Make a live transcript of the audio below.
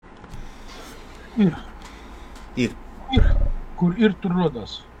Ir. Ir. Kur ir, tur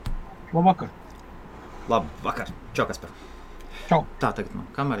rodās. Labvakar. Labvakar. Čau, Kaspar. Čau. Tā, tagad man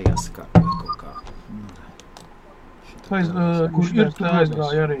kamera jāsakārto kaut kā. Kur ir, tur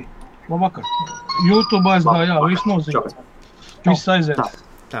aizgāja arī. Labvakar. YouTube aizgāja, jā, viss nozīmē. Viss aiziet.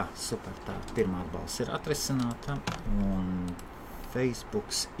 Tā, super, tā. Pirmā atbalsts ir atrisināta un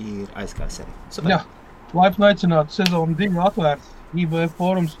Facebooks ir aizgājis arī. Super. Jā, laipni aicināti sezonu 2 atvērt. IBF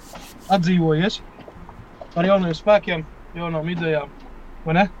fórums atdzīvojies ar jauniem spēkiem, jaunām idejām,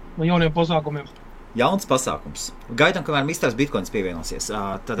 vai ne? Un jauniem pasākumiem. Jauns pasākums. Gaidām, kamēr Misters Bitcoins pievienosies.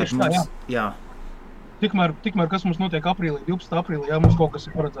 Tātad mums, jā. Tikmēr, kas mums notiek aprīlī, 12. aprīlī, jā, mums kaut kas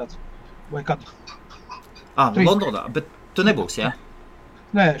ir paredzēts. Vai kad? Londonā, bet tu nebūsi, jā?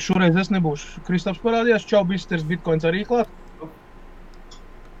 Nē, šoreiz es nebūšu. Kristaps parādījās, čau, Misters Bitcoins arī klāt.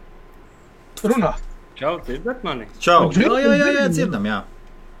 Runā. Čau, dzirdat mani? Čau. Jā, dzirdam, jā.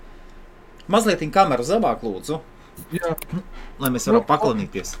 Mazliet kameru zemāk, lūdzu. Jā. Lai mēs varam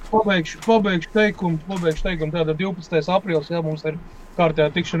paklanīties. Pabeigšu teikumu. Tātad 12. aprīlis, jā, mums ir kārtējā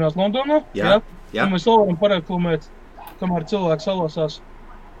tikšanās Londonā. Jā. Un mēs vēl varam pareklamēt, kamēr cilvēki salasās.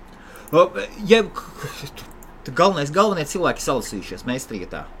 Galvenie cilvēki salasījušies, mēs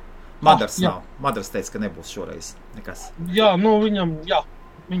trietā. Madars nav. Madars teica, ka nebūs šoreiz nekas. Jā,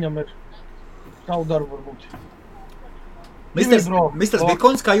 viņam ir savu darbu varbūt. Misters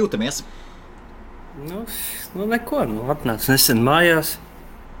Bitcoins, kā jūtamies? Neko, atnāc nesen mājās.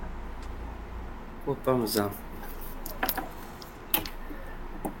 Ko pamazām?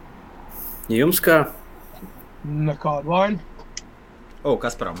 Jums kā? Nekādu vainu.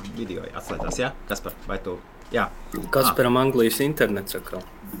 Kasparam video atslētās, jā? Kaspar, vai tu? Jā. Kasparam Anglijas internets atkal.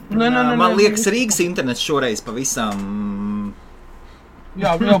 Man liekas, Rīgas internets šoreiz pavisam...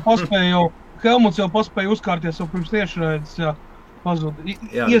 Jā, Helmuts jau paspēja uzkārties jau pirms tiešraides, jā. Pazuda.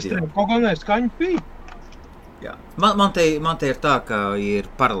 Iestrēm, kaut kā skaņa bija. Jā. Man te ir tā, ka ir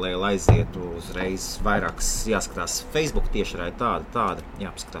paralēli aiziet uzreiz vairākas, jāskatās Facebook tiešraidi tāda,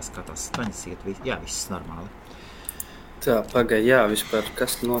 jāpaskatās, kā tās skaņas iet, jā, viss normāli. Tā, vispār,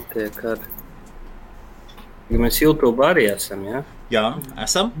 kas notiek ar... Mēs YouTube arī esam, jā? Jā,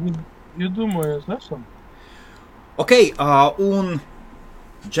 esam. Ja domājies, esam. Ok, un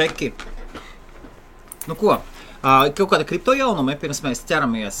Džeki, nu ko? Kaut kāda kripto jaunumi, pirms mēs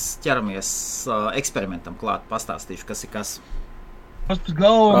ķeramies eksperimentam klāt, pastāstīšu, kas ir kas. Tas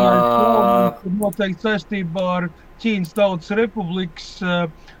galvenais noteikti saistībā ar Ķīnas Tautas Republikas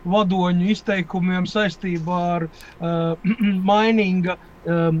vadoņu izteikumiem saistībā ar mininga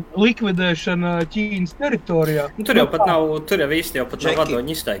likvidēšana Ķīnas teritorijā. Tur jau īsti nav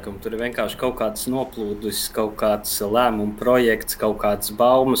vadoņu izteikumu, tur ir vienkārši kaut kāds noplūdis, kaut kāds lēmumu projekts, kaut kāds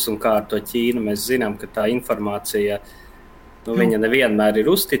baumas, un kā ar to Ķīnu mēs zinām, ka tā informācija, viņa nevienmēr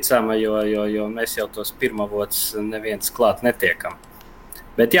ir uzticama, jo mēs jau tos pirmavots neviens klāt netiekam.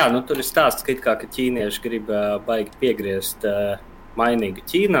 Bet jā, tur ir stāsts, ka ķīnieši grib baigi piegriezt mainīgu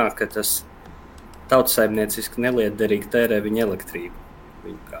Ķīnā, ka tas tautsaimnieciski nelietderīgi tērē viņa elektrību.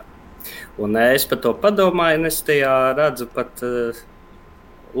 Un es par to padomāju, un es tajā redzu pat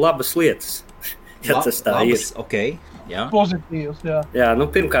labas lietas, ja tas tā ir. Okay, jā. Pozitīvs, jā. Jā,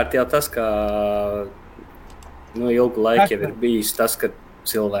 pirmkārt jau tas, ka ilgu laiku jau ir bijis tas, ka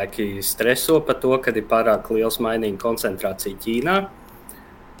cilvēki streso par to, kad ir pārāk liels mainīga koncentrācija Ķīnā.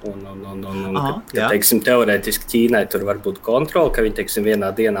 Teiksim, teorētiski Ķīnai tur var būt kontrola, ka viņi, teiksim,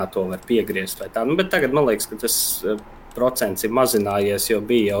 vienā dienā to var piegriezt vai tā. Bet tagad man liekas, ka tas procents ir mazinājies, jo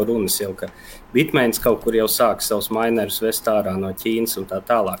bija jau runas, ka Bitmains kaut kur jau sāk savus minerus vest ārā no Ķīnas un tā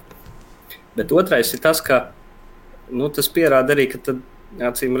tālāk. Bet otrais ir tas, ka tas pierāda arī, ka tad,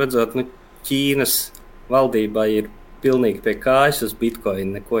 acīm redzot, Ķīnas valdībai ir pilnīgi pie kājas uz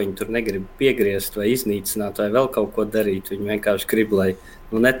Bitcoin, neko viņi tur negrib piegriezt vai iznīcināt vai vēl kaut ko darīt. Viņi vienkārši grib, lai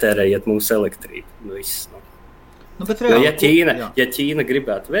netērējiet mums elektrību. Viss, ja Ķīna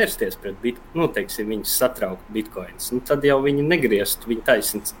gribētu vērsties pret Bitcoin, teiksim, viņus satraukt Bitcoins, tad jau viņi negriezt. Viņi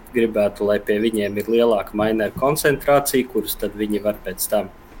taisni gribētu, lai pie viņiem ir lielāka mineru koncentrācija, kurus tad viņi var pēc tam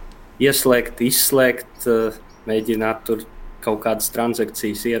ieslēgt, izslēgt, mēģināt tur kaut kādas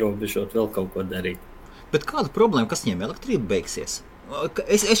transakcijas ierobežot, vēl kaut ko darīt. Bet kāda problēma, kas viņiem elektrība beigsies?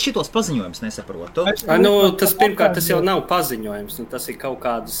 Es šitos paziņojumus nesaprotu. Tas pirmkārt, tas jau nav paziņojums, tas ir kaut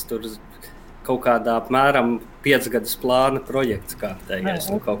kādā apmēram 5 gadus plāna projekts kārtējais,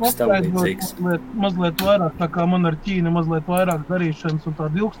 kaut kas tam līdzīgs. Mazliet vairāk, tā kā man ar Ķīnu mazliet vairāk darīšanas un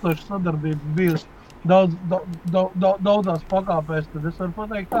tāda ilgstoša sadarbība bijusi daudzās pakāpēs, tad es varu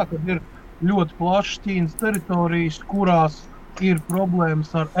pateikt tā, ka ir ļoti plašas Ķīnas teritorijas, kurās ir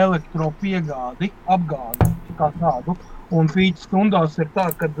problēmas ar elektropiegādi, apgādi kā tādu. un fīķi stundās ir tā,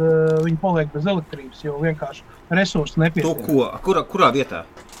 kad viņi paliek bez elektrības, jo vienkārši resursi nepietiek. Kurā vietā?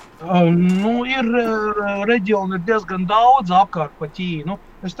 Ir reģioni ir diezgan daudz apkārt pa Ķīnu.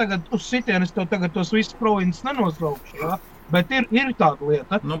 Es tagad uz sitienu, es tev tagad tos visas provinces nenosaukšu, jā? Bet ir tāda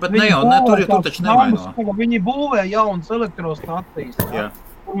lieta. Bet ne jau, tur taču nemaino. Viņi būvē jaunas elektrostacijas, jā?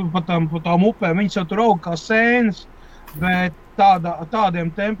 Pa tām upēm, viņas jau tur aug kā sēnes, bet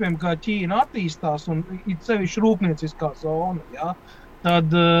tādiem tempiem, kā Ķīna attīstās, un it sevišķi rūpnieciskā zona, jā? Tad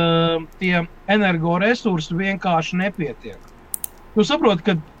tie energoresursi vienkārši nepietiek. Tu saproti,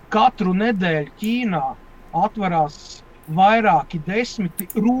 ka katru nedēļu Ķīnā atverās vairāki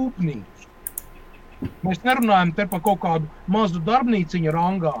 10 rūpnīcu. Mēs nerunājam te par kaut kādu mazu darbnīciņu ar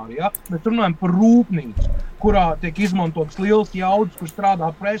angāru, ja? Mēs runājam par rūpnīcu, kurā tiek izmantotas lielas jaudas, kur strādā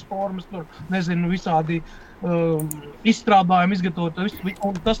presformas, tur, nezinu, visādi izstrādājumi izgatavot,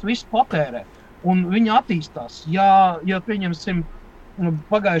 un tas viss patērē. Un viņi attīstās. Ja pieņemsim,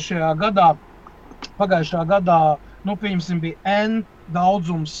 pagājušajā gadā, pieņemsim, bija N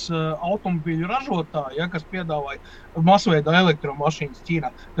daudzums automobīļu ražotāji, ja, kas piedāvāja masveidā elektromašīnas Ķīnā,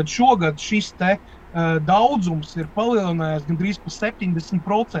 tad šogad šis te daudzums ir palielinājies gandrīz par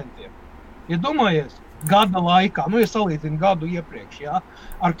 70%. Ja domājies, gada laikā, ja salīdzina gadu iepriekš, ja,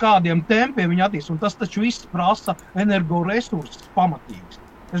 ar kādiem tempiem viņi attīst, un tas taču viss prasa energoresursus pamatīgs.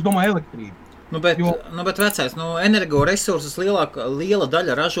 Es domāju, elektrību. Bet vecais, energoresursus liela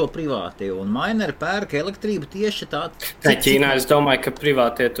daļa ražo privāti, un mineri pērk elektrību tieši tāds. Ķīnā es domāju, ka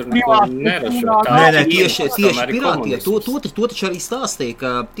privātie tur neko neražo. Tieši pirātie. To taču arī stāstīja,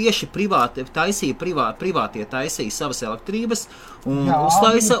 ka tieši privātie taisīja savas elektrības un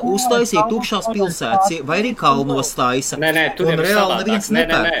uztaisīja tukšās pilsētas, vai arī kalnos taisa. Tur un reāli neviens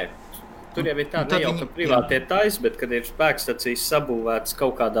nepērk. Tur jau ir tā, ne jau, ka privātie taisa, bet kad ir spēkstacijas sabūvētas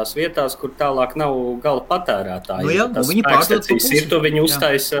kaut kādās vietās, kur tālāk nav gala patērētāji. Viņi spēkstacijas ir, to viņi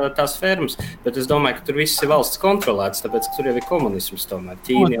uztaisa tās fermas, bet es domāju, ka tur viss ir valsts kontrolēts, tāpēc, ka tur jau ir komunisms tomēr.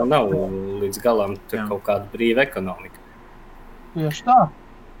 Ķīna jau nav līdz galam tur kaut kāda brīva ekonomika. Tieši tā.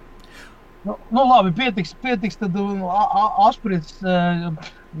 Labi, pietiks tad apspriest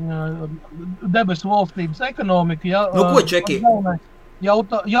debesu valstības ekonomiku. Ja? Ko, Džeki?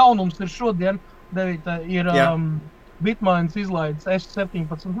 Jaunums ir šodien, 9. ir Bitmains izlaidis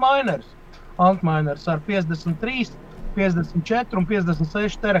S17 miners, antminers ar 53, 54 un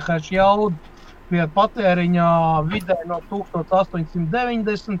 56 terahertz jaudu pie patēriņā vidē no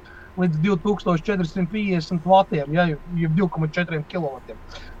 1890 līdz 2450 vatiem, ja 2,4 kilovatiem.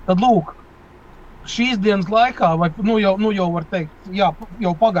 Tad lūk, šīs dienas laikā, vai jau var teikt,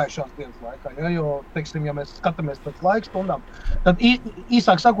 jau pagājušās dienas laikā, jo, teiksim, ja mēs skatāmies pēc laika stundām, tad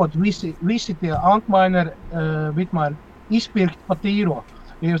īsāk sakot, visi tie antmineri, bitmaini izpirkt pa tīro.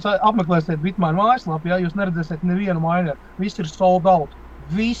 Ja jūs apmeklēsiet bitmaini mājaslapu, jūs neredzēsiet nevienu mineru, visi ir sold out.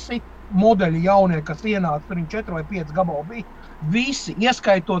 Visi modeļi jaunie, kas ienāca, tur 4 vai 5 gabali bija, visi,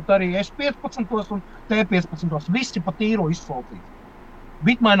 ieskaitot arī S15 un T15, visi pa tīro izsoltīti.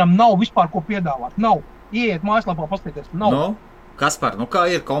 Bitmainam nav vispār ko piedāvāt. Nav. Ieiet mājaslapā, paskatieties. Nav. Kaspar, kā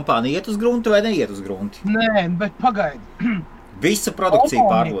ir kompānija iet uz grunti vai neiet uz grunti? Nē, bet pagaidi. Visa produkcija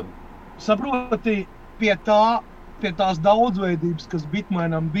pārdod. Saproti, pie tās daudzveidības, kas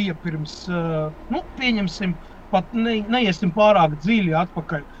Bitmainam bija pirms, pieņemsim, pat neiesim pārāk dziļi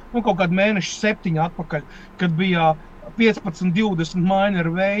atpakaļ. Kaut kādu mēnešu 7 atpakaļ, kad bija 15-20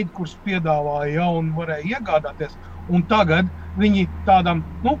 mineru veidi, kurus piedāvāja un varēja iegādāties. Un tagad viņi tā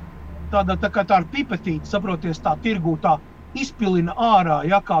kā tā ar pipetīti, saproties, tā tirgū tā izpilina ārā,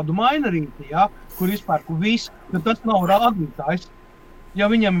 kādu minerīti, kur izpērku visu, tad tas nav rādītājs. Ja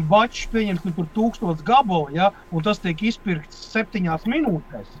viņam ir bačs, pieņemsim tur 1000 gabali, un tas tiek izpirkts 7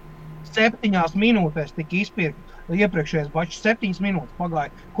 minūtēs. 7 minūtēs tika izpirkt iepriekšējais bačs, 7 minūtes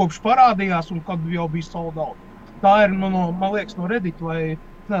pagāja, kopš parādījās un kad jau bija sold out. Tā ir, man liekas, no Reddit vai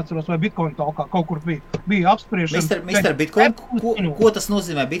neatceros, vai Bitcoin talkā kaut kur bija apspriešana. Mr. Bitcoin, ko tas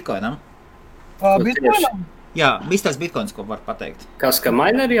nozīmē Bitcoinam? Bitcoinam? Jā, Mr. Bitcoins, ko var pateikt. Kas, ka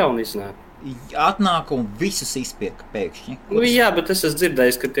mineri jauni iznāk? Atnāk un visus izpirka pēkšņi. Jā, bet es esmu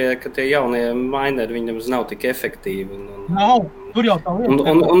dzirdējis, ka tie jaunie mineri viņam nav tik efektīvi. Nav, tur jau tā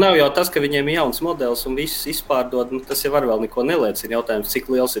lieta. Un nav jau tas, ka viņiem ir jauns modelis un visus izpārdod, tas jau var vēl neko neliecina. Jautājums,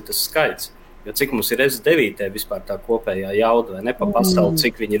 cik liels ir tas skaits. Jo cik mums ir S9 vispār tā kopējā jauda, vai ne, pa pasauli,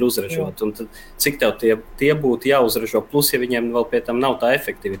 cik viņi ir uzražot, un tad, cik tev tie būtu jāuzražo, plus, ja viņiem vēl pie tam nav tā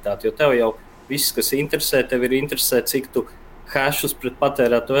efektivitāte, jo tev jau viss, kas interesē, tev ir interesē, cik tu hashus pret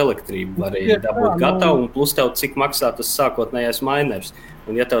patērēto elektrību vari dabūt gatavu, un plus tev, cik maksā tas sākotnējais miners.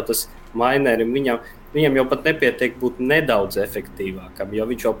 Un ja tev tas minerim, viņam jau pat nepietiek būt nedaudz efektīvākam, jo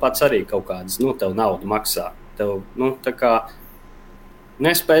viņš jau pats arī kaut kādas, tev naudu maksā. tev, tā kā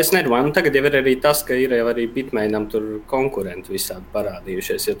nespējas nedomāt. Tagad jau ir arī tas, ka ir jau arī Bitmainam tur konkurenti visādi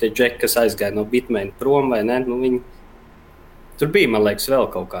parādījušies, jo tie džeki, kas aizgāja no Bitmaina prom, vai ne, viņi tur bija, man liekas, vēl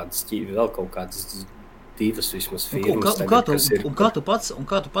kaut kādas divas vismaz firmas. Kā tu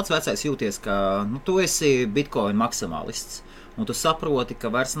pats vecais jūties, ka tu esi Bitcoin maksimālists, un tu saproti, ka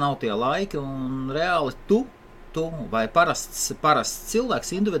vairs nav tie laiki, un reāli tu vai parasts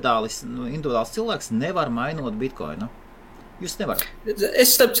cilvēks, individuāls cilvēks nevar mainot Bitcoinu. Jūs nevarat.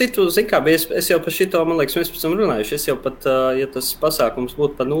 Es starp citu, es jau par šito, man liekas, mēs pēc tam runājuši. Es jau pat, ja tas pasākums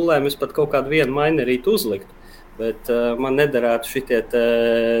būtu pa nulēm, es pat kaut kādu vienu mainerītu uzliktu. Bet man nederētu šitie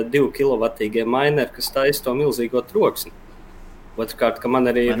 2 kilovatīgie maineri, kas taisa to milzīgo troksni. Otrkārt, ka man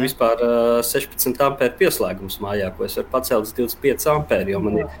arī ir vispār 16 ampēru pieslēgums mājā, ko es varu pacelt uz 25 ampēru, jo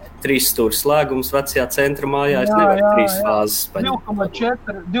man ir 3 stūri slēgums vecajā centra mājā, es nevaru 3 fāzes paņemt.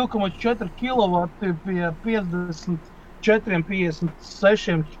 2,4 kilovati pie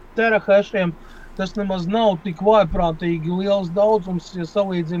 54-56 terahešiem. Tas nemaz nav tik vājprātīgi liels daudzums, ja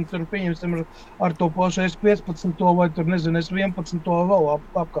salīdzina tur, pieņemsim, ar to pašu S15 vai tur, nezinu, S11 vēl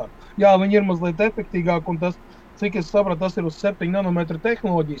apkārt. Jā, viņi ir mazliet efektīgāk, un tas, cik es sapratu, tas ir uz 7 nanometru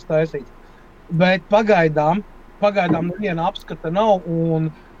tehnoloģijas taisīts. Bet pagaidām neviena apskata nav,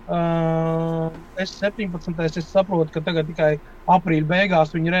 un S17 es saprotu, ka tagad tikai aprīļa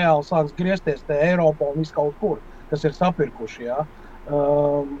beigās viņi reāli sāks griezties te Eiropā un visu kaut kur, kas ir sapirkuši, jā.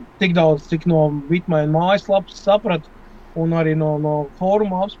 Tik daudz, cik no Bitmaina mājaslapas sapratu un arī no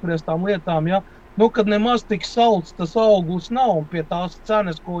fóruma apspriestām lietām, ja, kad nemaz tik salds tas auglis nav un pie tās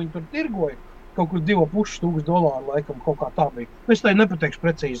cenas, ko viņi tur tirgoja, kaut kur $2,500 laikam kaut kā tā bija. Es tai nepateikšu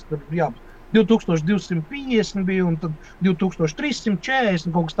precīzi, tur jā, 2250 bija un tad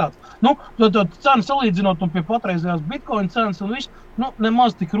 2340 kaut kas tāds. Tad cena salīdzinot un pie patreizējās Bitcoin cenas un viss,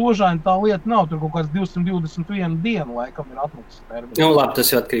 nemaz tik rožaini tā lieta nav. Tur kaut kāds 221 dienu laikam ir atmaksas termiņš. Labi, tas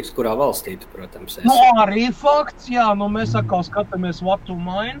jau atkarīgs, kurā valstī tu, protams. Arī fakts, jā, mēs atkal skatāmies what to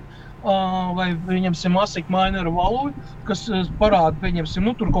mine, vai pieņemsim ASIC mineru valūju, kas parāda, pieņemsim,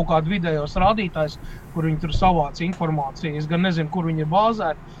 tur kaut kādu vidējos rādītājs, kur viņi tur savāc informāciju. Es gan nezinu, kur viņi ir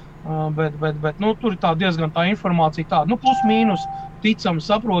bāzēti. Bet tur ir tā diezgan tā informācija tāda, plus mīnus ticam,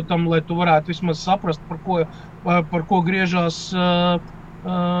 saprotam, lai tu varētu vismaz saprast, par ko griežās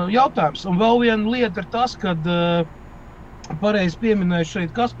jautājums. Un vēl viena lieta ir tas, kad pareizi pieminēju šeit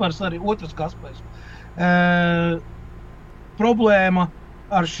Kaspars, arī otrs Kaspars. Problēma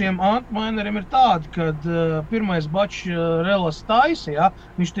ar šiem antmineriem ir tāda, kad pirmais bačs relas taisa, ja,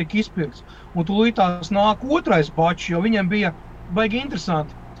 viņš tiek izpirkts, un tūlītās nāk otrais bačs, jo viņam bija baigi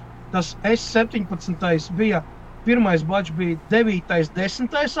interesanti. Tas S17 bija, pirmais bačs bija 9.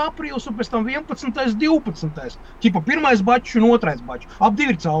 10. aprīlis, un pēc tam 11. 12. Ķipa pirmais bačs un otrais bačs. Ap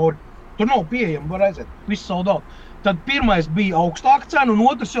divi ir cauri. Tur nav pieejama, var aiziet. Viss sold out. Tad pirmais bija augstāka cena, un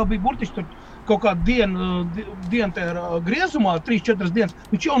otrs jau bija burtiski tur kaut kādu dienu griezumā, 3-4 dienas,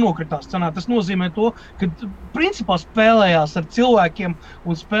 viņš jau nokritās cenā. Tas nozīmē to, ka principā spēlējās ar cilvēkiem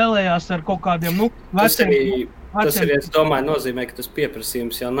un spēlējās ar kaut kādiem, veciem. Tas arī, es domāju, nozīmē, ka tas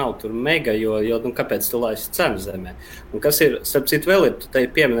pieprasījums jau nav tur mega, jo kāpēc tu laisi cenu zemē? Un kas ir, starp citu vēl ir, tu te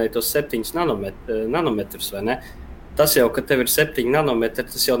pieminēji tos 7 nanometrus, vai ne? Tas jau, ka tev ir 7 nanometri,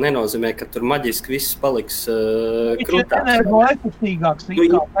 tas jau nenozīmē, ka tur maģiski viss paliks krūtās. Viņš ir energoefektīgāks.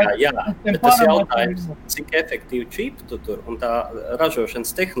 Jā, bet tas jautājums, cik efektīvi čipu tu tur, un tā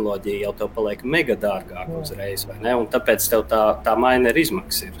ražošanas tehnoloģija jau tev paliek mega dārgāk uzreiz, vai ne? Un tāpēc tev tā mainer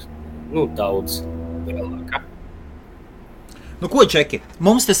izmaksas ir, daudz vēlākā. Ko, Čeki?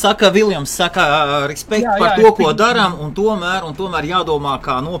 Mums te saka, Viljams saka, respekt par to, ko darām, un tomēr jādomā,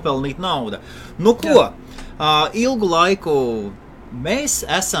 kā nopelnīt naudu. Ko? Ilgu laiku mēs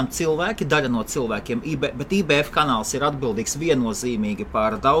esam cilvēki, daļa no cilvēkiem, bet IBF kanāls ir atbildīgs viennozīmīgi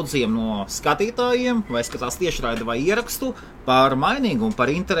par daudziem no skatītājiem, vai skatās tiešraidi vai ierakstu, par mainīgumu, par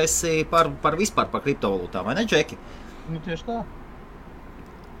interesi, par vispār par kriptovalūtām, vai ne, Čeki? Tieši tā.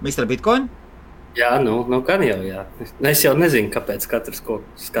 Mr. Bitcoin? Jā, gan jau, jā. Es jau nezinu, kāpēc katrs ko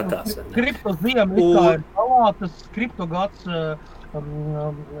skatās. Kripto ziema kā ir salātas, kripto gads,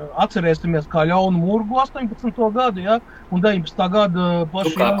 atcerēsimies kā ļaunu murgu 18. gadu, ja? Un 19. gada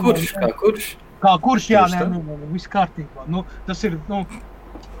paši... Kā kurš, jā, viss kārtībā. Tas ir,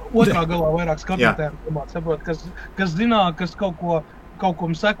 otrā galā vairāk skatītājiem, saprot, kas zinā, kas kaut ko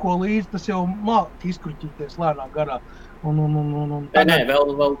seko līdzi, tas jau māk izkruķīties lēnā garā. Nē,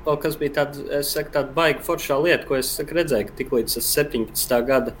 vēl kas bija tāda baigi foršā lieta, ko es redzēju, ka tiklīdz tas 17.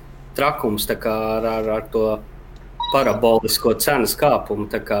 gada trakums tā kā ar to parabolisko cenas kāpumu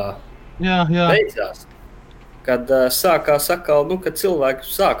tā kā beidzās. kad sākās atkal, kad cilvēki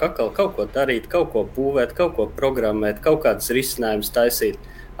sāk atkal kaut ko darīt, kaut ko būvēt, kaut ko programmēt, kaut kādas risinājumus taisīt.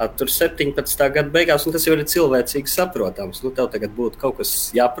 Tur 17. gada beigās, un tas jau ir cilvēcīgi saprotams. Tev tagad būtu kaut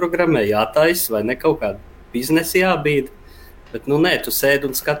kas jāprogrammē, jātaisa, vai ne kaut kāda biznesa jābīd. Bet, nē, tu sēdi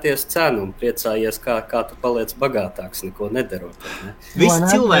un skaties cenu un priecājies, kā tu paliec bagātāks, neko nedarot. Ne? Visi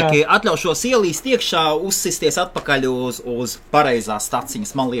cilvēki atļaušos ielīst iekšā, uzsisties atpakaļ uz pareizās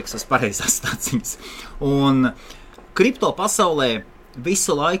staciņas, man liekas, uz pareizās staciņas. Un kripto pasaulē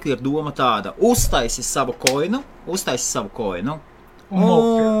visu laiku ir doma tāda, uztaisi savu koinu,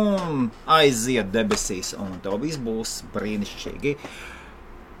 un aiziet debesīs, un tev viss būs brīnišķīgi.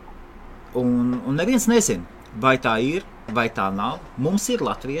 Un neviens nezin, vai tā ir, vai tā nav. Mums ir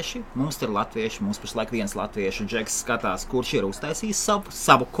latvieši, mums pašlaik viens latviešu, Džeks skatās, kurš ir uztaisījis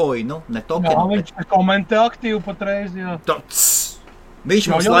savu koinu, ne tokenu. Jā, viņš komentē aktīvi patreiz, jā.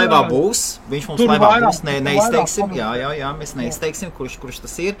 Viņš mums laivā būs, neizteiksim, jā, mēs neizteiksim, kurš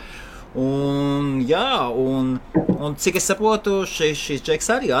tas ir. Un cik es saprotu, šis Džeks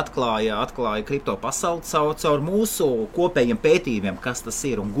arī atklāja kripto pasauli caur mūsu kopējiem pētījumiem, kas tas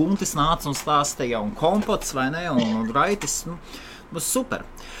ir. Un Guntis nāca un stāstīja, un Kompots, vai ne, un Raitis. Būs super.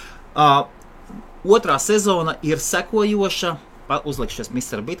 Otrā sezona ir sekojoša. Uzlikšies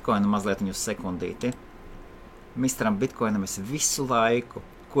Mr. Bitcoinu mazliet uz sekundīti. Mr. Bitcoinam es visu laiku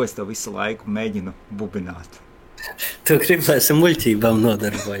mēģinu bubināt. Tu gribi, lai es muļķībām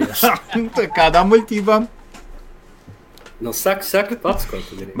nodarbojies. Kādām muļķībām? Saki pats, ko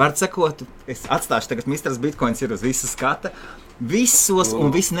tu gribi. Var sakot, es atstāšu tagad Mr. Bitcoins ir uz visu skata. Visos un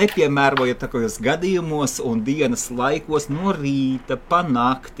visi nepiemērojot takos gadījumos un dienas laikos no rīta, pa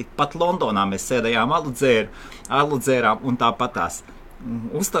nakti. Pat Londonā mēs sēdējām alu dzērām un tāpatās.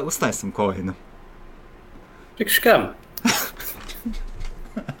 Uztaisim koinu. Priekš kam?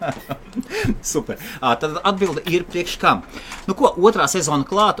 Super. Tad atbilde ir priekš kam. Otrā sezona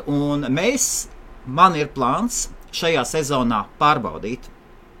klāt, un man ir plāns šajā sezonā pārbaudīt,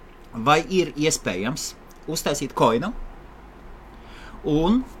 vai ir iespējams uztaisīt koinu,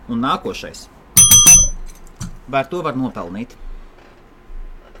 un nākošais. Vai to var nopelnīt?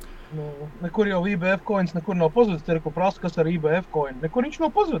 Nekur jau IBF koins nekur nav pazudis, ko prasa, kas ar IBF koinu. Nekur viņš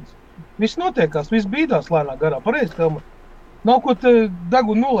nav pazudis. Viss notiekās, viss bīdās lēnā garā. Pareizi, Helma. Nav ko te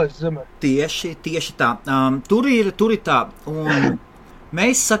degunu nolaist zemē. Tieši tā. Tur ir tā. Un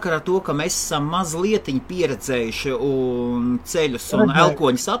mēs sakarā to, ka mēs esam mazlietiņi pieredzējuši un ceļus un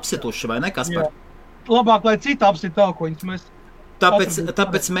elkoņus apsituši, vai ne? Labāk, lai citi apsit elkoņus.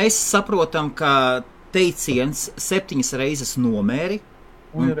 Tāpēc mēs saprotam, ka teiciens 7 reizes nomēri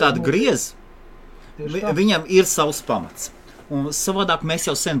un tad griez. Viņam ir savs pamats. Un savādāk mēs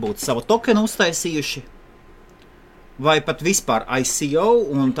jau sen būtu savu tokenu uztaisījuši. Vai pat vispār ICO,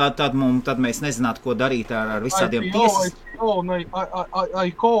 un tad mēs nezinātu, ko darīt ar visādiem tiesas.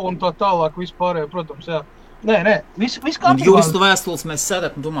 ICO un tā tālāk vispārējo, protams, jā. Nē, viss kārtībā. Un juristu vēstules mēs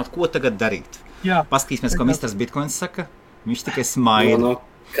sēdētu un domāt, ko tagad darīt. Jā. Paskatīsimies, ko Mr. Bitcoins saka. Viņš tikai smaida.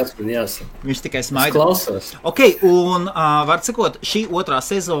 Kas man jāsaka? Viņš tikai smaida. Es klausos. Ok, un var sakot, šī otrā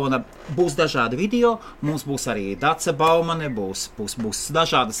sezona būs dažādi video. Mums būs arī Dace Baumane, būs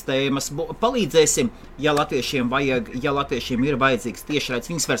dažādas tēmas. Palīdzēsim, ja latviešiem ir vajadzīgs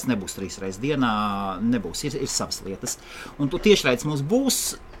tiešraids. Viņas vairs nebūs 3 reizes dienā, nebūs, ir savas lietas. Un tu tiešraids mums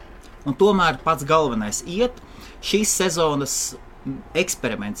būs, un tomēr pats galvenais iet. Šīs sezonas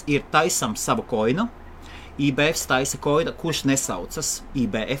eksperiments ir taisam savu koinu. IBF taisa koina, kurš nesaucas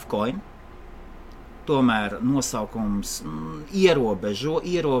IBF koina. Tomēr nosaukums ierobežo.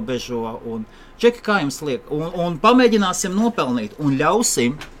 Un, Džeki, kā jums liek? Un pamēģināsim nopelnīt un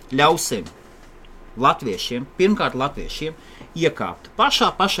ļausim latviešiem, pirmkārt latviešiem, iekāpt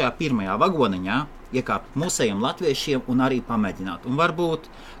pašajā pirmajā vagoniņā, iekāpt mūsējiem latviešiem un arī pamēģināt. Un varbūt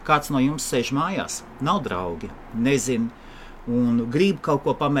kāds no jums sēž mājās, nav draugi, nezin, un grib kaut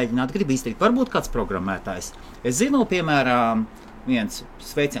ko pamēģināt, grib izdarīt. Varbūt kāds programmētājs. Es zinu, piemēram, viens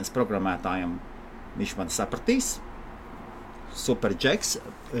sveiciens programmētājam, viņš man sapratīs. Super Džeks,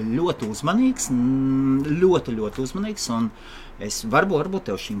 ļoti uzmanīgs, ļoti uzmanīgs, un es varbūt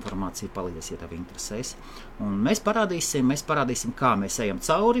tev šī informācija palīdzēs, ja tev interesēs. Un mēs parādīsim, kā mēs ejam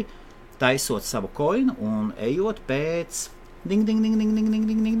cauri, taisot savu koinu un ejot pēc ding.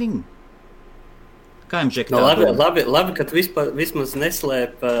 Kā jums, Džek? Labi, ka tu vismaz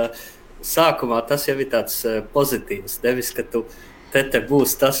neslēp sākumā, tas jau ir tāds pozitīvs. Nevis, ka tu te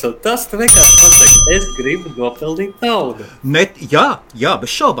būs tas un tas, tu vienkārši pasaki, es gribu nopelnīt naudu. Jā,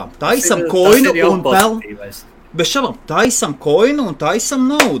 bez šaubām. Taisam koinu un pelnīt. Bez šaubām, taisam koinu un taisam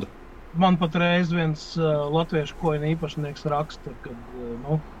naudu. Man pat reiz viens latviešu koina īpašnieks raksta, kad,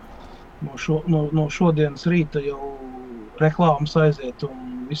 no šodienas rīta jau reklāmas aiziet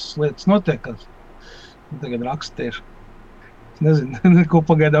un visas lietas notiekās. Tagad rakstieši. Es nezinu, ko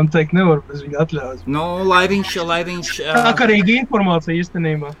pagaidām teikt nevaru, bez viņa atļaujas. Lai viņš... Tā karīga informācija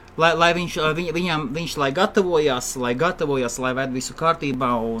īstenībā. Lai viņš gatavojās, lai ved visu kārtībā,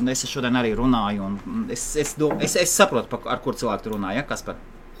 un es šodien arī runāju, un es saprotu, ar kur cilvēku runāju, ja, Kaspar?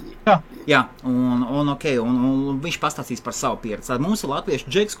 Jā, un viņš pastāstīs par savu pieredzi. Tad mums ir latviešu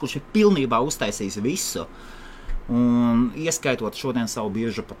džeks, kurš ir pilnībā uztaisījis visu, un ieskaitot šodien savu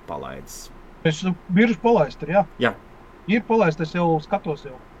biržu pat palaidis. Es biržu palaist ir, jā? Jā. Ir palaist, es jau skatos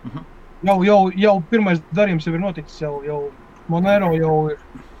jau. Jau pirmais darījums jau ir noticis, jau Monero jau ir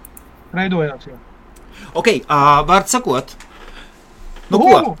reidojās jau. Vārds sakot,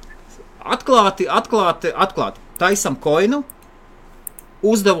 ko? Atklāti, taisam koinu,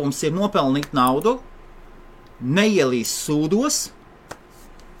 uzdevums ir nopelnīt naudu, neielīst sūdos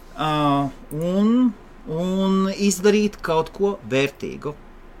un izdarīt kaut ko vērtīgu.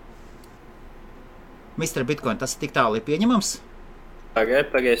 Mr. Bitcoin, tas tik tālu ir pieņemams?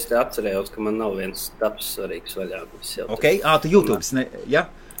 Pagaid, es te atcerējos, ka man nav viens taps svarīgs vaļā. Tu YouTube, ja?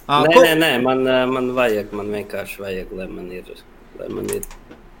 Nē, man vajag, man vienkārši vajag, lai man ir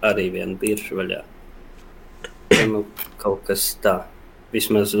arī viena birža vaļā. Kaut kas tā,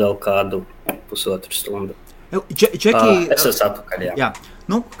 vismaz vēl kādu pusotru stundu. Džeki, es esmu atpakaļ, jā.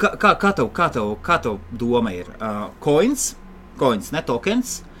 Kā tev doma ir? Coins, ne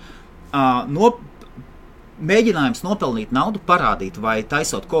tokens, mēģinājums nopelnīt naudu, parādīt, vai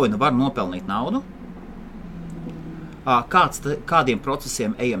taisot koinu var nopelnīt naudu, kādiem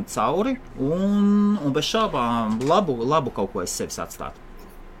procesiem ejam cauri, un bez šābām labu kaut ko es sevis atstāt.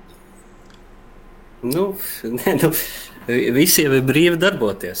 Visiem ir brīvi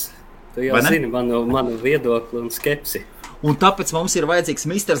darboties. Tu jau zini manu viedokli un skepsi. Un tāpēc mums ir vajadzīgs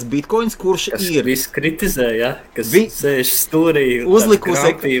Mr. Bitcoins, kurš ir... Viss kritizē, ja? Kas sēž stūrī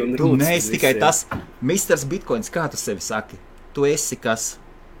un Mēs tikai tas. Mr. Bitcoins, kā tu sevi saki? Tu esi kas?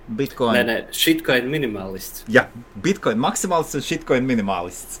 Bitcoin... Nē, shitcoin minimalists. Jā, Bitcoin maksimalists un shitcoin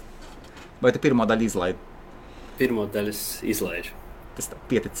minimalists. Vai tu pirmo daļu izlaidi? Pirmo daļu izlaižu. Tas tā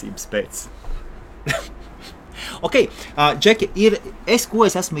pieticības pēc. Džeki, ko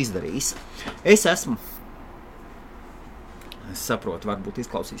es esmu izdarījis? Es saprotu, varbūt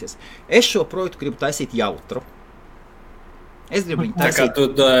izklausīsies. Es šo projektu gribu taisīt jautru. Es gribu viņu taisīt... Tu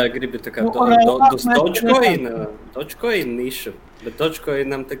gribi Dogecoin nišu, bet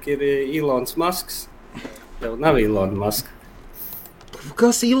Dogecoinam tak ir Elons Musks. Jau nav Elon Musk.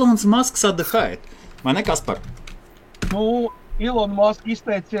 Kas Elons Musks atdahēt? Vai ne, Kaspar? Elon Musk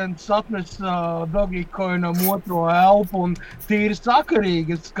izteiciens atnes Dogecoinam otro elpu un tīri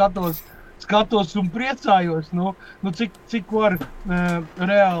sakarīgi. Es skatos un priecājos, cik var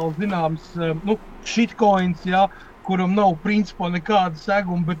reāli zināms, shitcoins, ja, kuram nav principā nekāda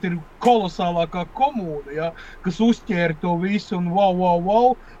seguma, bet ir kolosālākā komūna, ja, kas uzķēra to visu un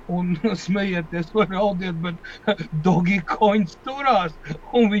wow, un smējieties var raudiet, bet Dogecoins turās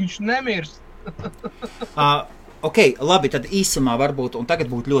un viņš nemirst. Labi, tad īsumā varbūt, un tagad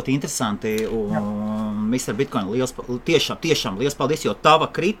būtu ļoti interesanti, Mr. Bitcoin, tiešām liels paldies, jo tava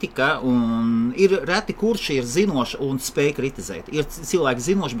kritika, un ir reti, kurš ir zinoši un spēj kritizēt. Ir cilvēki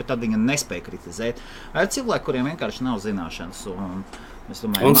zinoši, bet tad viņi nespēj kritizēt. Ir cilvēki, kuriem vienkārši nav zināšanas, un es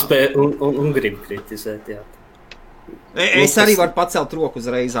domāju... Un grib kritizēt, jā. Es arī varu pacelt roku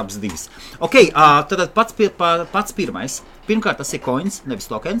uzreiz abas divas. Tad pats pirmais. Pirmkārt, tas ir coins,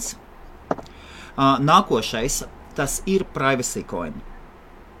 nevis tokens. Nākošais, tas ir privacy coin.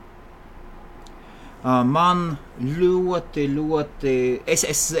 Man ļoti,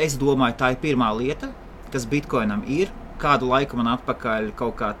 es domāju, tā ir pirmā lieta, kas Bitcoinam ir. Kādu laiku man atpakaļ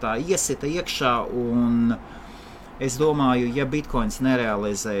kaut kā tā iesita iekšā, un es domāju, ja Bitcoins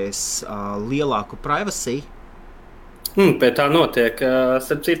nerealizēs lielāku privacy. Pēc tā notiek.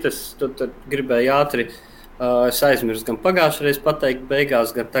 Starp citu, es gribēju ātri, es aizmirstu gan pagājušreiz pateikt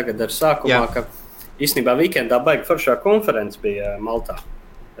beigās, gan tagad ar sākumā, ka īstenībā weekendā baigi foršā konference bija Maltā.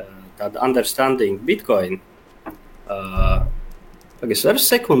 Tāda Understanding Bitcoin. Es varu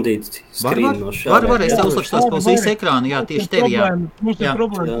sekundīt skrīnu no šādā. Var, es tev uzlikšu tās pauzīs ekrānu, jā, tieši tevi, jā. Mums ir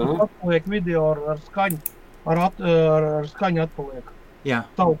problēmas, atpaliek video ar skaņu, ar skaņu atpaliek. Jā.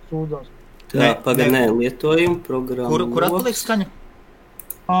 Tauts sūdzās. Nē, lietojumu programmu. Kur atpaliek skaņa?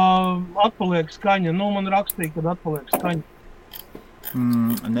 Atpaliek skaņa, man rakstīja, kad atpaliek skaņa.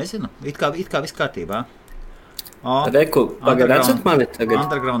 Nezinu, it kā viss kārtībā. Reku, redzat mani tagad?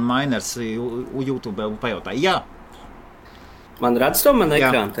 Underground miners YouTube pajautāja. Jā. Man redz to man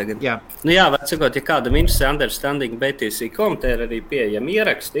ekrānu tagad? Jā. Jā, var sakot, ja kādam interesē Understanding BTC.com, te ir arī pieejami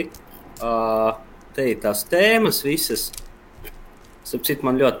ieraksti. te ir tās tēmas visas. Sapcīt,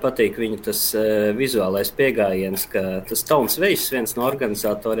 man ļoti patīk viņu tas vizuālais piegājiens, ka tas Tauns Veiss, viens no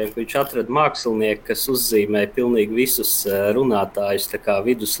organizatoriem, viņš atrada mākslinieku, kas uzzīmē pilnīgi visus runātājus tā kā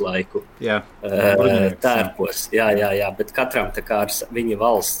viduslaiku tērpos. Jā, bet katram tā kā ar viņa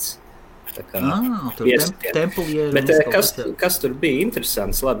valsts. Bet kas tur bija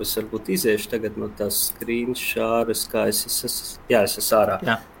interesants, labi, es varbūt iziešu tagad no tās screenshāras, kā es esmu ārā.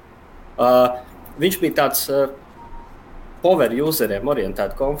 Viņš bija tāds power useriem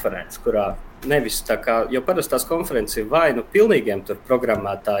orientēta konferences, kurā nevis tā kā, jo parasti tās konferences ir vai pilnīgiem tur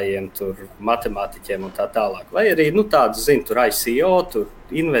programmētājiem, tur matemātiķiem un tā tālāk, vai arī, tādas, tur ICO, tur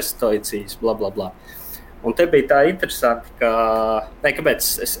investīcijas, bla, bla, bla. Un te bija tā interesanti,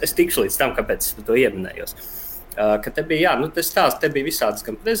 kāpēc es tikšu līdz tam, kāpēc es to ieminējos. Ka te bija, te bija visādas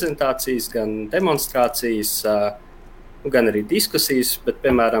gan prezentācijas, gan demonstrācijas, gan arī diskusijas, bet,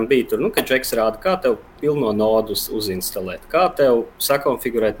 piemēram, bija tur, ka Džeks rāda, kā tev pilno nodu uzinstalēt, kā tev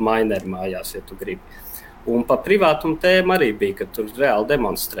sakonfigurēt mineru mājās, ja tu gribi. Un pa privātumu tēmu arī bija, ka tur reāli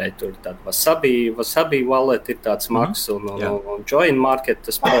demonstrēja, tur tāda Wasabi wallet ir tāds maks un Join Market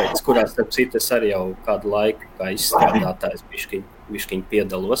tas projekts, kurā starp citu es arī jau kādu laiku kā izstrādātājs bišķiņ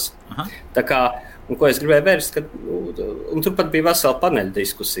piedalos. Tā kā, un ko es gribēju vērst, un tur pat bija vesela paneļa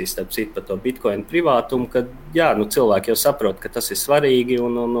diskusijas, starp citu par to Bitcoin privātumu, kad cilvēki jau saprot, ka tas ir svarīgi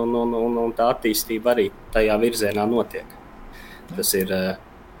un tā attīstība arī tajā virzienā notiek. Tas ir...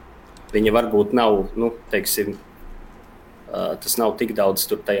 Viņa varbūt nav, tas nav tik daudz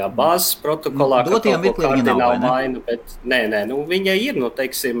tur tajā bāzes protokolā, ka kaut ko kardināli maina, bet viņa ir,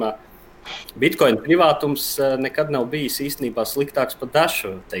 Bitcoin privātums nekad nav bijis īstenībā sliktāks par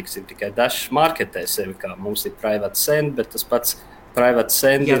Dashu, tikai Dash marketē sevi, kā mums ir private send, bet tas pats private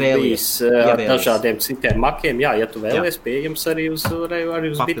send ir bijis ar dažādiem citiem makiem, ja tu vēlies, pieejams arī uz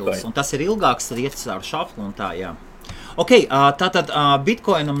Bitcoin. Un tas ir ilgāks, tad iet ar šaflu un tā, jā. Ok, tātad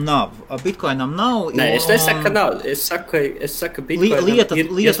Bitcoinam nav. Nē, es nesaku, ka nav. Es saku, ka Bitcoinam ir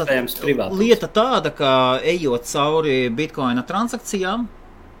iespējams privātums. Lieta tāda, ka ejot cauri Bitcoina transakcijām,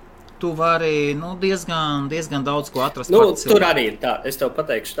 tu vari diezgan daudz ko atrast. Tur arī ir tā. Es tev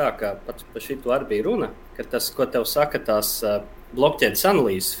pateikšu tā, ka pat par šitu arī bija runa, ka tas, ko tev saka tās blokķēdes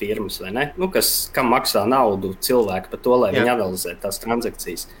analīzes firmas, vai ne? Kam maksā naudu cilvēki par to, lai viņi analizē tās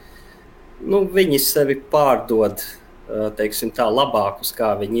transakcijas. Viņi sevi pārdod tā labākus, kā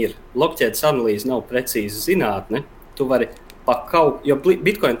viņi ir. Blokķēdes analīze nav precīza zinātne. Tu vari jo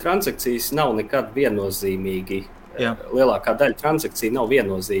Bitcoin transakcijas nav nekad viennozīmīgi. Lielākā daļa transakciju nav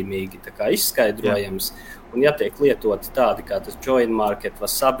viennozīmīgi izskaidrojams. Un ja tiek lietoti tādi kā tas Join Market,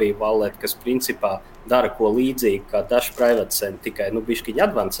 Wasabi wallet, kas principā dara ko līdzīgi kā Dash Private Send, tikai bišķiņi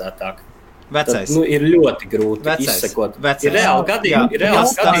advancētāk. Vecais. Tad, ir ļoti grūti izsekot. Ir reāli gadījumi.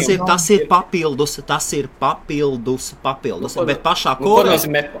 Tas ir papildus. Bet pašā korē.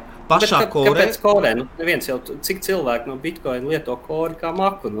 Kāpēc korē? Neviens jau, cik cilvēki no Bitcoin lieto kori kā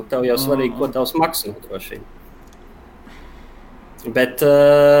maku, tev jau svarīgi, ko tavs maks nodrošina. Bet,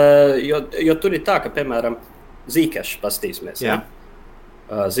 jo tur ir tā, ka, piemēram, Zcash pastīsimies.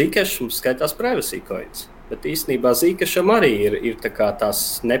 Zcash mums skaitās privacy coins. Bet īstenībā Zcasham arī ir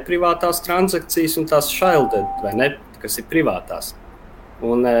tās neprivātās transakcijas un tās shielded, vai ne, kas ir privātās.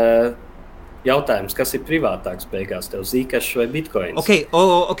 Un jautājums, kas ir privātāks beigās, tev Zcash vai Bitcoins?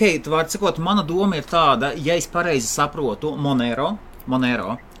 Ok, tu vari sakot, mana doma ir tāda, ja es pareizi saprotu, Monero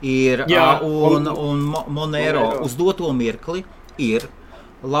ir, un Monero uz doto mirkli ir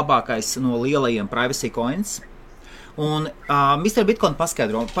labākais no lielajiem privacy coins. Un Mr. Bitcoin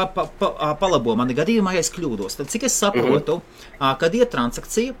paskaidro, palabo mani gadījumā, ja es kļūdos. Tad, cik es saprotu, kad ir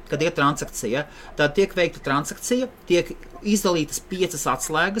transakcija, tad tiek veikta transakcija, tiek izdalītas 5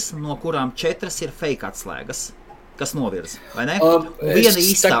 atslēgas, no kurām 4 ir fake atslēgas, kas novirza, vai ne? Viena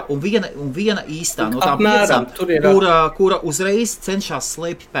īstā no tām 5, kura uzreiz cenšas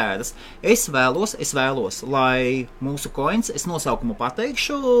slēpt pēdas. Es vēlos, lai mūsu coins, es nosaukumu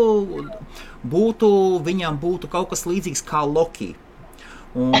pateikšu, viņam būtu kaut kas līdzīgs kā Loki.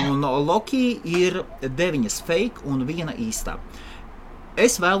 Un Loki ir 9 fake un 1 īstā.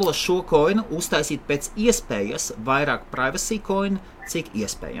 Es vēlos šo coinu uztaisīt pēc iespējas vairāk privacy coin, cik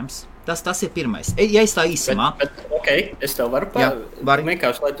iespējams. Tas ir pirmais. Ja es tā īsumā. Bet es tev varu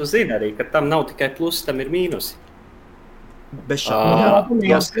vienkārši, lai tu zini arī, ka tam nav tikai plusi, tam ir mīnusi. Bez šāda.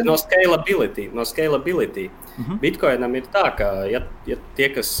 No scalability. Bitcoinam ir tā, ka ja tie,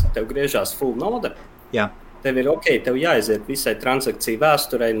 kas tev griežās full noda, tev ir tev jāaiziet visai transakciju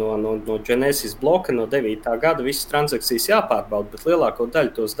vēsturei no Genesis bloka, no 9. gada, visas transakcijas jāpārbauda, bet lielāko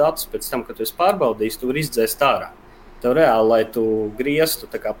daļu tos datus pēc tam, kad tu esi pārbaudījis, tu vari izdzēst ārā. tev reāli, lai tu grieztu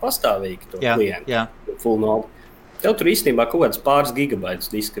tā kā pastāvīgi to klientu, full node, tev tur īstenībā kaut kāds pāris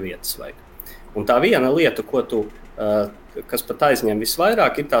gigabaitus diska vietas vajag. Un tā viena lieta, ko tu, kas pat aizņem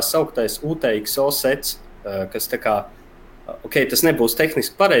visvairāk, ir tā sauktais UTXO sets, kas tā kā, tas nebūs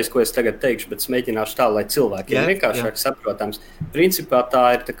tehniski pareizi, ko es tagad teikšu, bet es mēģināšu tā, lai cilvēkiem vienkāršāk saprotams. Principā tā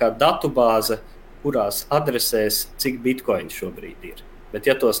ir tā kā datubāze, kurās adresēs, cik bitcoin šobrīd ir. Bet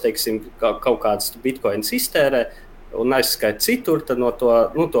ja tos, teiksim, kaut kāds bitcoins iztērē un aizskaita citur, tad no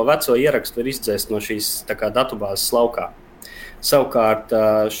to veco ierakstu var izdzēst no šīs tā kā datubāzes laukā. Savukārt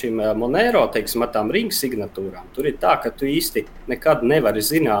šim Monero, teiksim, ar tām ringu signatūrām, tur ir tā, ka tu īsti nekad nevari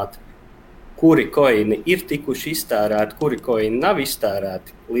zināt, kuri koini ir tikuši iztērēti, kuri koini nav iztērēti.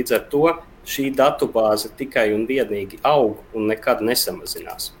 Līdz ar to šī datubāze tikai un vienīgi aug un nekad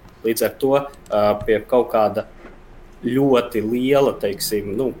nesamazinās. Līdz ar to pie kaut kāda ļoti liela,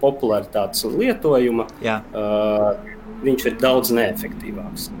 teiksim, popularitātes un lietojuma, viņš ir daudz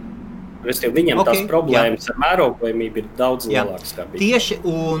neefektīvāks. Viņam tās problēmas ar mērogojumību ir daudz lielākas kā bija. Tieši,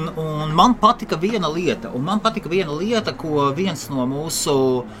 un man patika viena lieta, ko viens no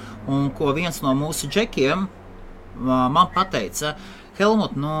mūsu džekiem man pateica,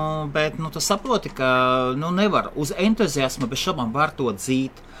 Helmut, bet tu saproti, ka nevar uz entuziasma bez šabām var to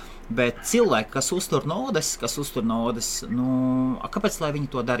dzīt. Bet cilvēki, kas uztur nodes, kāpēc lai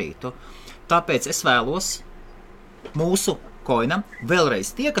viņi to darītu? Tāpēc es vēlos mūsu koinam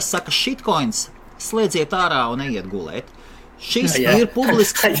vēlreiz tie, kas saka shitcoins, slēdziet ārā un ejiet gulēt. Šis ir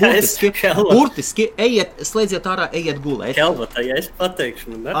publisks, burtiski, slēdziet ārā, ejiet gulēt. Helmut, ja es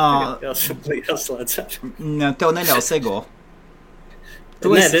pateikšu, man jāslēdz ārā. Tev neļaus ego.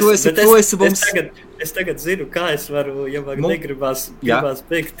 Es tagad zinu, kā es varu, ja man negribās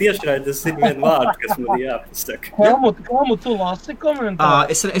beigt tiešraidi, es zinu vienu vārdu, kas man jāpasaka. Helmut, tu lasi komentāru?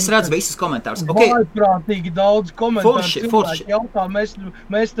 Es redzu visus komentārus. Vājprātīgi daudz komentāru. Cilvēki jautā, mēs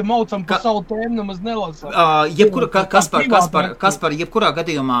te maucam pa savu tēmu, nemaz nelasām. Kaspar, jebkurā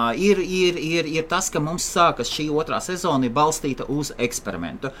gadījumā ir tas, ka mums sākas šī otrā sezona ir balstīta uz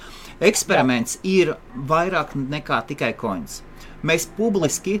eksperimentu. Eksperiments ir vairāk nekā tikai coins. Mēs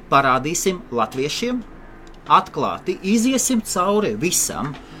publiski parādīsim latviešiem, atklāti, iziesim cauri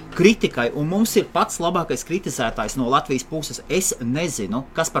visam kritikai, un mums ir pats labākais kritizētājs no Latvijas puses. Es nezinu,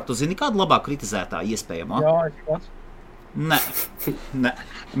 kas par tu zini, kādu labāku kritizētāju iespējamo? Jā, es pats. Nē.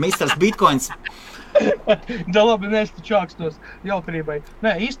 Misters Bitcoins. Da labi, es taču ākstos jautrībai.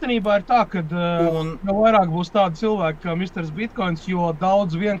 Nē, īstenībā ir tā, ka jo vairāk būs tādi cilvēki kā Misters Bitcoins, jo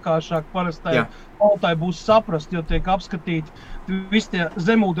daudz vienkāršāk parastai tautai būs saprast, jo tiek apskatīti visi tie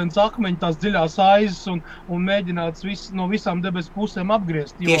zemūdens akmeņi, tās dziļās aizes un mēģināts no visām debesu pusēm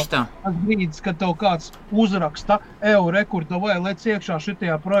apgriezt. Tieši tā. Tas brīdis, kad tev kāds uzraksta, kur tev vajag lec iekšā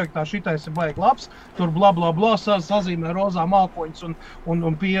šitajā projektā, šitais ir baigi labs, tur bla bla bla, sazīmē rozā mākoņus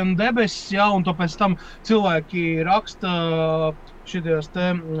un piena debesis, un to pēc tam cilvēki raksta šitajos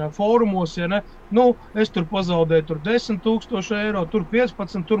te fórumos, es tur pazaudēju tur 10,000 eiro, tur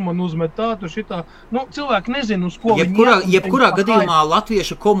 15, tur man uzmet tā, tur šitā. Cilvēki nezinu, uz ko Jebkurā gadījumā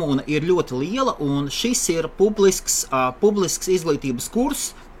latviešu komūna ir ļoti liela, un šis ir publisks izglītības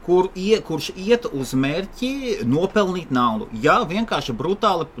kurs, kurš iet uz mērķi nopelnīt naudu. Vienkārši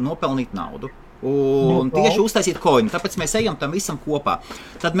brutāli nopelnīt naudu. Un tieši uztaisīt coin, tāpēc mēs ejam tam visam kopā.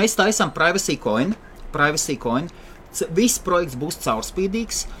 Tad mēs taisam privacy coin. Viss projekts būs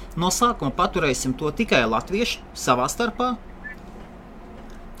caurspīdīgs. No sākuma paturēsim to tikai latvieši savā starpā.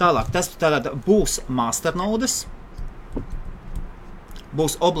 Tālāk, tas būs masternodes.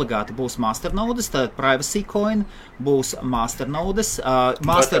 Obligāti būs masternodes, tad privacy coin būs masternodes. Par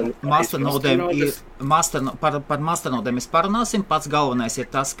masternodēm mēs parunāsim. Pats galvenais ir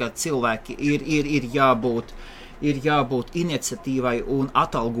tas, ka cilvēki ir jābūt iniciatīvai un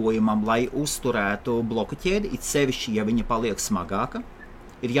atalgojumam, lai uzturētu bloku ķēdi, it sevišķi, ja viņa paliek smagāka.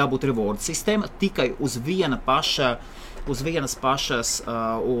 Ir jābūt reward sistēma tikai uz vienas pašas,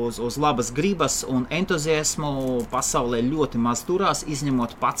 uz labas gribas un entuziasmu pasaulē ļoti maz turās,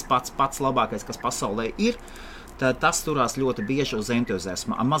 izņemot pats labākais, kas pasaulē ir. Tad tas turās ļoti bieži uz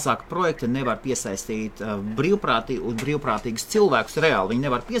entuziasmu. Mazāk projekti nevar piesaistīt brīvprātīgus cilvēkus reāli. Viņi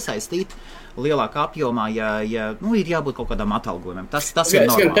nevar piesaistīt lielākā apjomā, ja ir jābūt kaut kādām atalgojumiem. Tas ir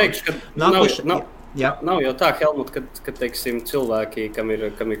normāli. Es teikšu, ka nav jau tā, Helmut, ka teiksim, cilvēki, kam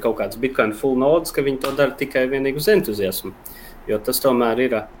ir kaut kāds Bitcoin full nodes, ka viņi to dara tikai vienīgi uz entuziasmu. Jo tas tomēr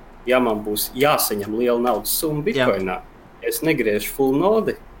ir, ja man būs jāsaņem liela naudas summa Bitcoinā, es negriežu full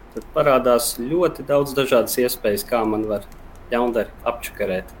nodi, tad parādās ļoti daudz dažādas iespējas, kā man var ļaundari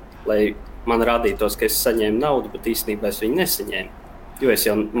apčakarēt, lai man rādītos, ka es saņēmu naudu, bet īstenībā es viņu nesaņēmu. Jo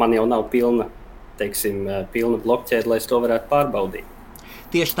man jau nav pilna teiksim, pilnu blokķēdi, lai es to varētu pārbaudīt.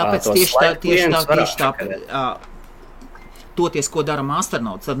 Tieši tāpēc, toties, ko dara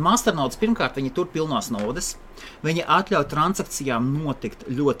masternodes. Tad masternodes pirmkārt, viņi tur pilnās nodes, viņi atļauj transakcijām notikt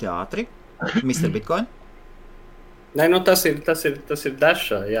ļoti ātri. Mr. Bitcoin? Nē, tas ir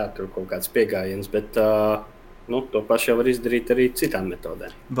dažā, jā, tur kaut kāds piegājiens, bet to pašu jau var izdarīt arī citām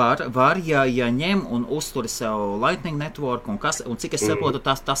metodēm. Var, ja ņem un uztur sev Lightning Network, un cik es saprotu,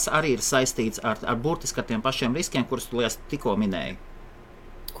 tas arī ir saistīts ar burtiski ar tiem pašiem riskiem, kurus tu tikko minēji.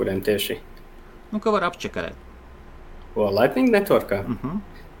 Kuriem tieši? Ka var apčekarēt. Lightning Networkā?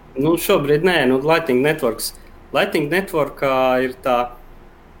 Šobrīd nē, Lightning Networkā ir tā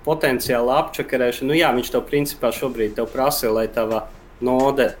potenciāla apčakarēšana. Jā, viņš tev principā šobrīd tev prasa, lai tava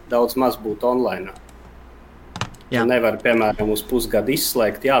node daudz maz būtu online. Tu nevari, piemēram, uz pusgadu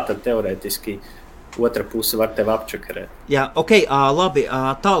izslēgt, tad teorētiski otra puse var tevi apčakarēt. Jā, labi,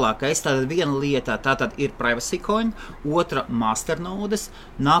 tālākais, tātad viena lieta, tātad ir privacy coin, otra masternodes,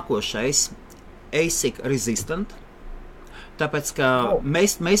 nākošais ASIC resistant, tāpēc, ka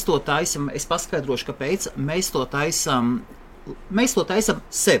mēs to taisam, es paskaidrošu, kāpēc, mēs to taisam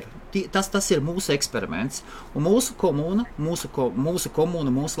sev. Tas ir mūsu eksperiments, un mūsu komūna,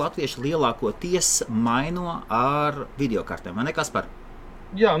 mūsu latvieši lielākoties maino ar videokartēm, vai ne, Kaspar?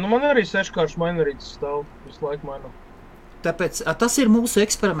 Jā, man arī 6-kāršu mainerītes stāv, visu laiku maino. Tāpēc tas ir mūsu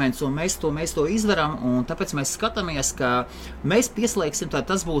eksperiments, un mēs to izdarām, un tāpēc mēs skatāmies, ka mēs pieslēgsim,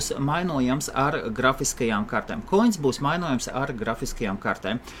 tas būs mainojams ar grafiskajām kartēm. Coins būs mainojams ar grafiskajām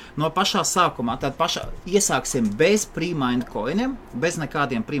kartēm. No pašā sākumā, iesāksim bez pre-mined coiniem, bez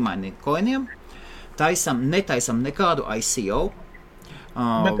nekādiem pre-mined coiniem, netaisam nekādu ICO.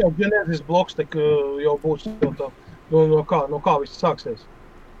 Bet jau ģenēzis bloks jau būs no kā viss sāksies?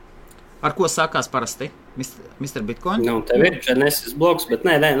 Ar ko sākās parasti? Mr. Bitcoin? Tev ir Genesis bloks, bet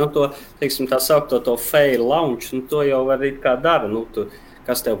nē, to, teiksim, tā saukto to fail launch, to jau var it kā dara.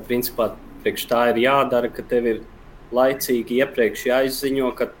 Kas tev principā priekš tā ir jādara, ka tev ir laicīgi iepriekš jāizziņo,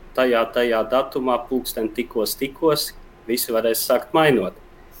 ka tajā datumā pulksten tikos, visi varēs sākt mainot.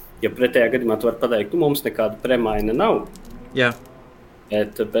 Ja pretējā gadījumā tu var pateikt, mums nekāda premaina nav. Jā.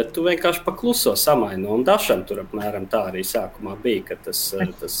 Bet tu vienkārši pakluso samaino, un dažam tur apmēram tā arī sākumā bija, ka tas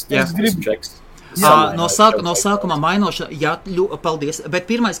checks. No sākuma mainošana, paldies, bet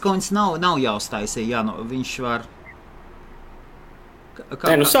pirmais coins nav jāuztaisīja, viņš var...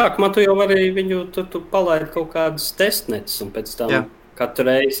 Sākumā tu jau vari viņu, tu palaidi kaut kādas testnetes, un pēc tam katru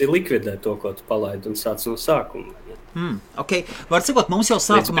reizi likvidē to, ko tu palaidi, un sāc no sākuma. Var cikot, mums jau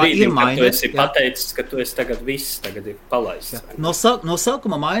sākumā ir maineri. Tu esi pateicis, ka tu esi tagad ir palaists. No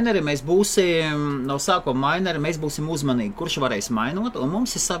sākuma maineri mēs būsim uzmanīgi, kurš varēs mainot, un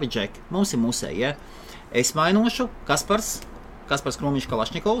mums ir savi džeki, mums ir musēji, Es mainošu, Kaspars Krūmiņš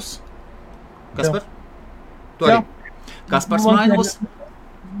Kalašņikovs. Kaspar? Tu arī? Kaspars mainos.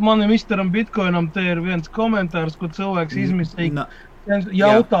 Manim Misteram Bitcoinam te ir viens komentārs, ko cilvēks izmisīgi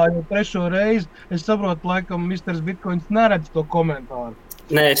jautāju trešo reizi. Es saprotu, laikam, Misters Bitcoins neredz to komentāru.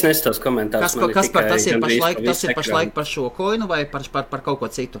 Nē, es nesu tos komentārus. Kaspar, tas ir pašlaik par šo koinu vai par kaut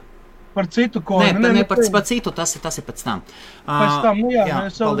ko citu? Par citu koinu? Nē, par citu, tas ir pēc tam. Pēc tam,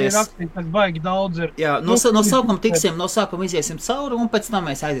 es jau rakstīju, tas baigi daudz ir. Jā, no sākuma iziesim cauri, un pēc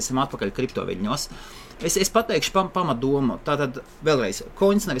tam mēs aiziesim atpakaļ kriptoviļņos. Es pateikšu pamatdomu. Tātad vēlreiz,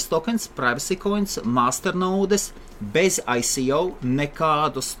 coins nevis tokens, privacy coins, masternodes, bez ICO,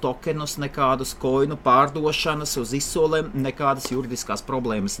 nekādus tokenus, nekādus coinu pārdošanas uz izsolēm, nekādas juridiskās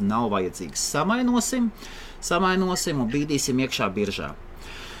problēmas nav vajadzīgas. Samainosim un bīdīsim iekšā biržā.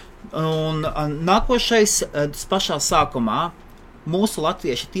 Un nākošais, pašā sākumā, mūsu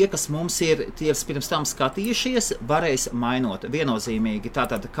latvieši, tie, kas mums ir pirms tam skatījušies, varēs mainot viennozīmīgi.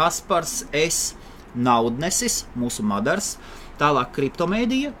 Tātad Kaspars, es, Naudnesis, mūsu madars, tālāk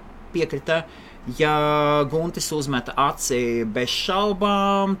kriptomēdija piekrita, ja Guntis uzmeta aci bez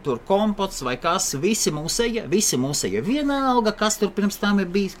šaubām, tur kompots vai kas, visi mūsēja, vienalga, kas tur pirms tam ir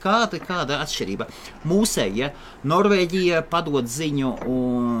bijis, kāda atšķirība. Mūsēja, Norvēģija padod ziņu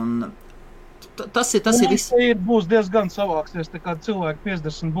un tas ir viss. Būs diezgan savāksies, tā kā cilvēki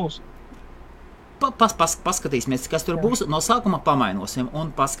 50 būs. Paskatīsimies, kas tur būs, no sākuma pamainosim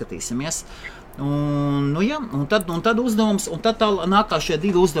un paskatīsimies. Un tad uzdevums, un tad nākāšie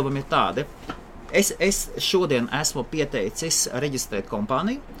divi uzdevumi ir tādi. Es šodien esmu pieteicis reģistrēt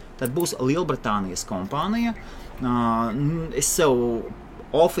kompāniju, tad būs Lielbritānijas kompānija. Es sev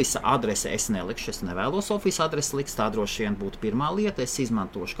office adrese nelikšu, es nevēlos office adrese likt, tā droši vien būtu pirmā lieta, es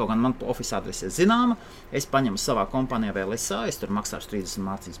izmantošu, kaut gan man office adrese ir zināma, es paņemu savā kompānijā vēl es tur maksāšu 30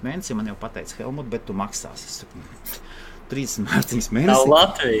 mārciņas mēnesī, man jau pateica Helmut, bet tu maksāsi. 30 mārciņas mēnesī. Nav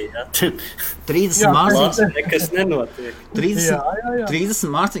Latvija. 30 mārciņas. Nekas nenotiek.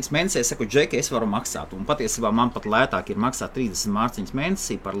 30 mārciņas mēnesī, es saku, Džeki, es varu maksāt. Un patiesībā man pat lētāk ir maksāt 30 mārciņas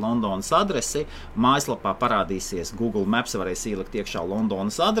mēnesī par Londonas adresi. Mājaslapā parādīsies Google Maps, varēs ielikt iekšā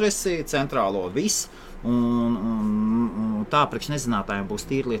Londonas adresi, centrālo visu. Un tā priekš nezinātājiem būs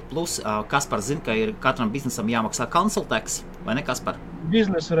tīri lieta. Plus, Kaspar zina, ka ir katram biznesam jāmaksā consulteks, vai ne, Kaspar?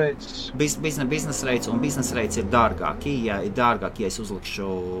 Biznesa reits. Biznesa reits, un biznesa reits ir dārgāki, ja es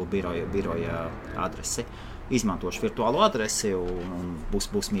uzlikšu biroja adresi. Izmantošu virtuālo adresi un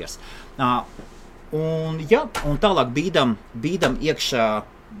būs miers. Un tālāk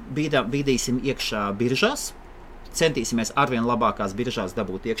bīdīsim iekšā biržās, centīsimies arvien labākās biržās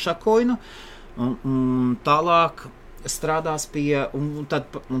dabūt iekšā koinu, un tālāk strādās pie, un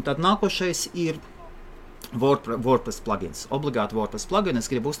tad nākošais ir WordPress plugins. Obligāti WordPress plugin. Es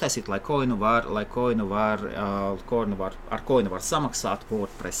gribu uztaisīt, lai koinu var samaksāt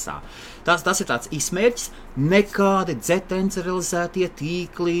WordPressā. Tas ir tāds izmērķis. Nekādi decentralizētie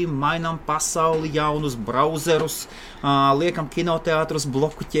tīkli, mainām pasauli, jaunus browserus, liekam kinoteātrus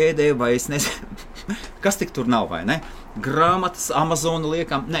bloku ķēdē, vai es nezinu, kas tik tur nav, vai ne? Grāmatas, Amazonu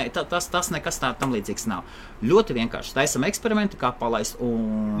liekam. Nē, tas nekas tam līdzīgs nav. Ļoti vienkārši. Taisam eksperimenti, kā palaist,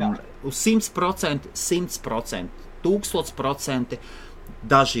 un uz 100%, 1000%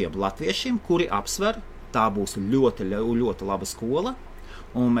 dažiem latviešiem, kuri apsver, tā būs ļoti, ļoti laba skola,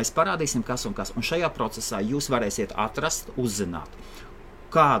 un mēs parādīsim, kas un kas. Un šajā procesā jūs varēsiet atrast, uzzināt,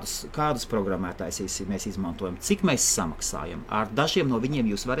 kādus programmētājus mēs izmantojam, cik mēs samaksājam. Ar dažiem no viņiem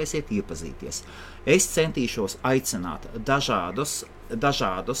jūs varēsiet iepazīties. Es centīšos aicināt dažādu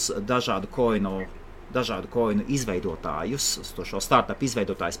koinu izveidotājus, šo startup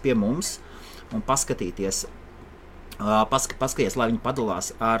izveidotājus pie mums un paskatīties, lai viņi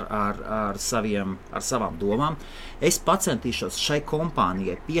padalās ar savām domām. Es pacentīšos šai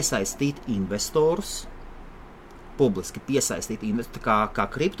kompānijai piesaistīt investorus, publiski piesaistīt investoru kā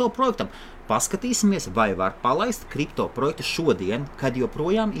kripto projektam. Paskatīsimies, vai var palaist kripto projektu šodien, kad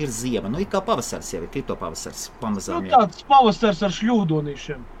joprojām ir ziema. Nu, kā pavasaris jau ir, kripto pavasaris pamazām jau. Tāds pavasaris ar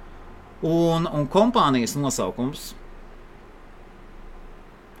šļūdonīšiem. Un kompānijas nosaukums.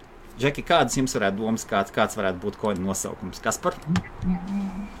 Džeki, kādas jums varētu domas, kāds varētu būt koina nosaukums? Kaspar?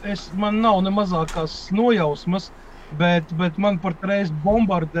 Man nav ne mazākās nojausmas, bet man par reizi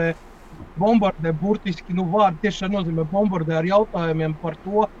bombardē burtiski, vārdi tiešām nozīmē bombardē ar jautājumiem par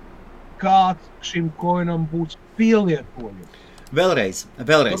to, kāds šim koinam būs pielietojums. Vēlreiz.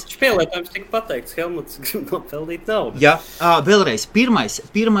 Viņš pielietojums tika pateikts, Helmuts grib nopelnīt naudu. Jā, vēlreiz. Pirmais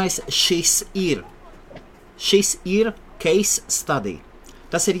šis ir case study.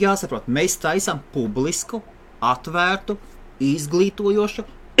 Tas ir jāsaprot. Mēs taisam publisku, atvērtu, izglītojošu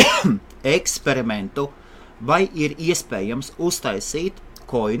eksperimentu, vai ir iespējams uztaisīt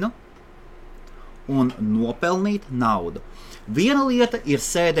koinu un nopelnīt naudu. Viena lieta ir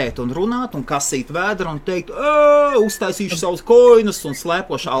sēdēt un runāt un kasīt vēdru un teikt, uztaisīšu savus koinus un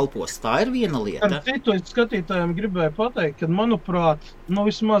slēpošu alpos. Tā ir viena lieta. Ar citu skatītājiem gribēju pateikt, ka, manuprāt,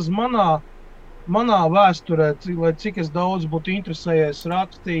 vismaz manā vēsturē, lai cik es daudz būtu interesējies,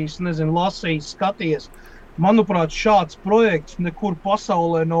 rakstījis, lasījis, skatījies, manuprāt, šāds projekts nekur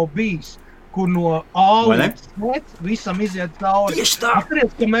pasaulē nav bijis, kur no A līdz Z visam iziet cauri. Tieši tā!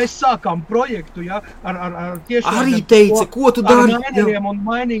 Atceries, ka mēs sākām projektu, ja, ar tiešām... Arī teica, ko tu dari? Ar maineriem un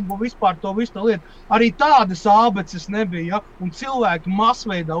mainīgu vispār to visu lietu. Arī tādas ābeces nebija, ja, un cilvēki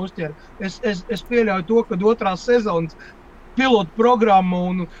masveidā uzķēra. Es pieļauju to, ka otrā sezonas pilotu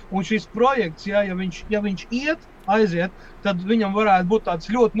programma un šis projekts, ja viņš aiziet, tad viņam varētu būt tāds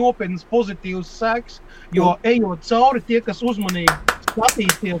ļoti nopietnas pozitīvs seks, jo ejot cauri tie, kas uzmanīgi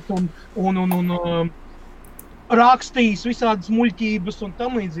skatīsies un rakstīs visādas muļķības un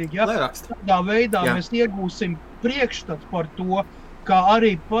tam līdzīgi. Ja? Tādā veidā mēs iegūsim priekšstats par to, kā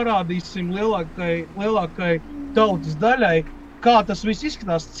arī parādīsim lielākai tautas daļai, kā tas viss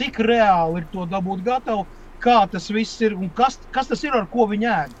izskatās, cik reāli ir to dabūt gatavu, kā tas viss ir un kas tas ir, ar ko viņi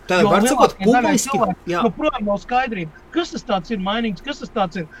ēd. Tā var sakot publiski. Projām nav skaidrība, kas tas tāds ir mainīgs, kas tas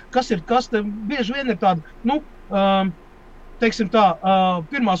tāds ir, kas te bieži vien ir tāda, teiksim tā,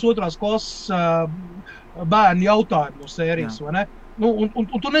 pirmās, otrās klases bērnu jautājumu no sērijas, vai ne? Un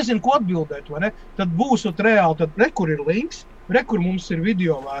tu nezini, ko atbildēt, vai ne? Tad būsot reāli, tad kur ir links, kur mums ir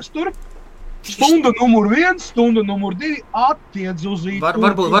video vēsture, Stunda numur 1, stunda numur 2 attiedz uz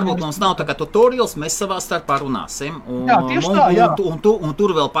Varbūt mums nav tā kā tutorials, mēs savā starpā runāsim. Jā, tieši tā, jā. Un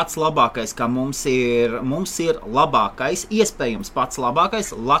tur vēl pats labākais, ka mums ir labākais, iespējams pats labākais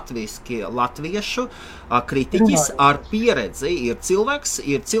latviešu kritiķis ar pieredzi. Ir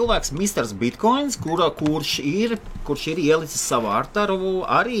cilvēks Mr. Bitcoins, kurš ir ielicis savu artaru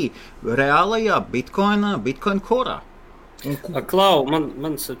arī reālajā Bitcoin korā. Klau,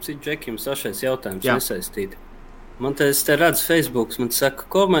 man sapcīt Džekim sašais jautājums nesaistīti. Man te redz Facebooks, man saka,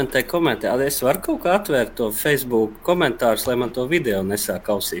 komentē. Es varu kaut kā atvērt to Facebook komentārus, lai man to video nesāk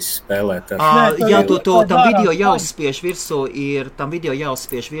ausīs spēlēt. Jā, tam video jāuzspiež virsū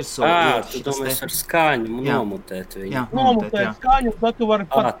Tu domājies ar skaņu nomutēt viņu. Jā, nomutēt skaņu, tad tu vari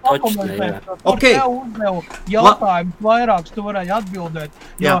pat pakomentēt. Okay. Tev uzdevu jautājumus vairākus, tu varēji atbildēt.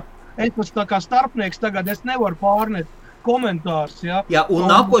 Jo es esmu tā kā starpnieks tagad, es nevaru pārnet komentārs, jā. Jā, un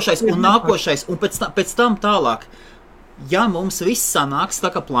nākošais, un pēc tam tālāk. Ja mums viss sanāks tā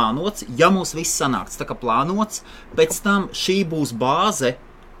kā plānots, pēc tam šī būs bāze,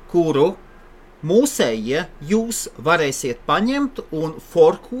 kuru mūsējie jūs varēsiet paņemt un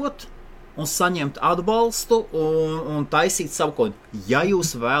forkot un saņemt atbalstu un taisīt savu kodu, ja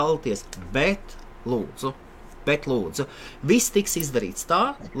jūs vēlaties, bet lūdzu, viss tiks izdarīts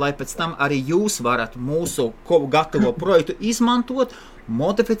tā, lai pēc tam arī jūs varat mūsu gatavo projektu izmantot,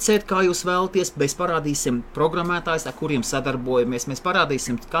 modificēt, kā jūs vēlaties, mēs parādīsim programmētājus, ar kuriem sadarbojamies, mēs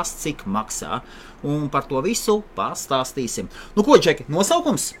parādīsim, kas cik maksā, un par to visu pastāstīsim. Nu ko, Džeki,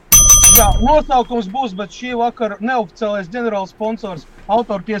 nosaukums? Jā, nosaukums būs, bet šī vakara neoficiālais ģenerāls sponsors,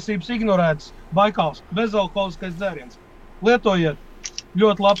 autortiesības ignorēts, Baikals, bezalkoholiskais dzēriens. Lietojiet,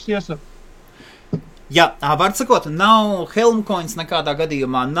 ļoti labs iesaka. Jā, var sakot, nav Helm coins nekādā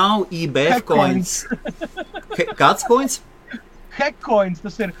gadījumā, nav IBF coins. Kāds coins? Hek coins,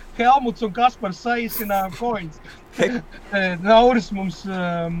 tas ir Helmuts un Kaspars saīsinājuma coins. Nauris mums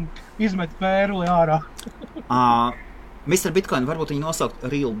izmet pērli ārā. Mr. Bitcoin, varbūt viņi nosaukt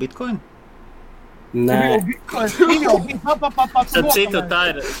Real Bitcoin? Nē. Starp citu,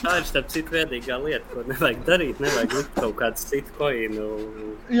 tā ir starp citu viedīgā lieta, ko nevajag darīt, nevajag likt kaut kāds citu koinu.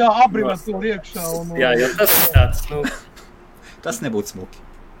 Jā, abrivēt to iekšā. Jā, jo tas ir tāds, Tas nebūtu smuki,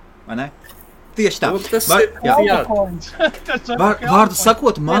 vai ne? Tieši tā. Tas ir Vārdu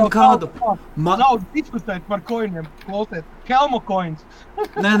sakot, man kādu... Nav diskutēt par koiniem, klausiet. Helmo coins.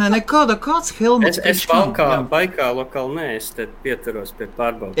 Nē, kāds Helmuts? Es Baikālo kalnē, es te pieturos pie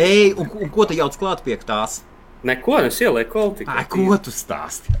pārbaudības. Ej, un ko tu jauc klāt pie tās? Neko, es ielieku koltiku. Ko tu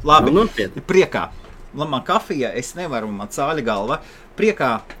stāsti? Labi, priekā. Man kafija, es nevaru, man cāļa galva.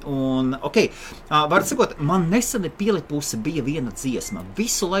 Priekā, un var sakot, man nesani pielipusi bija viena dziesma,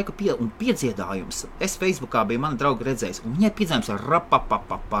 visu laiku un piedziedājums. Es Facebookā biju mani draugi redzējis, un viņai piedziedājums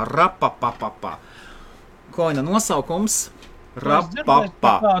rapapapa. Koina nosaukums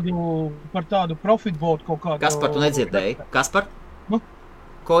rapapa. Par tādu profitbotu kaut kādu. Kaspar, tu nedzirdēji? Kaspar?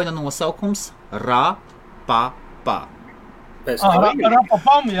 Koina nosaukums rapapa.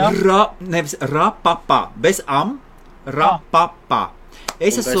 Rapapam, jā? Nevis rapapa, bez am, rapapa.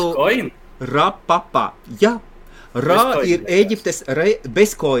 Es esmu rapapa, jā. Ir Ēģiptes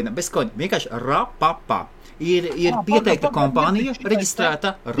bez koina, vienkārši rapapa. Ir pieteikta kompānija,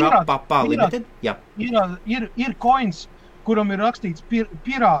 reģistrēta rapapa limited, jā. Ir coins, kuram ir rakstīts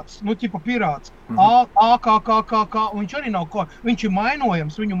pirāts, tipa pirāts, AKKK, un viņš arī nav viņš ir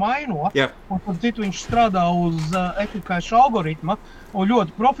mainojams, viņu maino, un tad citu viņš strādā uz efekāšu algoritma, un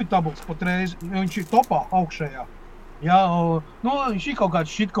ļoti profitabls patreiz, viņš ir topā augšējā. Jā, viņš ir kaut kāds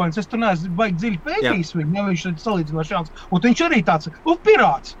shitcoins, es tur neesmu baigi dziļi pētījis viņu, ja viņš ir salīdzinoši jauns, un viņš arī tāds,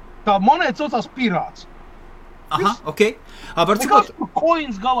 pirāts, tā monēta saucās pirāts. Aha, okei. Nekas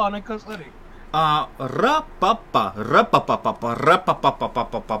coins galā, nekas arī. Rapapa,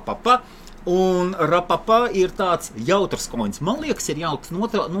 un rapapa ir tāds jautrs koins. Man liekas, ir jautrs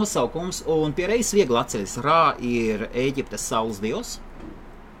nosaukums, un pie reizes viegli atceries. Rā ir Ēģiptes saules dievs.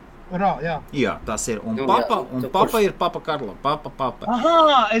 Rā, jā. Jā, tas ir. Un papa ir Papa Karlo. Papa.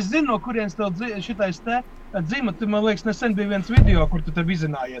 Aha, es zinu, no kurienes tev šitais te dzima. Man liekas, nesen bija viens video, kur tu tev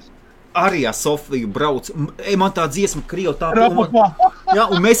izzinājies. Arī ar Sofiju brauc. Man tā dziesma kriev tā. Jā,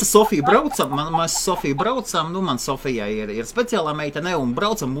 un mēs ar Sofiju braucam. Man Sofija ir speciālā meitene, un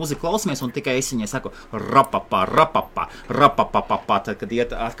braucam mūziku klausamies, un tikai es viņai saku rapapa, tad, kad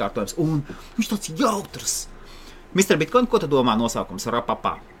iet atkārtojums. Un viņš tāds jautrs. Mr. Bitcoin, ko tu domā nosaukums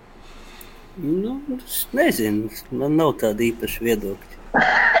rapapa? Nezinu, man nav tāda īpaša viedokļa.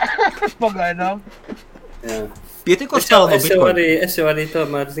 Pagaidām. Jā. Pietiekoši tālu no Bitcoin. Es jau arī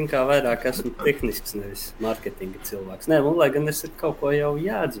tomēr, vairāk esmu tehnisks, nevis marketinga cilvēks. Nē, lai gan es kaut ko jau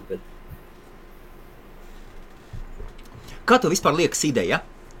jādzu, bet kā tev vispār liekas ideja?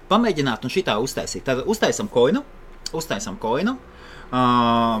 Pamēģināt un šitā uztaisīt. Tad uztaisam koinu,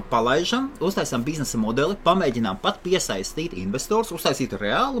 palaižam, uztaisam biznesa modeli, pamēģinām pat piesaistīt investors, uztaisīt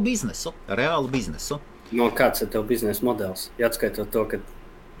reālu biznesu. No kāds ir tev biznesa modelis? Jāatskaitot to, ka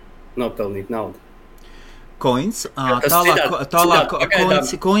nopelnīt naudu. Coins,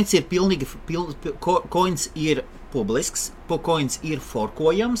 coins ir pilnīgi, coins ir publisks, coins ir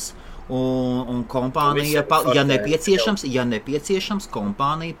forkojams, un kompānija, ja nepieciešams,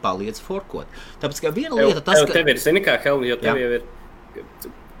 kompānija paliec forkot. Tāpēc, ka viena lieta tas, ka... Tev ir, zini kā, Helmi, jo tev jau ir,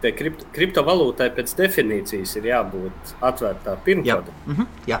 te kriptovalūtai pēc definīcijas ir jābūt atvērtā pirmkoda.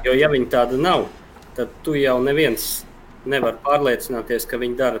 Jo, ja viņi tāda nav, tad tu jau neviens nevar pārliecināties, ka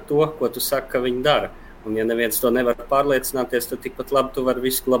viņi dara to, ko tu saki, ka viņi dara. Un ja neviens to nevar pārliecināties, tad tikpat labi tu vari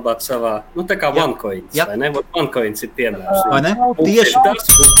visu glabāt savā, tā kā OneCoins, vai ne? OneCoins ir piemērs. Vai ne? Tieši tas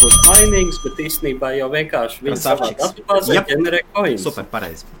būs mainīgs, bet īstenībā jau vienkārši viņi savā datubāzē ģenerē coins. Super,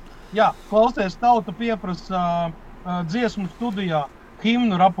 pareizi. Jā, klausies, tauta pieprasa dziesmu studijā.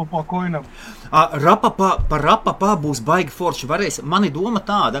 Himnu Rapapā koinam. Rapapā būs baigi forši. Mani doma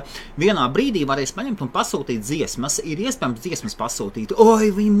tāda, vienā brīdī varēs paņemt un pasūtīt dziesmas. Ir iespējams dziesmas pasūtīt.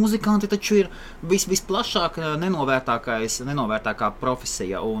 Viņi muzikanti taču ir visplašāk nenovērtākā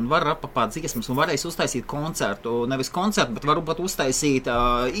profesija. Un var Rapapā dziesmas un varēs uztaisīt koncertu. Nevis koncertu, bet varbūt uztaisīt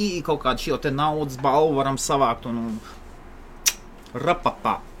kaut kādu šo te naudas balvu varam savākt un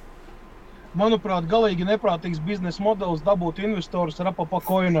Rapapā. Manuprāt, galīgi neprātīgs biznesa modelis dabūt investorus Rapapā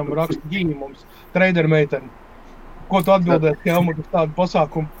koinam, raksta Ģiņi mums, trader meiteni. Ko tu atbildēt, Helmut, uz tādu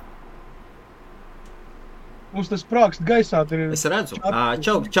pasākumu? Mums tas prākst gaisā. Es redzu.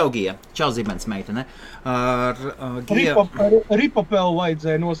 Čau, Gija. Čau, Zibens meitene. Ripapelu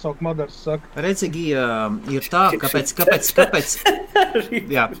vajadzēja nosaukt, Madars saka. Redzi, Gija, ir tā, kāpēc?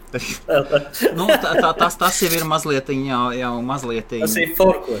 Jā. Tas jau ir mazliet. Tas ir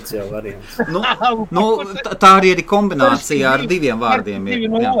forkots jau variants. Tā arī ir kombinācija ar diviem vārdiem.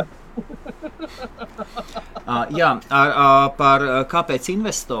 Par kāpēc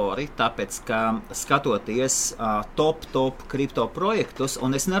investori, tāpēc, ka skatoties top kripto projektus,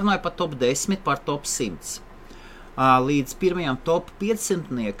 un es nerunāju par top 10, par top 100. Līdz pirmajam top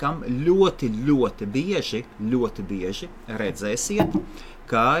 500 ļoti bieži redzēsiet,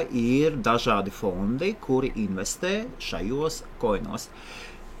 ka ir dažādi fondi, kuri investē šajos koinos.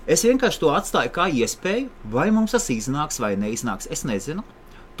 Es vienkārši to atstāju kā iespēju, vai mums tas iznāks vai neiznāks, es nezinu.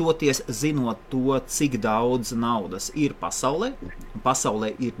 Toties zinot to, cik daudz naudas ir pasaulē,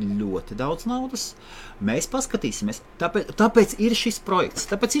 pasaulē ir ļoti daudz naudas, mēs paskatīsimies. Tāpēc ir šis projekts.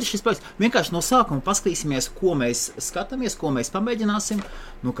 Vienkārši no sākuma paskatīsimies, ko mēs skatāmies, ko mēs pamēģināsim.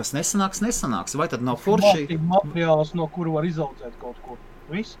 Kas nesanāks. Vai tad nav forši? Materiāls, no kuru var izaudzēt kaut ko.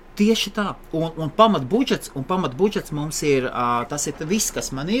 Viss? Tieši tā. Un pamatbudžets mums ir, tas ir viss,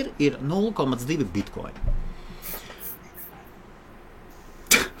 kas man ir 0,2 bitcoin.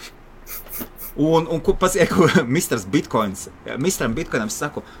 Un Misters Bitcoins, Misteram Bitcoinam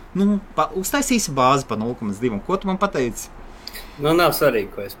saku, uztaisīsi bāzi pa 0,2, ko tu man pateici? Nav svarīgi,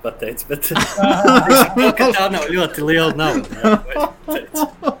 ko es pateicu, bet tā nav ļoti liela nauda.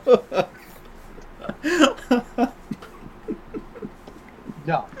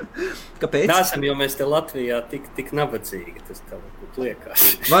 Jā. Kāpēc? Nāsam, jo mēs te Latvijā tik nabadzīgi, tas tā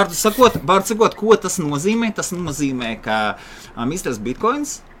liekas. Vārdu sakot, ko tas nozīmē? Tas nozīmē, ka Misters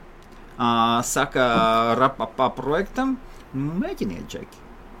Bitcoins saka Rapapā projektam, mēģiniet, Džeki.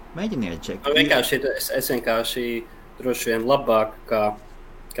 Es vienkārši droši vien labāk,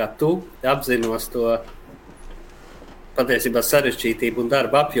 kā tu apzinos to patiesībā sarežģītību un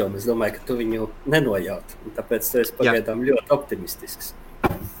darba apjomu. Es domāju, ka tu viņu nenojaut, un tāpēc tu esi pagaidām ļoti optimistisks.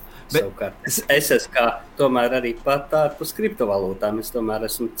 Savukārt, es esmu tomēr arī pat ārpus kriptovalūtām. Es tomēr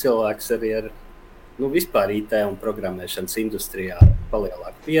esmu cilvēks arī ar vispār IT un programmēšanas industrijā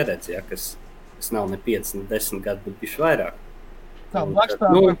palielāka pieredze, kas nav ne 5, ne 10 gadu, bet bišķi vairāk. Tā,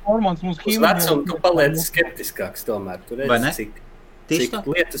 performance mums uz vecumu tu paliec skeptiskāks tomēr. Tu redzi, cik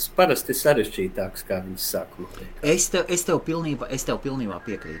lietas parasti sarežģītākas, kā viņas sākumā. Es tev pilnībā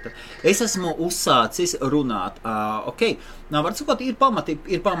piekrītu. Es esmu uzsācis runāt. Var sakot, ir pamati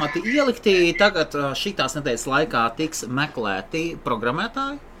ielikti. Tagad šitās nedēļas laikā tiks meklēti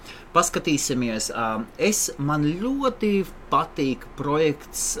programmētāji. Paskatīsimies, man ļoti patīk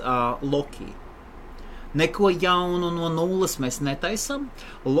projekts Loki. Neko jaunu no nulles mēs netaisam.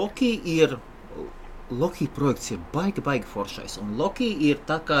 Loki projekts ir baigi foršais. Un Loki ir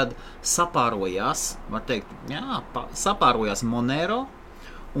tā, kad sapārojās, var teikt, sapārojās Monero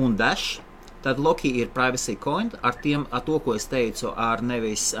un Dash. tad Loki ir privacy coin ar to, ko es teicu, ar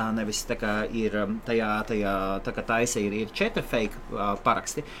nevis tā kā ir tajā tā kā taisa ir 4 fake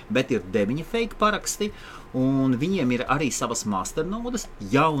paraksti, bet ir 9 fake paraksti, un viņiem ir arī savas masternodas,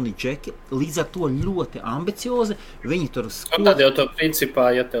 jauni džeki, līdz ar to ļoti ambiciozi, viņi tur... Un tad jau to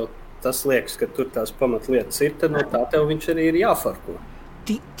principā, ja tev tas liekas, ka tur tās pamatlietas ir, tad no tā tev viņš arī ir jāfarko.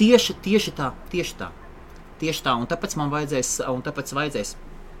 Tieši tā, un tāpēc man vajadzēs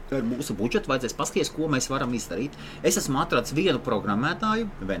ar mūsu budžetu vajadzēs paskatīties, ko mēs varam izdarīt. Es esmu atradis vienu programmētāju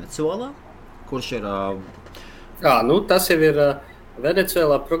Venecuēlā, kurš ir... tas jau ir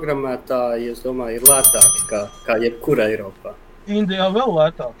Venecuēlā programmētāji, es domāju, ir lētāki kā jebkura Eiropā. Indijā vēl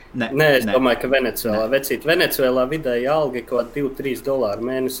lētāk. Nē, es domāju, ka Venecuēlā. Venecuēlā vidēji alga kaut $2-3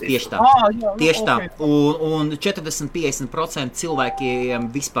 mēnesī. Tieši tā. Un 40-50% cilvēkiem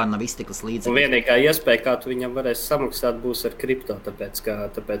vispār nav iztiklis līdzi. Un vienīgā iespēja, kā tu viņam varēsi samaksāt, būs ar kripto, tāpēc,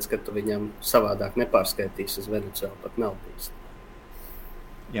 ka tu viņam savādāk nepārskaitīsi uz Venecuēlu, pat nav bijis.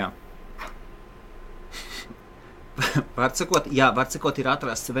 Jā. Var sakot, ir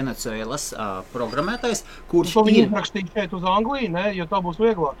atrasts Venecuēlas programmētājs, kurš ir... Viņi rakstīt šeit uz Angliju, ne? Jo tā būs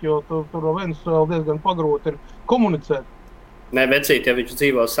vieglāk, jo tur Venecuēla diezgan pagrūti ir komunicēt. Nē, vecīt, ja viņš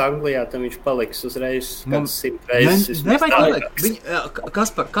dzīvos Anglijā, tad viņš paliks uzreiz kāds 100 reizes.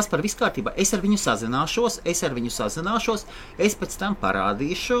 Kas par visu kārtībā? Es ar viņu sazināšos, es pēc tam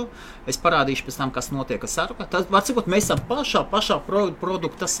parādīšu pēc tam, kas notiek ar sarunu. Tad, var sakot, mēs esam pašā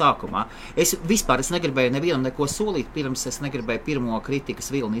produkta sākumā. Es negribēju nevienam neko solīt, pirms es negribēju pirmo kritikas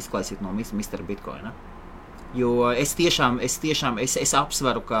vilni izklausīt no Mr. Bitcoina. Jo es tiešām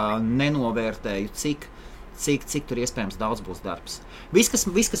apsveru, ka nenovērtēju, cik tur iespējams daudz būs darbs. Viss, kas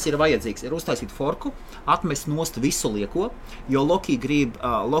ir vajadzīgs, ir uztaisīt forku, atmest nost visu lieko, jo Loki grib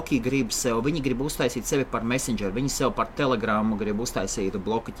viņi grib uztaisīt sevi par messenger, viņi sev par telegramu grib uztaisīt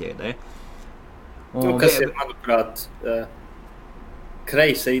bloku ķēdē. Kas ir, manuprāt,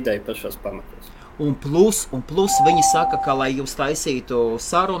 kreisa ideja pašos pamatos. Un plus viņi saka, ka, lai jūs taisītu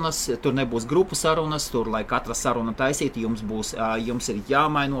sarunas, tur nebūs grupu sarunas, tur, lai katra saruna taisītu, jums ir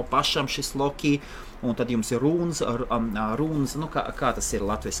jāmaino pašam šis Loki, un tad jums ir rūnas, kā tas ir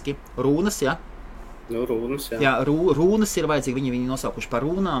latviski? Rūnas, jā? Rūnas, jā. Jā, rūnas ir vajadzīgi, viņi nosaukuši par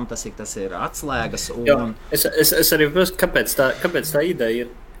rūnām, tas ir atslēgas. Jā, es arī prasu, kāpēc tā ideja ir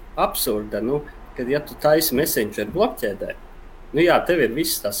absurda, kad ja tu taisi messenger blokķēdē, tev ir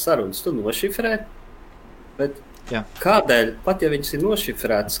visas tās sarunas, tu nošifrē, bet kādēļ, pat ja viņas ir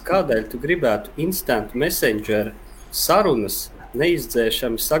nošifrētas, kādēļ tu gribētu instant messenger sarunas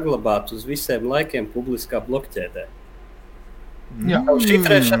neizdzēšami saglabāt uz visiem laikiem publiskā blokķēdē?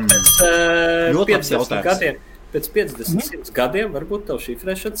 Šifrēšana pēc 50 gadiem, pēc 50-100 gadiem varbūt tev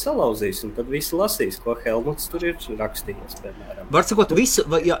šifrēšana salauzīs, un tad visi lasīs, ko Helmuts tur ir rakstījis, piemēram. Var sakot,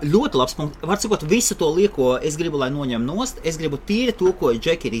 ļoti labs punkts. Var sakot, visu to lieko es gribu, lai noņem nost, es gribu tīri to, ko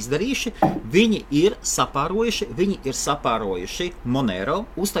džeki ir izdarījuši. Viņi ir sapārojuši Monero,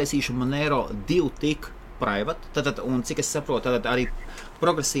 uztaisījuši Monero 2 tik private, un cik es saprotu, tad arī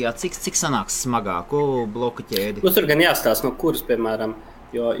progresijā, cik sanāks smagāku bloku ķēdi. Tur gan jāstāsta, no kuras, piemēram,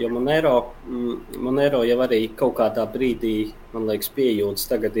 jo Monero jau arī kaut kādā brīdī, man liekas, piejūtas,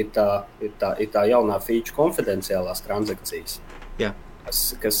 tagad ir tā jaunā feature konfidenciālās transakcijas,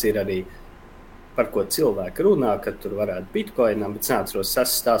 kas ir arī, par ko cilvēki runā, ka tur varētu bitcoinam, bet neatceros,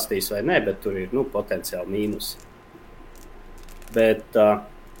 es stāstījis vai ne, bet tur ir, potenciāli mīnus. Bet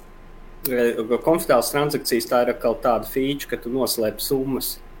konfidenciālas transakcijas tā ir atkal tāda feature, ka tu noslēp summas,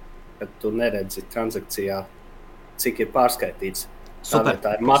 ka tu neredzi transakcijā, cik ir pārskaitīts. Tā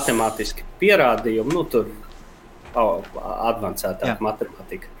ir matemātiski pierādījumi, tur advancētāk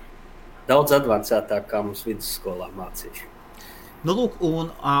matemātika. Daudz advancētāk, kā mums vidusskolā mācīja. Lūk,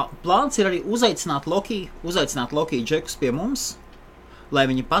 un plāns ir arī uzaicināt Loki džekus pie mums, lai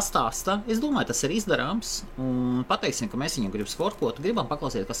viņi pastāsta. Es domāju, tas ir izdarāms, un pateiksim, ka mēs viņu gribam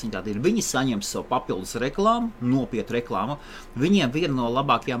paklausīt, kas viņi tādi ir. Viņi saņem savu papildus reklāmu, nopietnu reklāmu. Viņiem viena no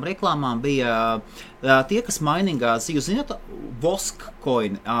labākajām reklāmām bija tie, kas mainingās, jūs zināt, Vosk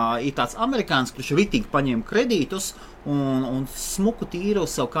coin, ir tāds amerikāns, kurš ritīgi paņem kredītus un smuku tīru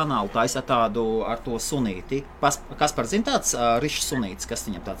uz savu kanālu taisa tādu ar to sunīti. Kas par zin tāds rišs sunītis, kas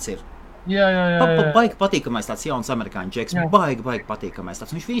viņam tāds ir? Jā. Baigi patīkamais tāds jauns amerikāņu džeks, baigi patīkamais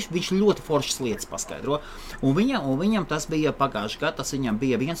tāds. Viņš ļoti foršas lietas paskaidro. Un viņam tas bija pagājuši gadu, tas viņam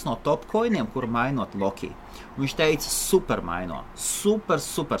bija viens no top coiniem, kuru mainot Loki. Un viņš teica, super maino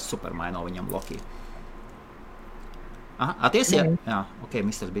maino viņam Loki. Aties, jā? Jā, ok,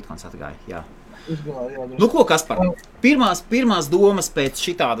 Mr. Bitcoins atgāja, jā. Nu, ko, Kaspar? Pirmās domas pēc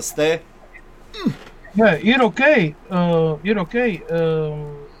šitādas te? Jā, ir ok.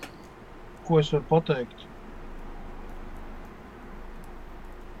 ko es varu pateikt?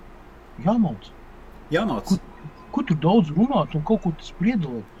 Jāmauc. Ko tur daudz runāt un kaut ko tas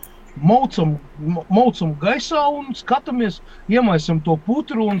priedalīt? Maucam gaisā un skatāmies, iemaisam to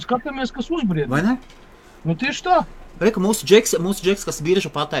putru un skatāmies, kas uzbried. Vai ne? Nu, tieši tā. Reku, mūsu džeks, kas biržu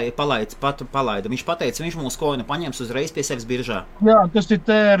palaida, viņš pateica, viņš mūsu koinu paņems uzreiz pie sevis biržā. Jā, tas ir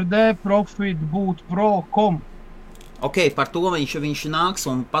TRD Profit Boot Pro.com. Ok, par to viņš nāks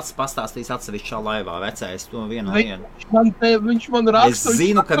un pats pastāstīs atsevišķā laivā, vecais, to vienu. Viņš man raksta. Es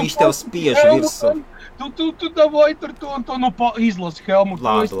zinu, ka viņš tev spiež virsū. Tu davai tur to un to, izlasi Helmutu.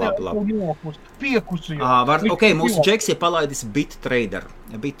 Labi. Piekusi jau. Ok, mūsu džeks ir palaidis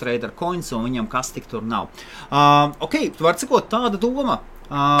BitTrader coins un viņam kas tik tur nav. Ok, tu vari cikot tāda doma.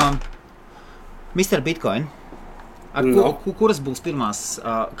 Mr. Bitcoin, kuras būs pirmās,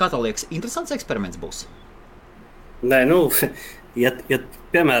 kā tā liekas, interesants eksperiments būs? Nē,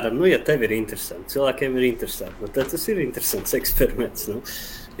 piemēram, ja tev ir interesanti, cilvēkiem ir interesanti, tad tas ir interesants eksperiments.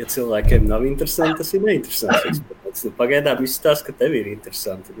 Ja cilvēkiem nav interesanti, tas ir neinteresants eksperiments. Pagaidām viss tas, ka tev ir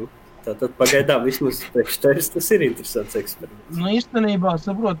interesanti. Tātad pagaidām vismaz priekš tevis tas ir interesants eksperiments. Īstenībā,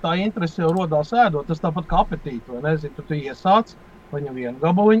 saprot, tā interese jau rodās ēdot, tas tāpat kā apetīti, vai nezinu, tu iesāc, paņem vienu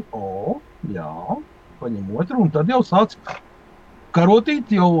gabaliņu, paņem otru, un tad jau sāc karotīt,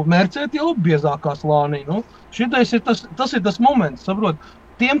 jau mērcēt jau biezākā slānī. Šitais ir tas ir tas moments, saprot,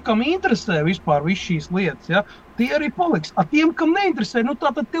 tiem, kam interesē vispār viss šīs lietas, ja, tie arī paliks. A tiem, kam neinteresē,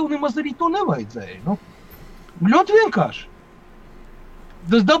 tātad tev nemaz arī to nevajadzēja. Ļoti vienkārši.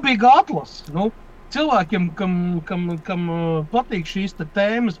 Tas dabīgā atlas. Cilvēkiem, kam patīk šīs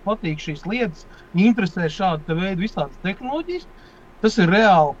tēmas, patīk šīs lietas, interesē šāda veida visādas tehnoloģijas, tas ir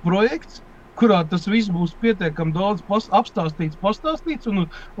reāli projekts, kurā tas viss būs pietiekami daudz pastāstīts un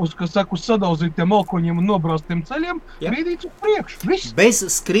uz sadauzītiem malkoņiem un nobrāztiem ceļiem, brīdīts uz priekšu. Viss. Bez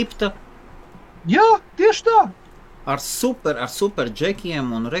skripta. Jā, tieši tā. Ar super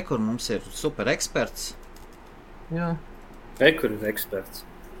džekiem un rekur mums ir super eksperts. Jā. Rekur ir eksperts.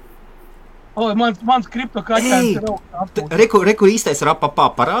 Mans kripto kaķēns ir augstāk. Rekur īstais rapapā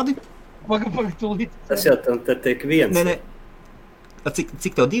parādi. Pagaid, tūlīt. Tas jau tad tiek viens. Nē.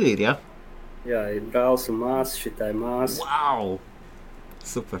 Cik tev divi ir, jā? Jā, ir brālis un māsa, šitā ir māsa. Wow!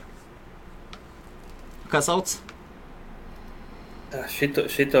 Super. Kā sauc?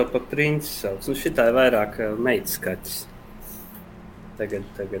 Šito pa princi sauc. Šitā ir vairāk meitas kaķis. Tagad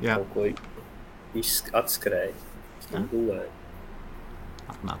kaut ko atskrēja. Gulēja.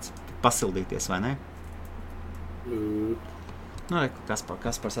 Atnāc. Pasildīties, vai ne?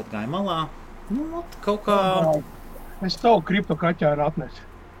 Kaspars atgāja malā. Kaut kā... Es tavu kripto kaķēnu atnesu.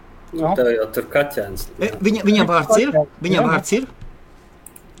 Tev jau tur kaķēns. Viņa vārds ir?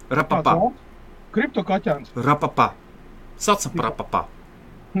 Rapapā. Kripto kaķēns. Rapapā. Saucam par rapapā.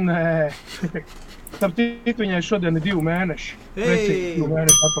 Nē. Starp citu, viņai šodien ir 2 mēneši. Precīzi 2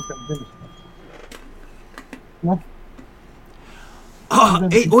 mēneši atpakaļ dzimis.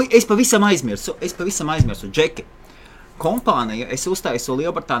 Es pavisam aizmirsu. Džeki. Kompānija, es uztaisu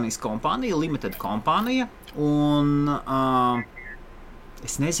Lielbritānijas kompāniju, limited kompānija, un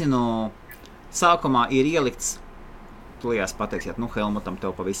es nezinu, sākumā ir ielikts, tulijās pateiksiet, Helmutam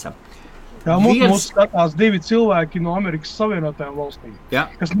tev pavisam. Jā, mums skatās 2 cilvēki no Amerikas Savienotajām valstīm,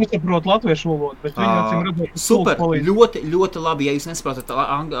 kas nesaprot latviešu valodu, bet viņi acīm redzot, super, ļoti labi, ja jūs nesaprotat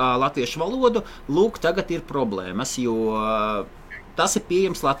latviešu valodu, lūk, tagad ir problēmas, jo tas ir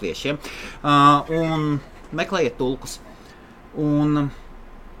pieejams latviešiem, un meklējiet tulkus.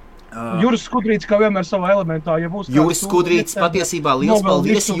 Juris Skudrīts, kā vienmēr savā elementā, ja būs Juris Skudrīts, patiesībā liels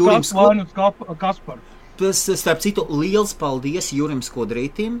paldies Jurim Kasparu. Starp citu, liels paldies Jurim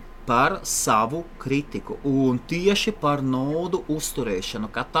Skudrītim par savu kritiku un tieši par nodu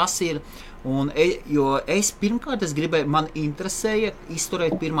uzturēšanu, ka tas ir, jo es gribēju, man interesēja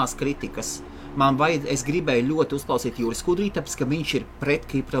izturēt pirmās kritikas. Es gribēju ļoti uzklausīt Juris Skudrīti, tāpēc, ka viņš ir pret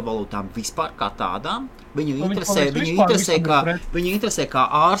kriptovalūtām vispār kā tādām. Viņu interesē kā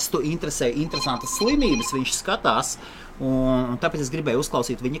ārstu, interesantas slimības, viņš skatās, un tāpēc es gribēju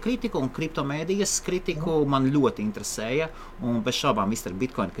uzklausīt viņa kritiku, un kriptomēdijas kritiku man ļoti interesēja, un bez šaubām Mr.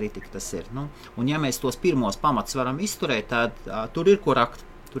 Bitcoin kritika tas ir. Un ja mēs tos pirmos pamatus varam izturēt, tad tur ir ko rakt.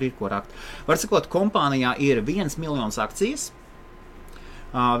 Var sakot, kompānijā ir 1 miljons akcijas,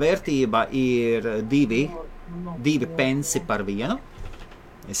 vērtība ir 2 pensi par vienu.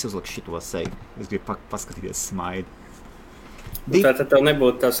 Es uzlikšu šito seju. Es gribu paskatīties smaidu. Tātad tev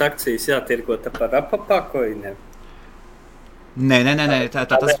nebūtu tās akcijas jātirgo par rapapakoiniem? Nē, tā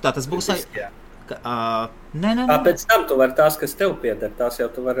tas būs... Pēc tam tu vari tās, kas tev pieder, tās jau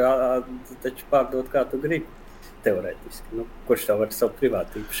tu vari taču pārdot, kā tu gribi. teorētiski. Nu, kurš tā var savu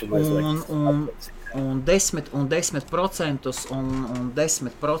privātu īpašumu aizliegt? Un 10%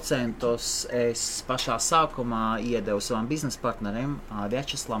 es pašā sākumā iedevu savam biznesa partnerim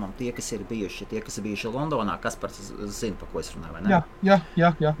Vjačeslavam, tie, kas ir bijuši Londonā. Kaspars zina, pa ko es runāju, vai ne? Jā.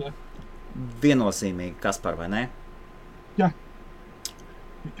 Viennozīmīgi, Kaspar, vai ne? Jā.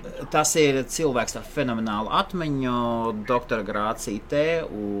 Tas ir cilvēks ar fenomenālu atmiņu, doktora grāds IT,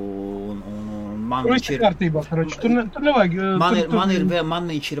 un man viņš ir kārtībā, tur nevajag. Man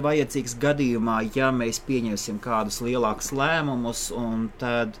viņš ir vajadzīgs gadījumā, ja mēs pieņemsim kādus lielākus lēmumus, un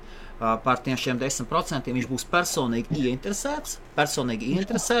tad par šiem 10% viņš būs personīgi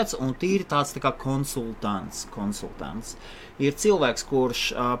ieinteresēts un tīri tāds tā kā konsultants. Ir cilvēks,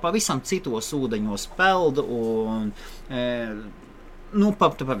 kurš pavisam citos ūdeņos peld un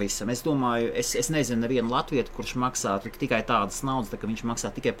pavisam. Es domāju, es nezinu nevienu latvietu, kurš maksā tikai tādas naudas, ka viņš maksā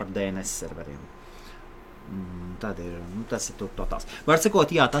tikai par DNS serveriem. Tad tas ir totāls. Var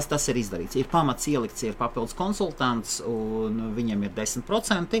sakot, jā, tas ir izdarīts. Ir pamats ielikts, ir papildus konsultants, un viņam ir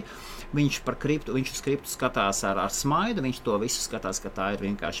 10%. Viņš uz kriptu skatās ar smaidu, viņš to visu skatās, ka tā ir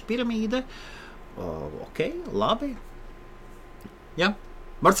vienkārši piramīde. Ok, labi. Jā,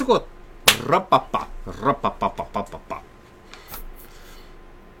 var sakot, rapapapa.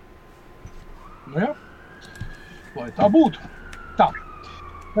 Jā, lai tā būtu. Tā,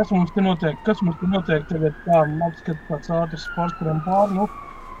 kas mums te notiek tagad, tā apskat tāds ātrs pārstarām pāri,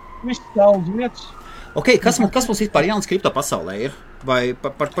 viss stāv uz vietas. Ok, kas mums vispār jauns kripto pasaulē ir? Vai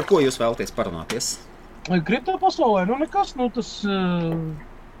par ko jūs vēlaties parunāties? Kripto pasaulē, nekas, tas,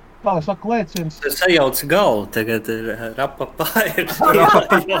 tā lai saka, lēciens. Tas sajauc galvu, tagad ir rapapā.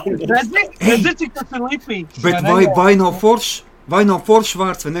 Redzi, cik tas ir lipīgs. Bet vai no foršs? Vai no foršs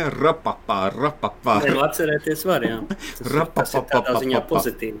vārds, vai ne? Rapapā. Atcerēties var, jā. Tas ir tādā ziņā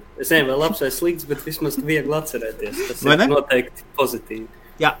pozitīvi. Es nezinu, vai labs vai slikts, bet vismaz viegli atcerēties. Tas ir noteikti pozitīvi.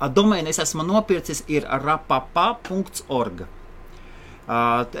 Jā, domēni es esmu nopircis ir rapapā.org.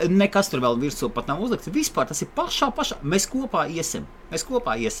 Nekas tur vēl virsū pat nav uzlikts. Vispār tas ir pašā. Mēs kopā iesim.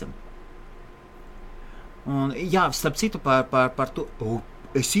 Un jā, starp citu par to.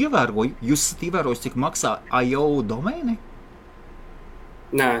 Es ievēroju, jūs esat ievērojis, cik maksā IO domēni?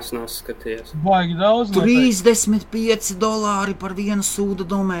 Nē, es neesmu skatījies. Baigi daudz. $35 par vienu sūda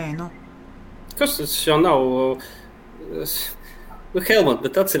domēnu. Kas tas jau nav? Helmut,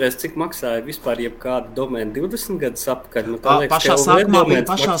 bet atceries, cik maksāja vispār jebkāda domēna 20 gadus apakaļ? Pašā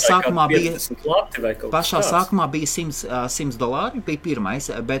sākumā bija $100, bija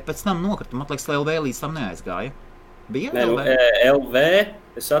pirmais, bet pēc tam nokrita. Man liekas, LV līdz tam neaizgāja. Bija LV? LV,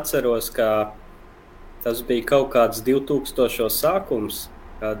 es atceros, ka tas bija kaut kāds 2000 sākums.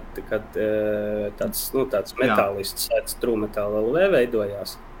 Kad tāds metālists sēdz trūmetāla LV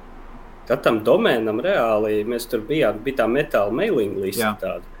veidojās. Tad tam domēnam reāli, mēs tur bija tā metāla mailing lista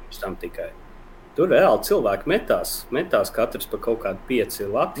tāda, pirms tam tikai. Tur reāli cilvēki metās katrs pa kaut kādu 5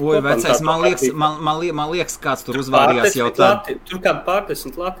 lati. Oi, vecais, man liekas, kāds tur uzvārījās jau tā. Tur kādi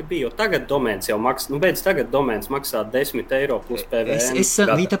pārdesmit lati bija, jo tagad domēns jau maksā, tagad domēns maksā €10 plus PVN.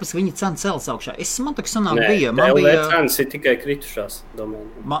 Viņi tāpēc, ka viņi cena celas augšā. Man tā sanāk bija. LV cenas ir tikai kritušās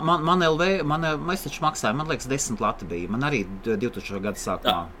domēniem. Man LV, mēs taču maksāja, man liekas, 10 lati bija. Man arī 2000 gadu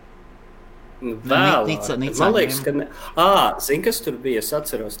sākumā. Vēlāk. Man liekas, ka zini, kas tur bija, es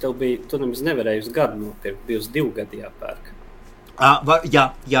atceros, tu nemaz nevarēji uz gadu nopirkt, bija uz 2 gadu jāpērk.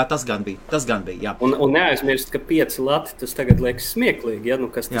 Jā, tas gan bija, jā. Un neaizmirst, ka 5 lati, tas tagad liekas smieklīgi,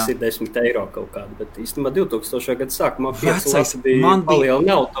 kas tas ir €10 kaut kādu, bet īstenībā 2000. Gadu sākumā 5 lati bija paliela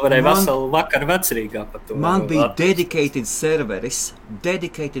nauda, tu varēji veselu vakaru vecrīgā par to. Man bija dedicated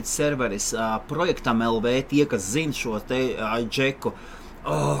serveris projektam LV, tie, kas zina šo te džeku.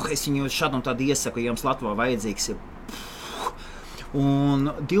 Es viņu šādu un tādu iesaku, ja jums Latvijā vajadzīgs ir.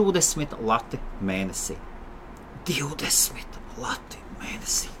 Un 20 lati mēnesī. 20 lati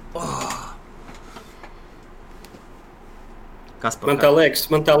mēnesī. Man tā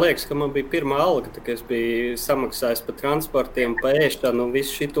liekas, ka man bija pirmā alga, tā, ka es biju samaksājis par transportiem, pa ēšanu un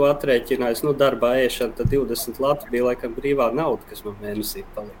visu šito atrēķinājis. Darbā ēšana, tad 20 lati bija laikam brīvā nauda, kas man mēnesī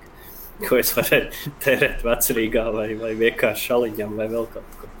palika. Ko es varēju tērēt vecrīgā vai vienkārši šaliņam vai vēl kaut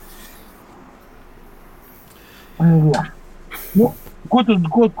ko.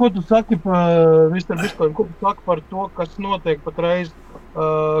 Ko tu saki par to, kas notiek patreiz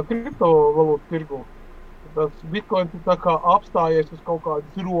kriptovalūtu tirgu? Tas Bitcoin ir tā kā apstājies uz kaut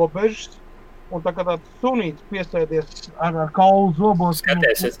kādas robežas, un tā kā tāds sunīts piesēdies ar kaulu zobos.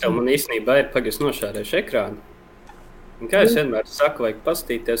 Skaties, tev man īstenībā ir pagaidz nošārējuši ekrānu. Un kā es vienmēr saku, vajag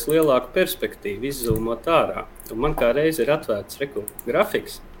pastīties lielāku perspektīvu, izzūmot ārā. Un man kā reiz ir atvērts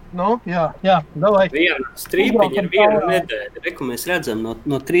grafiks. Nu, jā, davai. Viena strīpiņa ir viena nedēļa. Reku mēs redzam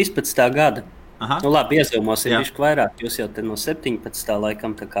no 13. gada. Aha. Nu labi, iezilmosim Jā. bišķi vairāk. Jūs jau te no 17.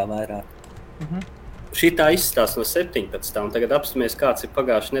 laikam tā kā vairāk. Mhm. Šitā izstāsta no 17. un tagad apstamies, kāds ir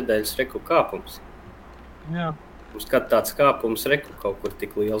pagājušas nedēļas reku kāpums. Jā. Mums kad tāds kāpums reku kaut kur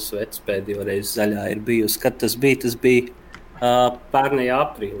tik liels vecs pēdējo reizi zaļā ir bijusi. Kad tas bija pērnajā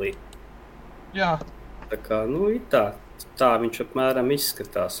aprīlī. Jā. Tā kā, ir tā viņš apmēram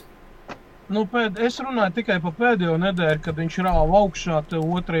izskatās. Nu, es runāju tikai par pēdējo nedēļu, kad viņš rāva augšā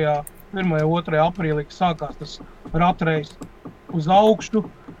 1. aprīlī, kad sākās tas ratreis uz augšu.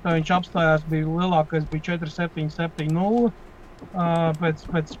 Tā viņš apstājās, lielākais bija 4,770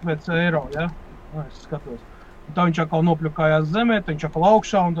 pēc eiro, ja? Es skatos. Tā viņš atkal nopļukājās zemē, tā viņš atkal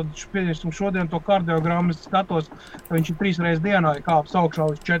augšā, un tad šodien to kardiogrammu es skatos, ka viņš ir 3 reizes dienā, ja kāps augšā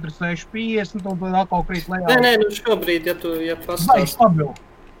uz 4,650, un tad atkal krīt lejā. Nē, šobrīd, ja pastāst.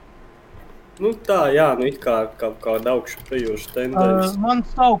 Tā, jā, it kā augšu prejuši tendenci. Man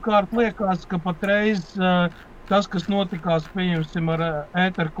savukārt liekas, ka patreiz tas, kas notikās, pieņemsim, ar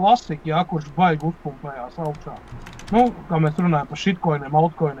ēteru klasiku, jā, kurš baigi uzpumpējās augšā. Kā mēs runājam par shitcoiniem,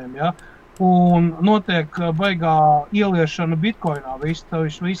 altcoiniem, jā. Un notiek baigā ieliešana bitcoinā.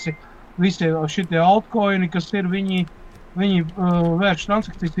 Visi šitie altcoini, kas ir, viņi vērš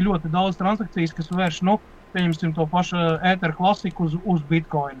transakcijas, ir ļoti daudz transakcijas, kas vērš, pieņemsim to pašu ēteru klasiku uz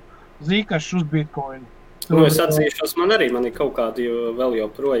bitcoinu, zīkašs uz bitcoinu. Es atzīšos, man ir kaut kādi vēl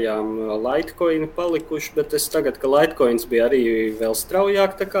joprojām litecoini palikuši, bet es tagad, ka litecoins bija arī vēl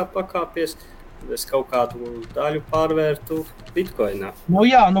straujāk tā kā pakāpies, es kaut kādu daļu pārvērtu bitcoinā.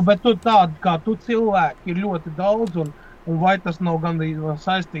 Bet tādi kā tu cilvēki ir ļoti daudz, un vai tas nav gandrīz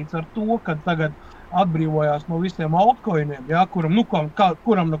saistīts ar to, ka tagad atbrīvojās no visiem altcoiniem, jā, kuram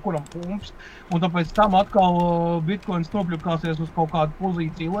pumps, un tāpēc tam atkal bitcoins nopļukāsies uz kaut kādu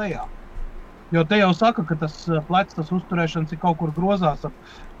pozīciju lejā. Jo te jau saka, ka tas plecs, tas uzturēšanas ir kaut kur grozās ap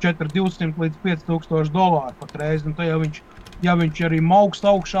 $4,200 līdz $5,000 patreiz, un te jau ja viņš arī mauks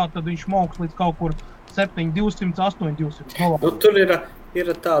augšā, tad viņš mauks līdz kaut kur $7,200, $8,200. Tur ir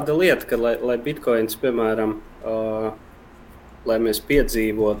tāda lieta, ka lai bitcoins, piemēram, lai mēs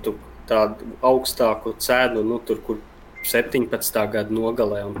piedzīvotu tādu augstāku cenu, tur, kur 17. gada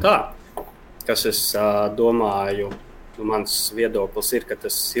nogalē un tā, kas es domāju, mans viedoklis ir, ka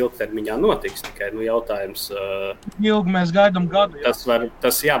tas ilgtermiņā notiks tikai, jautājums. Ilgi mēs gaidām gadu. Jā.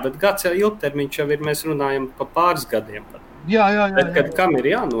 Bet gads jau ilgtermiņš jau ir, mēs runājam pa pāris gadiem. Jā. Bet kam ir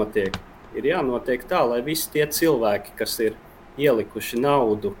jānotiek? Ir jānotiek tā, lai visi tie cilvēki, kas ir ielikuši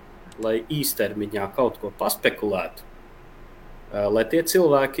naudu, lai īstermiņā kaut ko paspekulētu, lai tie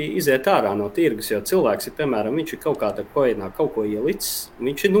cilvēki iziet ārā no tirgus, jo cilvēks ir, piemēram, viņš ir kaut kādā koinā kaut ko ielicis,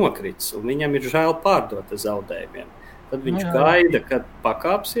 viņš ir nokritis, un viņam ir žēl pārdot zaudējumiem. Tad viņš gaida, kad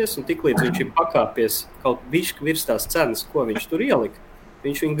pakāpsies, un tiklīdz viņš ir pakāpies kaut bišķi virs tās cenas, ko viņš tur ielika,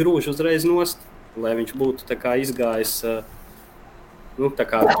 viņš viņu grūž uzreiz nost, lai viņš būtu tā kā izgājis, tā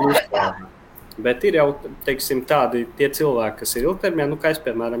kā plūstā. Bet ir jau, teiksim, tādi tie cilvēki, kas ir ilgtermiņā, kā es,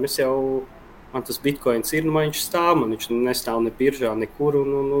 piemēram, man tas bitcoins ir, man viņš stāv, man viņš nestāv ne biržā, nekur,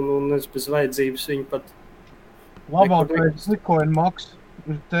 un es bez vajadzības viņu pat... Labākais bitcoin maks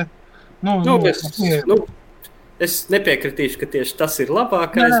ir te. Es nepiekritīšu, ka tieši tas ir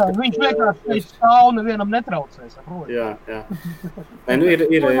labākais. Jā, viņš vienkārši stāv, nevienam netraucē, saprot. Jā. Ir.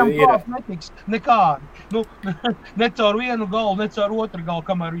 Netiks nekādi. Ne caur vienu galu, ne caur otru galu,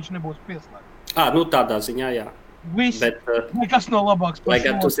 kamēr viņš nebūs pieslēgts. Tādā ziņā, jā. Nekas nav labāks par šo. Lai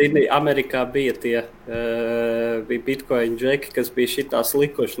gan tu zini, Amerikā bija tie bitcoin džeki, kas bija šitās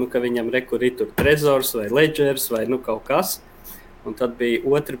likuši, ka viņam rekurī tur trezors vai ledgers vai kaut kas. Un tad bija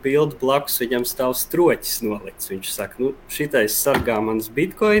otra bilde blakus, viņam stāv stroķis nolikts. Viņš saka, šitais sargā manas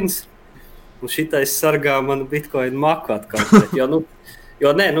bitcoins, un šitais sargā manu bitcoin maku atkal.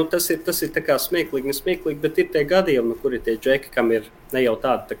 Tas ir tā kā smieklīgi, bet ir tie gadījumi, kur ir tie džeki, kam ir ne jau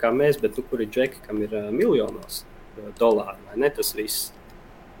tādi tā kā mēs, bet kur ir džeki, kam ir miljonos dolāru, vai ne tas viss.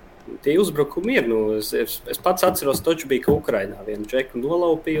 Tie uzbrukumi ir, es pats atceros, toču bija, ka Ukrainā vienu džeku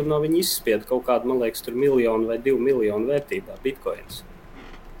nolaupīja un no viņa izspieda kaut kādu, man liekas, tur 1 vai 2 miljonu vērtībā bitcoins.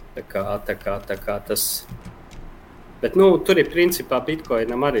 Tā kā tas... Bet, tur ir principā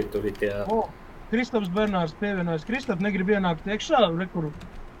bitcoinam arī tur ir tie... Kristaps Bernārs pievienojas. Kristap, negrib ienākt iekšā, rekuru?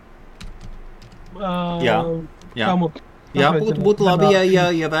 Jā. Jā, būtu labi,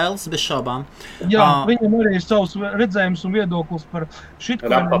 ja vēlas bez šaubām. Jā, viņam arī ir savs redzējums un viedoklis par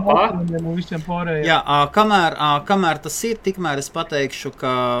shitcoiniem un visiem pārējiem. Jā, kamēr tas ir, tikmēr es pateikšu,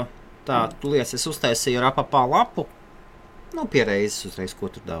 ka tu liec, es uztaisīju rapapā lapu, pie reizes uzreiz,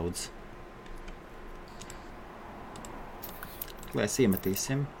 ko tur daudz. Lai es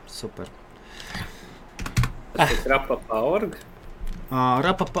iemetīsim super. Rapapa.org?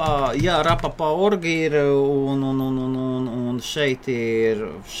 Rapapa.org ir, un šeit ir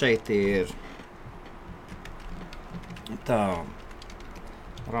tā,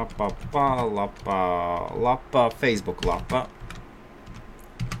 Rapapa, lapa, Facebook lapa.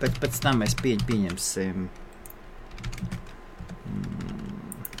 Pēc tam mēs pieņemsim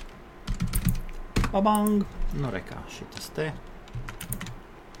babang, nu rekā šitas te.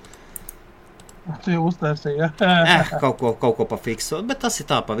 Tu jau uztaisīji, ja? Kaut ko pafikso, bet tas ir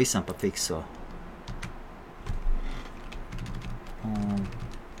tā pavisam pafikso.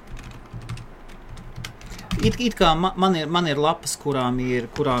 It kā man ir lapas, kurām ir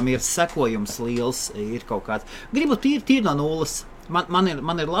sekojums liels, ir kaut kāds. Gribu tīri no nulles. Man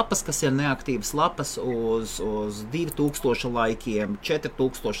ir lapas, kas ir neaktīvas lapas uz 2000 laikiem,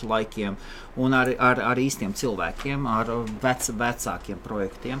 4000 laikiem un ar īstiem cilvēkiem, ar vecākiem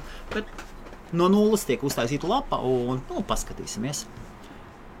projektiem. Bet no nulles tiek uztaisīta lapa un paskatīsimies.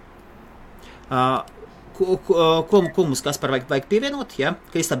 Ko mums Kaspar vajag pievienot, ja?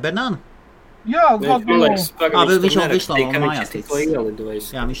 Kristap Bernānu? Jā, viņš vēl mājās ticis.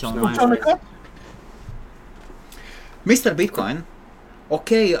 Jā, viņš vēl mājās. Mr. Bitcoin,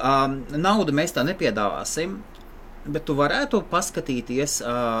 ok, naudu mēs tā nepiedāvāsim, bet tu varētu paskatīties,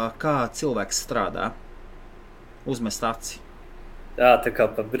 kā cilvēks strādā, uzmest aci. Jā, tā kā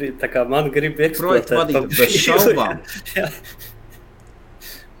man grib eksploatēt. Projektu vadīt bez šaubām.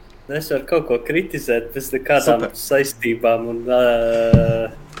 Es varu kaut ko kritizēt bez kādām saistībām un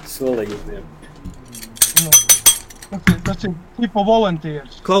solījumiem. Tas ir tipo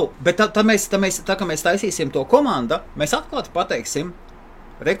volunteers. Klau, bet tā kā mēs taisīsim to komandu, mēs atklāti pateiksim,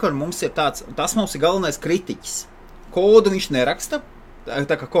 mums ir tas mums ir galvenais kritiķis. Kodu viņš neraksta,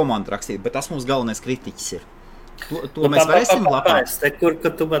 tā kā komanda rakstīja, bet tas mums galvenais kritiķis ir. To mēs varēsim lapāt. Kur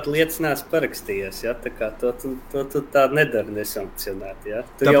tu man liecinās parakstījies, ja? Tā kā tu tā nedari nesankcionēt, ja?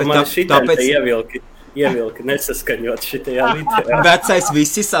 Tu jau man šitā ievilki nesaskaņot šitajā video. Vecais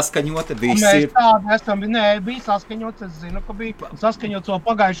visi saskaņoti, visi ir. Mēs tādi esam, bija saskaņots, es zinu, ka bija saskaņots vēl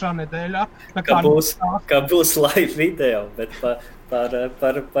pagājušā nedēļā. Kā būs live video, bet par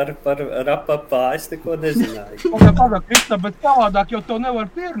rapapā es neko nezināju. Kristap, bet savādāk jau to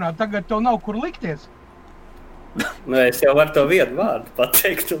nevar pierunāt, tagad tev nav kur likties. Nu, es jau varu to vienu vārdu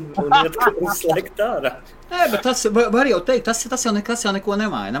pateikt un slēgt ārā. Nē, bet tas var jau teikt, tas jau neko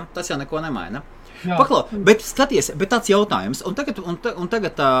nemaina. Paklau, bet skaties, bet tāds jautājums. Un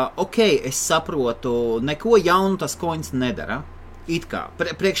tagad ok, es saprotu, neko jaunu tas coins nedara. It kā,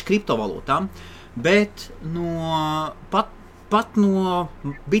 priekš kriptovalūtām. Bet pat no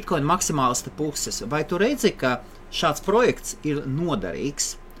Bitcoin maksimālista puses, vai tu redzi, ka šāds projekts ir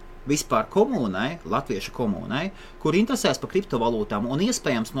noderīgs vispār komunai, latviešu komunai, kur interesēs par kriptovalūtām, un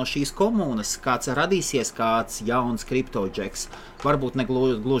iespējams no šīs komunas radīsies kāds jauns kriptoģeks, varbūt ne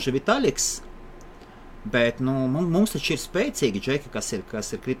gluži Vitaļiks, bet mums taču ir spēcīgi džeki, kas ir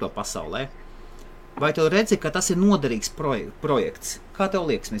kripto pasaulē. Vai tu redzi, ka tas ir noderīgs projekts? Kā tev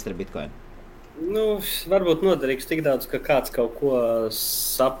liekas, Mr. Bitcoin? Varbūt noderīgs tik daudz, ka kāds kaut ko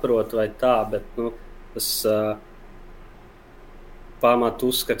saprot vai tā, bet tas pamatu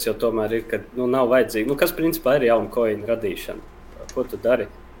uzskats jau tomēr ir, ka nav vajadzīgi. Kas principā ir jauna coin radīšana? Ko tu dari?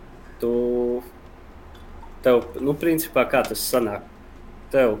 Tev, principā, kā tas sanāk?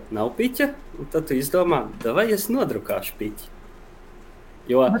 Tev nav piķa, un tad tu izdomā, vai es nodrukāšu piķi.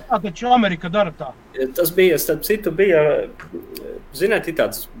 Jo, bet tā taču Amerika dara tā. Tas bija, starp citu, ziniet, ir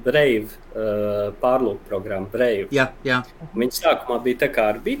tāds Brave pārlūk programma, Brave. Jā. Viņi sākumā bija tā kā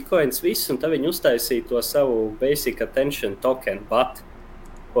ar Bitcoins viss, un tad viņi uztaisīja to savu Basic Attention Token,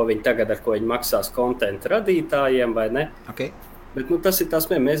 ko viņi tagad, ar ko viņi maksās content radītājiem, vai ne? Okay. Bet tas ir tas,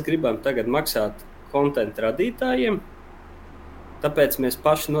 mēs gribam tagad maksāt content radītājiem, tāpēc mēs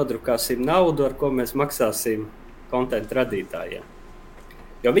paši nodrukāsim naudu, ar ko mēs maksāsim content radītājiem.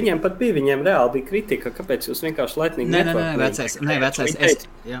 Jo viņiem reāli bija kritika, kāpēc jūs vienkārši laitnīgi vecais.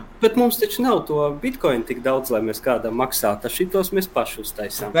 Bet mums taču nav to Bitcoin tik daudz, lai mēs kādam maksātu. Šitos mēs paši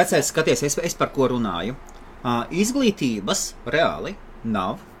uztaisām. Vecais, skaties, es par ko runāju. Izglītības reāli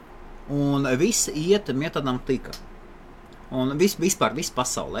nav, un viss iet metodam tika. Un vispār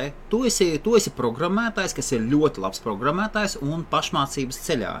pasaulē. Tu esi programmētājs, kas ir ļoti labs programmētājs, un pašmācības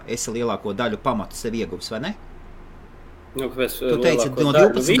ceļā esi lielāko daļu pamatu sev ieguvis, vai ne? Tu teici no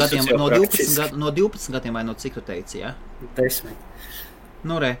 12 gadiem vai no cik tu teici, jā? 10.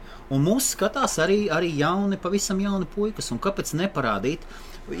 Un mūs skatās arī jauni, pavisam jauni puikas, un kāpēc neparādīt,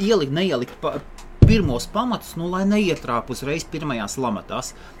 neielikt pirmos pamatus, lai neietrāp uzreiz pirmajās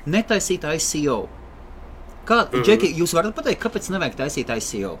lamatās, netaisīt ICO. Džeki, jūs varat pateikt, kāpēc nevajag taisīt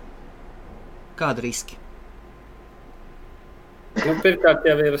ICO? Kādi riski? Pirmkārt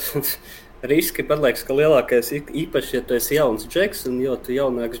jau ir riski, man liekas, ka lielākais īpaši, ja tu esi jauns džeks, un jo tu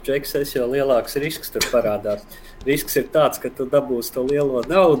jaunāks džeks esi, jo lielāks risks tur parādās. Risks ir tāds, ka tu dabūsi to lielo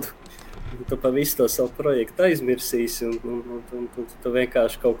naudu, un tu pa visu to savu projektu aizmirsīsi, un tu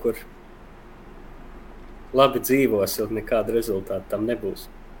vienkārši kaut kur labi dzīvosi, un nekāda rezultāta tam nebūs.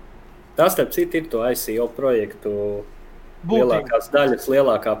 Tas, starp citu, ir to ICO projektu lielākās daļas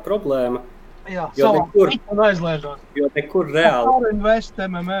lielākā problēma. Jā, jo nekur reāli.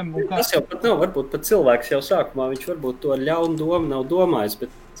 Tas jau pat nav, varbūt pat cilvēks jau sākumā, viņš varbūt to ar ļaunu domu nav domājis,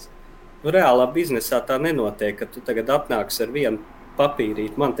 bet reālā biznesā tā nenotiek, ka tu tagad atnāks ar vienu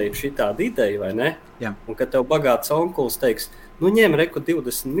papīrīt, man te ir šitāda ideja, vai ne? Jā. Un ka tev bagāts onkulis teiks, ņem reku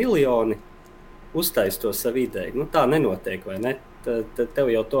 20 miljoni, uztais to savu ideju. Tā nenotiek, vai ne? Tev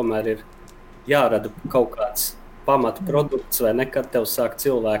jau tomēr ir jārada kaut kāds pamata produkts, vai ne, kad tev sāk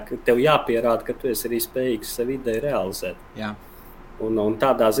cilvēki, tev jāpierāda, ka tu esi arī spējīgs savu ideju realizēt. Jā. Un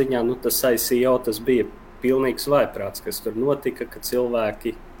tādā ziņā, tas ICO, tas bija pilnīgs vaiprāts, kas tur notika, ka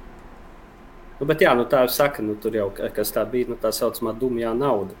cilvēki, bet jā, tā jau saka, tur jau, kas tā bija, tā saucamā dumjā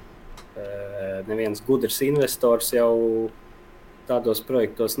nauda. Neviens gudrs investors jau tādos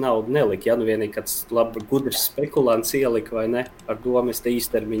projektos naudu nelika, vienīgi kāds gudrs spekulants ielika, vai ne, ar domu es te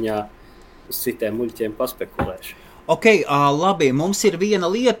īstermiņā uz citiem muļķiem paspekulēšu. Ok, labi, mums ir viena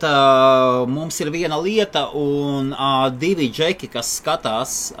lieta un divi džeki, kas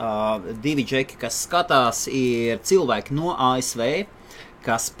skatās, ir cilvēki no ASV,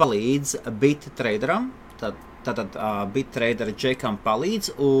 kas palīdz BitTraderam. Tātad BitTrader džekam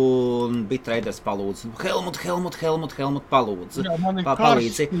palīdz un BitTraders palūdz. Helmut palūdz.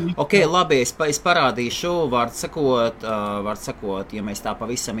 Palīdzi. Ok, labi, es parādīšu, var sakot, ja mēs tā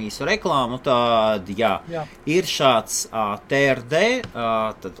pavisam īsu reklāmu, tad jā. Ir šāds TRD,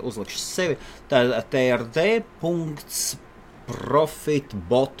 tad uzlikšu sevi,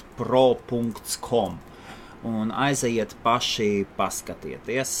 trd.profitbotpro.com. Un aiziet paši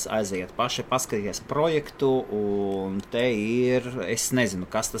paskatieties projektu, un te ir, es nezinu,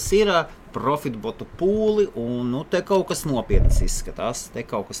 kas tas ir, profitbotu pūli, un te kaut kas nopietnas izskatās,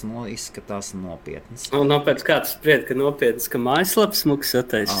 nopietnas. Un pēc kāds spried, ka nopietnas, ka mājaslaps smuks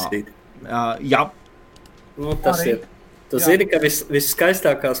attaisīt? Jā. Tas ir. Tu zini, ka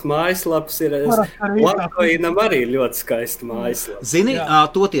viskaistākās mājaslapas ir, Latgoinam arī ļoti skaista mājaslapa. Zini,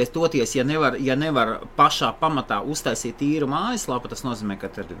 toties, ja nevar pašā pamatā uztaisīt tīru mājaslapu, tas nozīmē, ka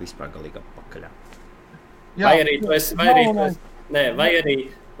tad ir vispār galīgi apakaļā.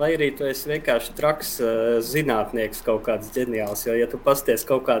 Vai arī tu esi vienkārši traks zinātnieks kaut kāds ģeniāls, jo ja tu pasties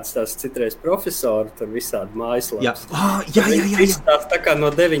kaut kāds tās citreiz profesori, tur visādi mājaslapas. Jā. Tās tā kā no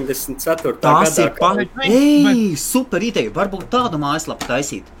 94. Tās gadā. Super ideja, varbūt tādu mājaslapu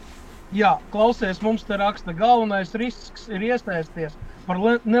taisīt. Jā, klausies, mums te raksta, galvenais risks ir iesaisties par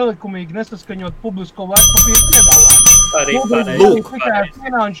nelikumīgi nesaskaņot publisko vērtspapīru piedāvājumu. Arī tikai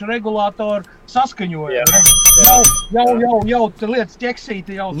finanšu regulātoru saskaņoja. Jau te lietas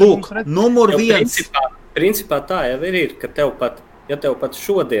ķeksīti jau. Lūk, numur 1. Principā tā jau ir, ka tev pat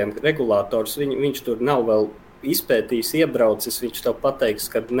šodien regulātors, viņš tur nav vēl izpētījis, iebraucis, viņš tev pateiks,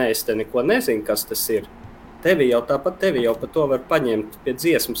 ka es te neko nezinu, kas tas ir. Tevi jau par to var paņemt pie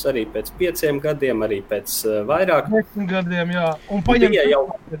dziesmas arī pēc 5 gadiem, arī pēc vairāk. 10 gadiem, jā. Un paņemt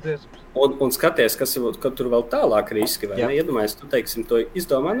pie dziesmas. Un skaties, ka tur vēl tālāk riski, vai ne? Iedomājies, tu teiksim, to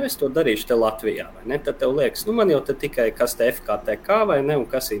izdomā, es to darīšu te Latvijā, vai ne? Tad tev liekas, man jau te tikai kas te FKTK, vai ne, un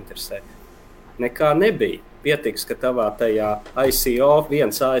kas interesē. Nekā nebija. Pietiks, ka tavā tajā ICO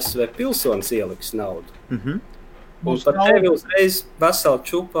viens ASV pilsonis ieliks naudu. Un par tevi uzreiz vesela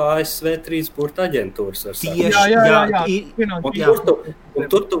čupa ASV 3 burta aģentūras var sākt. Un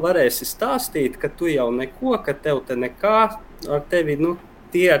tur tu varēsi stāstīt, ka tu jau neko, ka tev te nekā ar tevi,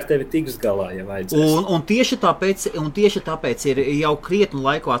 tie ar tevi tiks galā, ja vajadzēs. Un tieši tāpēc ir jau krietnu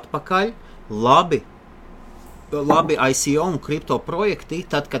laiku atpakaļ labi ICO un kripto projekti,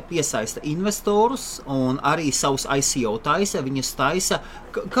 tad, kad piesaista investorus un arī savus ICO taisa, viņus taisa,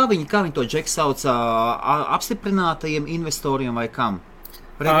 kā viņi to džeku sauc, apstiprinātajiem investoriem vai kam?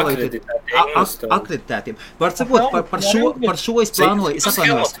 Akreditētiem. Var sakot, par šo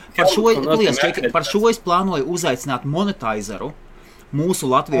es plānoju uzaicināt monetizeru, mūsu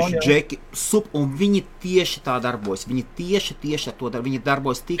latviešu džeki, un viņi tieši tā darbojas. Viņi tieši ar to darbojas. Viņi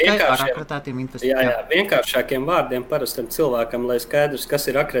darbojas tikai ar akreditētiem investoriem. Jā, vienkāršākiem vārdiem parastam cilvēkam, lai skaidrs,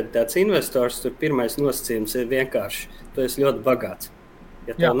 kas ir akreditēts investors, tur pirmais nosacījums ir vienkārši. Tu esi ļoti bagāts.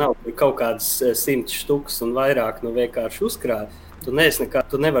 Ja tev nav kaut kādas 100 štukas un vairāk vienkārši uzkrāt, Tu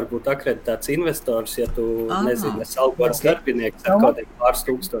nevari būt akreditēts investors, ja tu nezini, es algots darbinieks ar kādiem pāris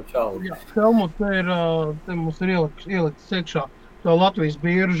tūkstošu algu. Jā, Helmut, te mums ir ielikts iekšā. Tā Latvijas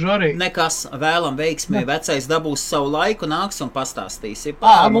birža arī. Nekas, vēlam veiksmē, vecais dabūs savu laiku, nāks un pastāstīs.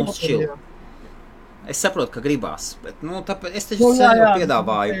 Mums šķil. Es saprotu, ka gribās, bet, tāpēc es taču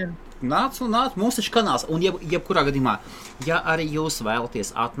piedāvāju. Nāc, mums taču kanāls. Un jebkurā gadījumā, ja arī jūs vēlaties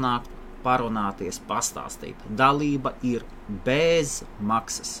atnākt, parunāties, pastāstīt, dalība ir bez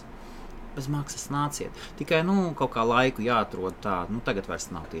maksas. Bez maksas nāciet. Tikai, kaut kā laiku jāatrod tā, tagad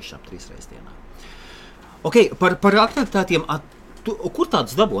vairs nav tiešām 3 reizes dienā. Ok, par aktivitātiem, kur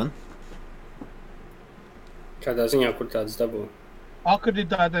tādus dabūni? Kādā ziņā, kur tādus dabūni?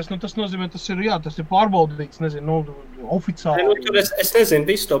 Akreditēties, tas nozīmē, tas ir pārbaudīts, oficiāli. Es nezinu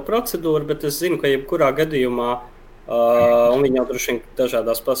visu to procedūru, bet es zinu, ka jebkurā gadījumā, un viņi jau droši vien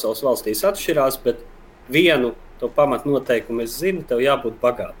dažādās pasaules valstīs atšķirās, bet vienu to pamatnoteikumu es zinu, tev jābūt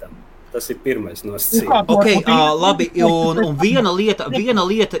bagātam. Tas ir pirmais nosacījums. Ok, labi, un viena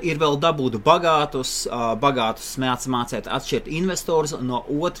lieta ir vēl dabūt bagātus mācēt atšķirt investors, no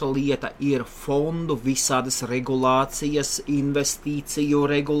otra lieta ir fondu visādas regulācijas, investīciju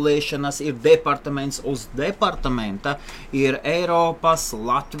regulēšanas, ir departaments uz departamenta, ir Eiropas,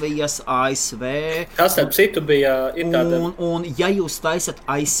 Latvijas, ASV. Tas ar citu bija ir tāda. Un ja jūs taisat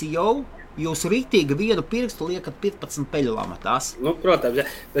ICO, jūs rītīgi vienu pirkstu liekat 15 peļu lamatās. Protams,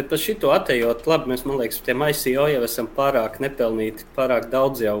 bet par šito atejot, labi, mēs, man liekas, tiem ICO jau esam pārāk nepelnīti, pārāk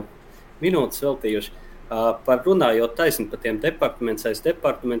daudz jau minūtes veltījuši. Par runājot taisni par tiem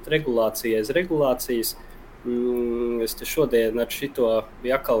departamentu regulācijas. Es te šodien ar šito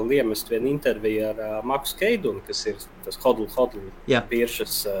bija atkal iemest vienu interviju ar Maksu Keidunu, kas ir tas hodl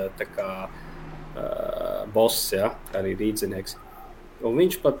biržas boss, arī rīdzinieks. Un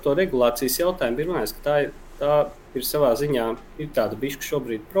viņš par to regulācijas jautājumu ir runājis, ka tā ir savā ziņā ir tāda bišķi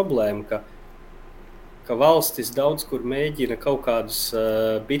šobrīd problēma, ka valstis daudz kur mēģina kaut kādus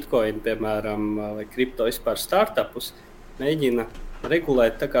bitcoin, piemēram, vai kripto vispār startupus, mēģina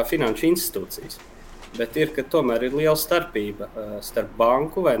regulēt tā kā finanšu institūcijas. Bet ka tomēr ir liela starpība starp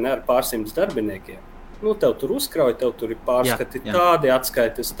banku vai ne ar pārsimts darbiniekiem. Tev tur uzkrauj, tev tur ir pārskati tādi,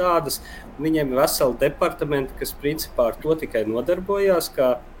 atskaites tādas. Viņiem ir veseli departamenti, kas principā ar to tikai nodarbojās,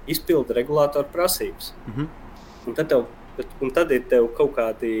 kā izpilda regulātoru prasības. Un tad ir tev kaut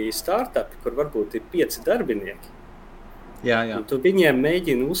kādi startupi, kur varbūt ir 5 darbinieki. Un tu viņiem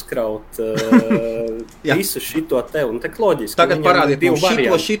mēģini uzkraut visu šito tev. Un tā loģiski. Tagad parādiet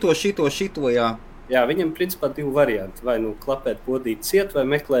šito, jā. Jā, viņam principā 2 varianti. Vai klapēt podīt ciet, vai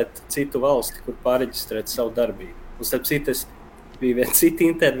meklēt citu valsti, kur pāreģistrēt savu darbību. Un starp citu, bija viena cita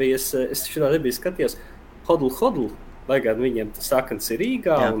intervija, es šitā nebiju skatījos. Hodl, lai gan viņiem tas Sākums ir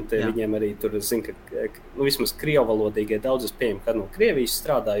Rīgā, un viņiem arī tur, zinu, ka vismaz krievvalodīgie daudzas pieejami, kā no Krievijas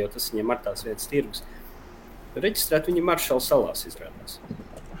strādā, jo tas viņiem ar tās vietas tirgus. Reģistrēt viņi Maršala salās izrādās.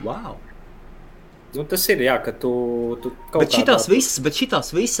 Wow! Tas ir, ka tu kaut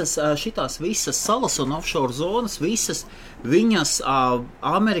šitās visas salas un offshore zonas, viņas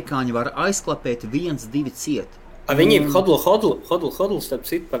amerikāņi var aizklapēt 1-2 ciet. Viņi hodl, starp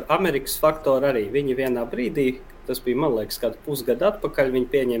citu, par Amerikas faktoru arī. Viņi vienā brīdī, tas bija, man liekas, kādu pusgadu atpakaļ,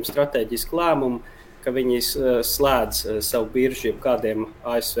 viņi pieņēma strateģisku lēmumu, ka viņi slēdz savu biržu kādiem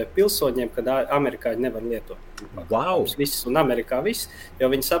ASV pilsoņiem, kad amerikāņi nevar lietot. Wow. Viss, un Amerikā viss, jo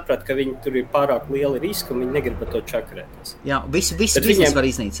viņi saprata, ka viņi tur ir pārāk lieli riski un viņi negrib to čakarēties. Jā, viss viņiem var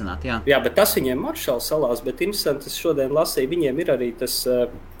iznīcināt, jā. Jā, bet tas viņiem Maršala salās, bet interesanti, es šodien lasīju, viņiem ir arī tas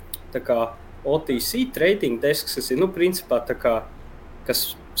tā kā OTC trading desks, kas ir, principā tā kā,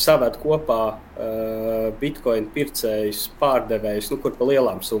 kas savēd kopā bitcoin pircējus, pārdevējus, kur pa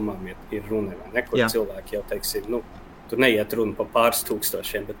lielām summām ir runa, ne, kur cilvēki jau, teiksim, tur neiet runa pa pāris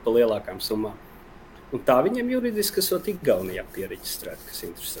tūkstošiem, bet pa lielākām summām. Un tā viņiem juridiski esot Igaunijā piereģistrēt, kas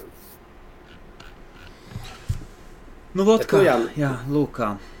interesanti. Lūk.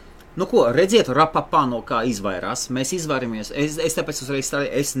 Ko, redziet, rapapā no kā izvairās. Mēs izvairamies. Es tāpēc uzreiz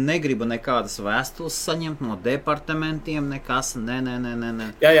strādāju, es negribu nekādas vēstules saņemt no departamentiem, nekas,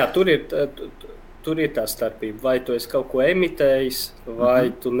 nē. Jā, tur ir tā starpība. Vai tu esi kaut ko emitējis,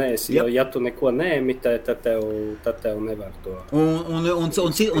 vai tu neesi. Jo, ja tu neko neemitē, tad tev nevar to.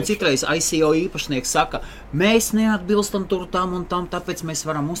 Un citreiz ICO īpašnieks saka, mēs neatbilstam tur tam un tam, tāpēc mēs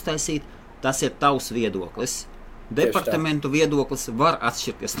varam uztaisīt. Tas ir tavs viedoklis. Departamentu viedoklis var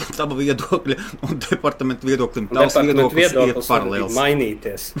atšķirties no tava viedokļa, un departamentu viedoklim tavs viedoklis ir paralēls.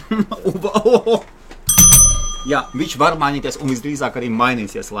 Mainīties. Jā, viņš var mainīties, un visdrīzāk arī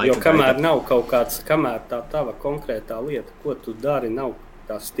mainīsies laika. Jo kamēr nav kaut kāds, kamēr tā tava konkrētā lieta, ko tu dari, nav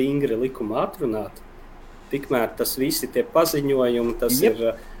tā stingri likuma atrunāta, tikmēr tas visi tie paziņojumi, tas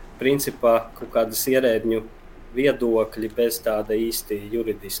ir principā kaut kādas ierēdņu viedokļi bez tāda īsti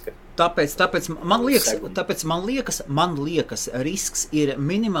juridiska. Tāpēc man liekas, risks ir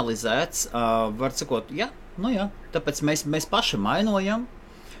minimalizēts, var sakot, tāpēc mēs paši mainojam,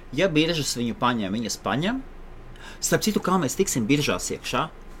 ja biržas viņu paņem, viņas paņem. Starp citu, kā mēs tiksim biržās iekšā,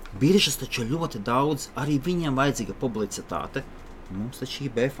 biržas taču ļoti daudz, arī viņiem vajadzīga publicitāte. Mums taču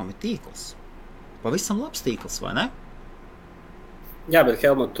IBFam ir tīkls. Pavisam labs tīkls, vai ne? Jā, bet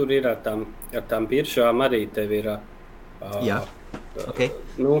Helmut, tur ir ar tām biržām arī tev ir...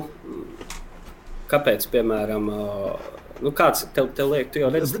 Kāpēc, piemēram, kāds tev liek, tu jau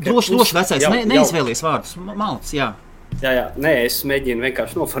redz... Droši vecais, neizvēlies vārdus, malts, jā. Jā, nē, es mēģinu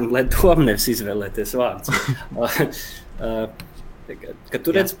vienkārši noformulēt domu, nevis izvēlēties vārdus. Kad tu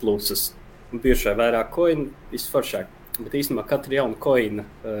redz plusus, biržā vairāk koinu, visforšāk, bet īstenībā katra jauna koina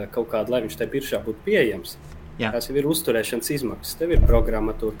kaut kāda, lai viņš tai biržā būtu pieejams. Tās jau ir uzturēšanas izmaksas, tev ir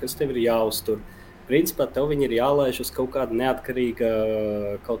programmatūra, kas tev ir jāuztur. Principā tev viņi ir jālaiž uz kaut kāda neatkarīga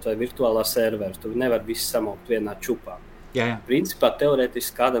kaut vai virtuālā servera. Tu nevar visu samaukt vienā čupā. Jā. Principā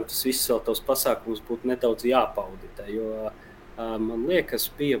teorētiski kādam tas viss vēl tavs pasākums būtu nedaudz jāpaudita, jo man liekas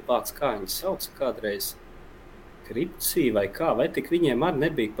bija pāds, kā viņi sauca kādreiz kripcija vai kā, vai tik viņiem arī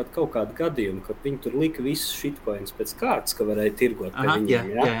nebija pat kaut kādu gadījumu, ka viņi tur lika visus shitcoins pēc kārtas, ka varēja tirgot pie viņiem.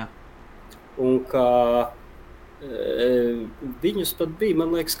 Jā. Un ka viņus pat bija, man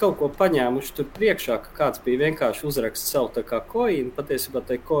liekas, kaut ko paņēmuši tur priekšā, ka kāds bija vienkārši uzraksts savu tā kā koinu, patiesībā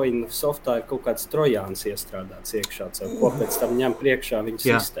tai koinu softā ir kaut kāds trojāns iestrādāts iekšā, ko pēc tam ņem priekšā viņa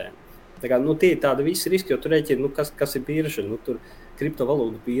sistēma. Tā kā, tie ir tādi visi riski, jo tur rēķina, kas ir birža, tur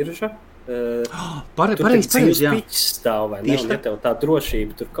kriptovalūtu birža, tur dzīves piķis stāv, vai ne, un ja tev tā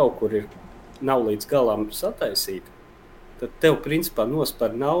drošība tur kaut kur nav līdz galām sataisīta. Tad tev, principā, nospar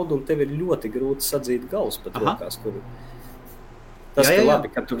naudu, un tev ir ļoti grūti sadzīt galus pat rokās. Tas, ka labi,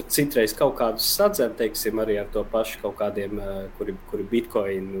 ka tur citreiz kaut kādus sadzem, teiksim, arī ar to pašu kaut kādiem, kuri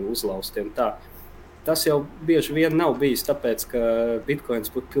bitcoin uzlaustiem tā. Tas jau bieži vien nav bijis tāpēc, ka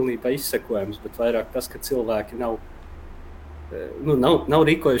bitcoins būtu pilnībā izsekojams, bet vairāk tas, ka cilvēki nav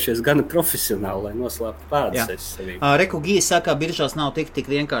rīkojušies gana profesionāli, lai noslēptu pēdas sevī. Reku Gija saka, biržās nav tik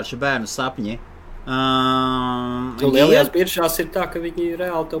vienkārši bērnu sapņi. Lielajās biržās ir tā, ka viņi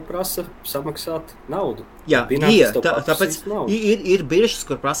reāli tev prasa samaksāt naudu. Jā, tāpēc ir biržas,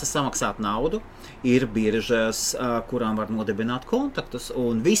 kur prasa samaksāt naudu, ir biržas, kurām var nodibināt kontaktus,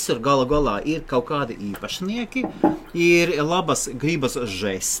 un visur galā ir kaut kādi īpašnieki, ir labas gribas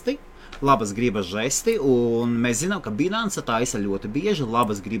žesti, un mēs zinām, ka Binance taisa ļoti bieži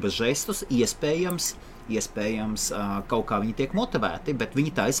labas gribas žestus, iespējams, kaut kā viņi tiek motivēti, bet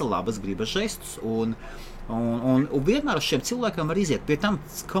viņi taisa labas gribas žestus, un vienmēr uz šiem cilvēkiem var iziet. Pie tam,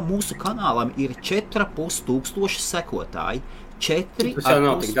 ka mūsu kanālam ir 4,5 sekotāji. 4,5. Tas jau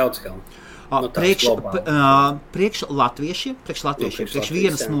nav tik daudz, kā. Priekš latviešiem, priekš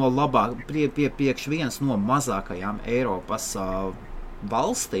vienas no mazākajām Eiropas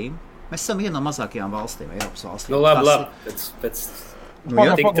valstīm. Mēs esam viena no mazākajām valstīm, Eiropas valstīm.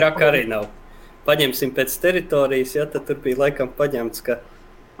 Labi. Tik traka arī nav. Paņemsim pēc teritorijas, tad tur bija laikam paņemts, ka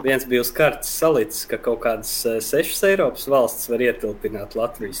viens bija uz kartes salicis, ka kaut kādas 6 Eiropas valstis var ietilpināt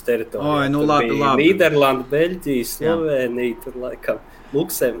Latvijas teritorijā. Labi. Nīderlanda, Beļģija, Slovēnija, tur laikam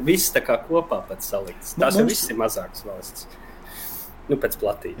Luksem, viss tā kā kopā pat salikts. Tās jau viss ir mazākas valstis. Pēc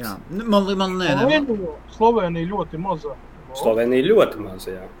platības. Jā. Man Slovēnija ļoti maza. Slovēnija ļoti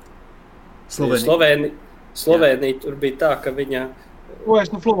maza, jā. Slovēnija tur bija tā, ka viņa... Vai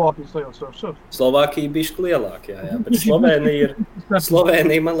es no Slovākijas tajos? Slovākija bišķi lielāk, jā, bet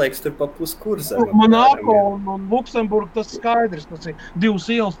Slovēnija, man liekas, tur pa puskurzem. Monako un Luksemburga tas skaidrs, tas ir 2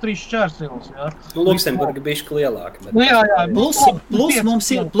 ielas, 3 šķērsielas, jā. Luksemburga bišķi lielāk. Jā.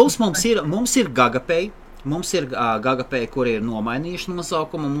 Mums ir Gagapay. Mums ir Gagapay, kuri ir nomainījuši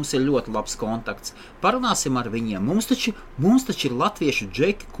nosaukumu, mums ir ļoti labs kontakts. Parunāsim ar viņiem. Mums taču ir latviešu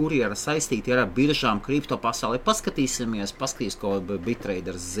džeki, kuri ir saistīti ar biržām, kripto pasaulē. Paskatīs, ko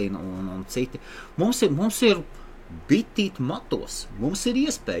Bittraders zina un citi. Mums ir bitīt matos. Mums ir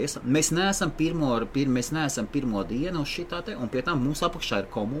iespējas. Mēs neesam pirmo dienu uz šitā te, un pie tam mums apakšā ir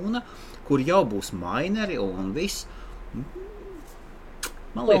komūna, kur jau būs maineri un viss.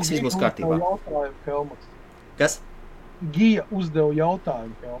 Man liekas, viss būs kārtībā. Kas? Gija uzdeva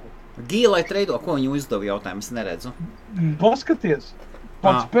jautājumu. Gija, lai treido, ko viņa uzdeva jautājumu, es neredzu. Paskaties,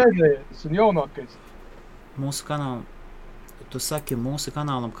 pats pēdējais un jaunākais. Mūsu kanālam, tu saki mūsu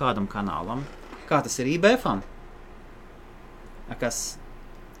kanālam, kādam kanālam? Kā tas ir IBFam? Kas?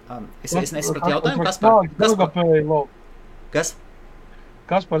 Es nesapratu jautājumu, Kāds Gagapay lov? Kas?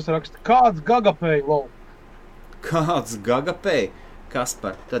 Kaspars raksta, kāds Gagapay lov? kāds Gagapei,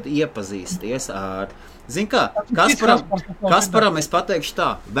 Kaspar, tad iepazīsties ar... Zini kā, Kasparam es pateikšu tā,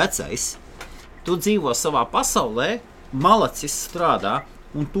 vecais, tu dzīvo savā pasaulē, malacis strādā,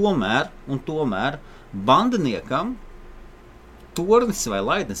 un tomēr bandiniekam tornis vai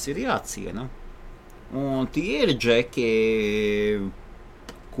laidnes ir jāciena. Un tie ir džeki,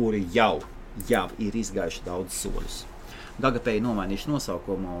 kuri jau ir izgājuši daudz soļus. Gagapei nomainījuši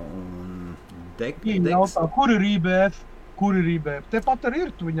nosaukumu un Kur ir IBF? Tepat arī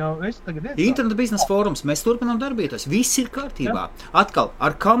ir, tu viņā esi tagad iecā. Interneta biznesa fórums, mēs turpinām darbīties, viss ir kārtībā. Atkal,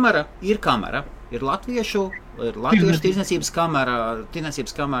 ar kamera, ir latviešu tirdzniecības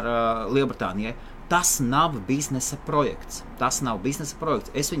kamera Lielbritānijai. Tas nav biznesa projekts.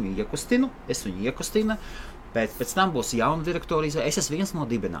 Es viņu iekustinu, bet pēc tam būs jauna direktora izvēle. Es esmu viens no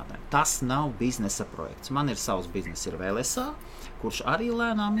dibinātājiem. Tas nav biznesa projekts. Man ir savs biznes, ir VLSA, kurš arī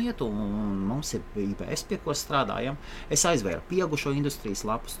lēnām iet, un mums ir IBS, pie ko strādājam. Es aizvēru pieaugušo industrijas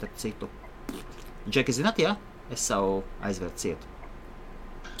lapu, starp citu. Džeki, zināt, jā? Es savu aizvēru cietu.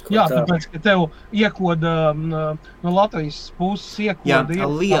 Jā, tāpēc, ka tev iekoda no Latvijas puses iekoda.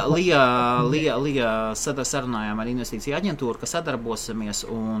 Jā, Lija sarunājām ar investīciju aģentūru, ka sadarbosimies,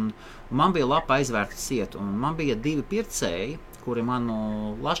 un man bija lapa aizvērta cieta, un man bija 2 pircēji, kuri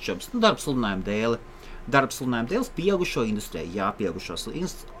manu lasčobs, darbsludinājumu dēļ pieaugušo industrijai, pieaugušos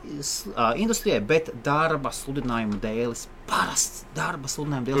industrijai, bet darba sludinājumu dēļ, parasts darba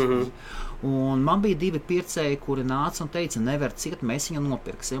sludinājumu dēļ. Un man bija 2 pircēji, kuri nāca un teica, nevar ciet, mēs viņu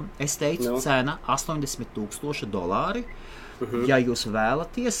nopirksim. Es teicu, cena $80,000, ja jūs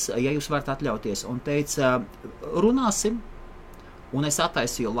vēlaties, ja jūs varat atļauties. Un teica, runāsim. Un es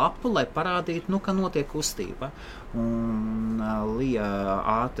attaisīju lapu, lai parādītu, ka notiek kustība. Un Lija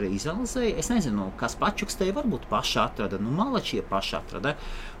ātri izanalizēja. Es nezinu, kas pačukstēja, varbūt paši atrada. Malačie paši atrada.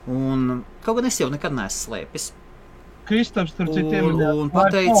 Un kaut gan es jau nekad neesmu slēpis. Kristaps tur citiem un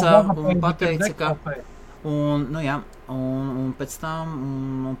pateica, ka un pēc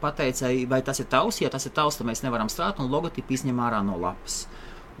tam pateica, vai tas ir tavs, ja tas ir tavs, tad mēs nevaram strādāt, un logotipu izņem ārā no lapas.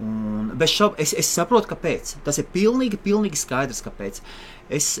 Bez šaubu, es saprotu, kāpēc. Tas ir pilnīgi skaidrs, kāpēc.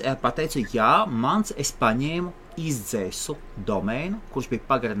 Es pateicu, es paņēmu, izdzēsu domēnu, kurš bija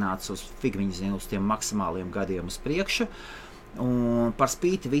pagarināts uz uz tiem maksimāliem gadiem uz priekšu, un par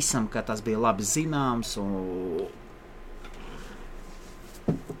spīti visam, ka tas bija labi zināms, un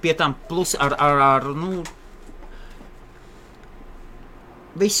pie tam plus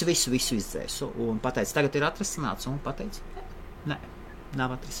visu izdzēsu, un pateicu, tagad ir atrisināts, un pateicu, nē, nav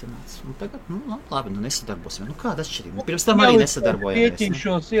atrisināts. Un tagad, labi, nesadarbosimies. Kāda atšķirība? Pirms tam arī nesadarbojamies.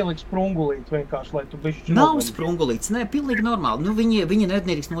 Pieķīšos ielikt sprungulīt vienkārši, lai tu bišķi nav sprungulīts, nē, pilnīgi normāli. Viņi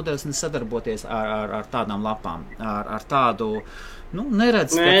nedrīkst nodarboties un sadarboties ar tādām lapām, ar tādu,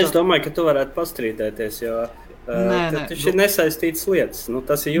 neredz. Nē, es domāju, ka tu varētu pastrīdēties, jo tas ir nesaistītas lietas.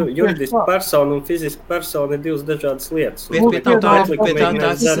 Tas ir juridiski persona un fiziski persona ir 2 dažādas lietas.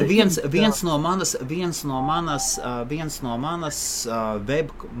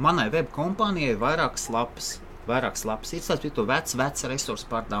 Manai web kompānijai vairākas lapas. Ir tāds bija to vec resursu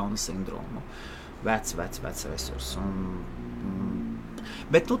pārdauna sindromu. Vec resursu.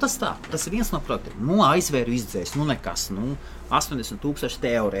 Bet tas ir viens no projektiem. Aizvēru izdzēs, nekas. 80,000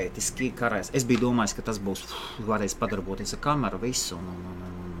 teorētiski karēs. Es biju domājis, ka tas būs, varēs padarboties ar kameru visu.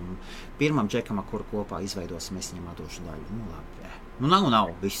 Pirmam džekam, ar kuru kopā izveidosim, es viņam atdošu daļu. Labi. Nav,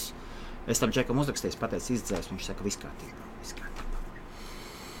 viss. Es tam džekam uzrakstījis, pateicu izdzēs, viņš saka, viss kārtībā.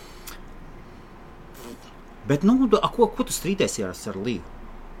 Bet, ko tu strīdēsies ar Liju?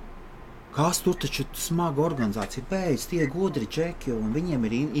 Kas tur taču smaga organizācija, beidz, tie godri džeki, un viņiem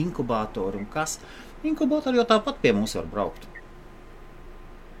ir inkubātori, un kas? Inkubātori jau tāpat pie mums var braukt.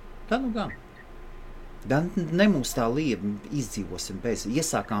 Tā gan. Nemūs tā Lija izdzīvosim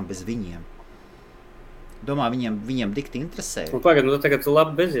iesākām bez viņiem. Domā, viņiem dikti interesē. Pagad, tagad tu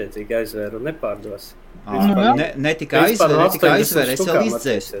labi bezjēdzīgi aizvēru un nepārdos. Ne tikai aizvēru, es vēl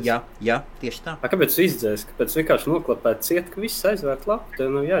izdzēsu. Jā, tieši tā. Kāpēc tu izdzēsi? Kāpēc vienkārši noklapēt ciet, ka viss aizvērt lapu, tev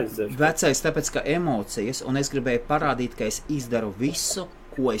nav jāizdzēš? Vecais, tāpēc, ka emocijas, un es gribēju parādīt, ka es izdaru visu,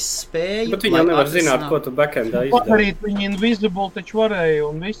 ko es spēju. Bet viņi jau nevar zināt, ko tu backendā izdari. Padarīt viņi invisible, taču varēja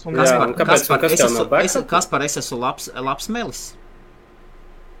un visu. Kaspar, es esmu labs melis.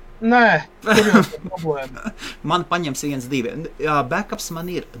 Nē, tur jau ir problēma. Man paņems 1, 2. Backups man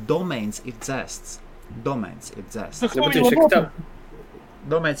ir, domēns ir dzēsts. Domēns ir dzēsts.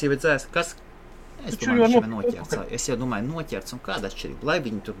 Domēns jau ir dzēsts. Kas? Es domāju, noķerts. Es jau domāju, noķerts un kāda atšķirība. Lai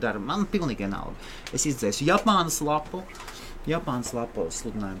viņi tur dara, man pilnīgi vienalga. Es izdzēsu Japānas lapu, Japānas lapo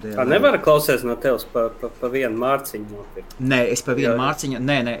sludinājumu dēļ. Nevar klausēs no tevis pa vienu mārciņu nopirkt? Nē, es pa vienu mārciņu,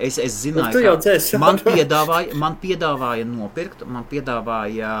 es zināju, man piedāvāja nopirkt, man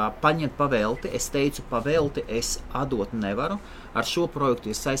piedāvāja paņemt pavelti, es teicu pavelti, es atdot nevaru, ar šo projektu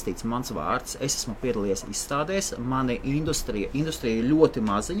ir saistīts mans vārds, es esmu piedalījies izstādēs, mani industrija ir ļoti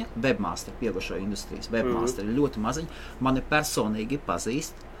maziņa, webmaster, pieaugušo industrijas webmaster ir ļoti maziņa, mani personīgi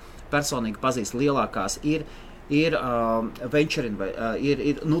pazīst lielākās ir venturing, ir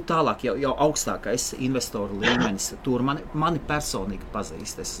tālāk jau augstākais investoru līmenis. Tur mani personīgi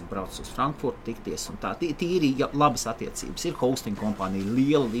pazīst. Es braucu uz Frankfurtu tikties un tā. Tīri labas attiecības. Ir hosting kompānija,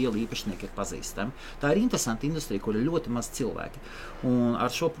 liela īpašnieki ir pazīstami. Tā ir interesanta industrija, kur ir ļoti maz cilvēki. Un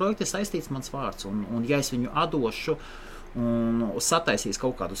ar šo projektu ir saistīts mans vārds. Un ja es viņu atdošu un sataisīs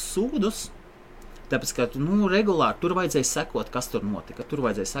kaut kādus sūdus, tāpēc, ka regulāri tur vajadzēja sekot, kas tur notika. Tur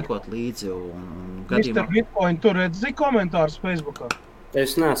vajadzēja sekot līdzi un gadījumā. Mr. Bitcoin, tur redzi komentārus Facebookā.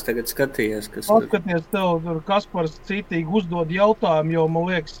 Es neesmu tagad skatījies, kas Atskaties tev, Kaspars citīgi uzdod jautājumu, jo, man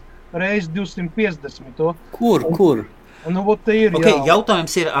liekas, reiz 250. Kur? Te ir,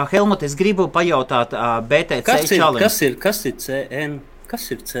 jautājums ir, Helmut, es gribu pajautāt BTC challenge. Kas ir CN?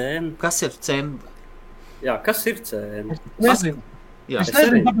 Kas ir CN? Jā, kas ir CN? Es nezinu. Es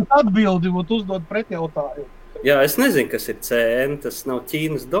nezinu, kāpēc atbildi, uzdod pretjautājumu. Jā, es nezinu, kas ir CN, tas nav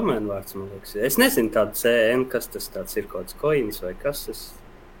Ķīnas domēnvārds, man liekas. Es nezinu tādu CN, kas tas tāds ir, kaut kāds coins vai kas tas.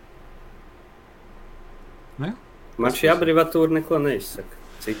 Ne? Man šī abreviatūra neko neizsaka.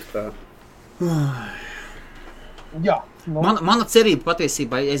 Citu kā. Jā. Mana cerība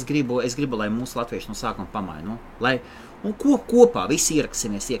patiesībā, es gribu, lai mūsu latvieši no sākuma pamaina. Lai kopā visi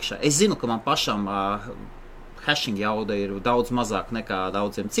ieraksimies iekšā. Es zinu, ka man pašam hashing jauda ir daudz mazāk nekā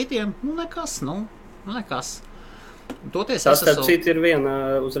daudziem citiem. Nekas. Toties tas starp citu ir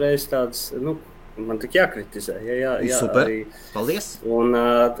viena uzreiz tāds, man tik jākritizē. Jā, super, arī. Paldies. Un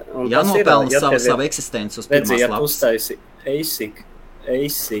jānopelna savu eksistenci uz pirmās lapas. Uztaisi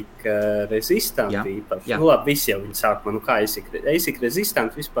ASIC resistant īpaši. Labi, visi jau viņi sākumā, kā ASIC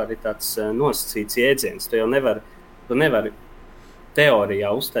resistant vispār ir tāds nosacīts jēdziens. Tu jau nevari teorijā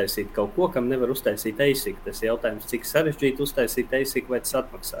uztaisīt kaut ko, kam nevar uztaisīt ASIC. Tas jautājums, cik sarežģīti uztaisīt ASIC, vai tas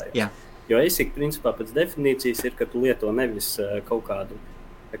atmaksājas. Jā. Jo ASIC principā pēc definīcijas ir, ka tu lieto nevis kaut kādu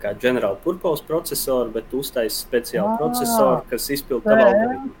general purpose procesoru, bet tu uztaisi speciālu procesoru, kas izpild tavu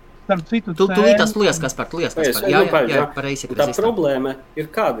algoritmu. Tu tās lies, kas par. Jā, par ASIC. Tā problēma ir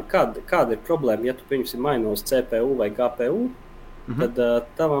kāda ir problēma, ja tu pirms mainos CPU vai GPU, tad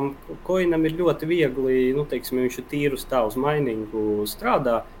tavam coinam ir ļoti viegli, teiksim, viņš ir tīrus tā uz mainingu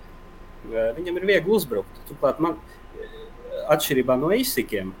strādā, viņam ir viegli uzbrukt. Turklāt atšķirībā no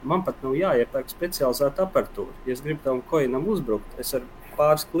ASICiem, man pat nav jāiepērk specializēta aparatūra. Ja es gribu tavam coinam uzbrukt, es ar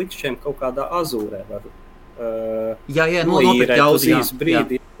pāris klikšķiem kaut kādā azūrē varu noīrēt uz īsu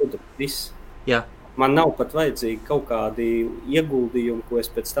brīdi. Jā. Man nav pat vajadzīgi kaut kādi ieguldījumi, ko es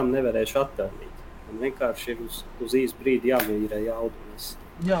pēc tam nevarēšu atpelnīt. Man vienkārši ir uz īsu brīdi jāmīrē jaudumies.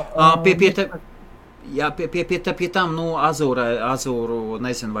 Pie tam, Azūru,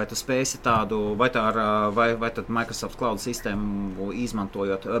 nezinu, vai tu spēsi tādu, vai tad Microsoft Cloud sistēmu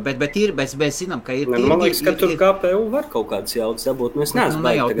izmantojot, bet zinām, ka ir... Man liekas, ka tur KPU var kaut kāds jaudas dabūt, es neesmu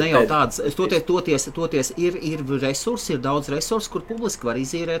ne jau tāds, toties ir resursi, ir daudz resursi, kur publiski var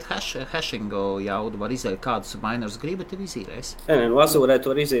izīrēt hashingu jaudu, var izīrēt kādus minerus gribat, ir izīrēs. Azūrē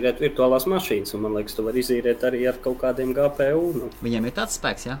tu var izīrēt virtuālās mašīnas, un man liekas, tu var izīrēt arī ar kaut kādiem GPU. Viņiem ir tāds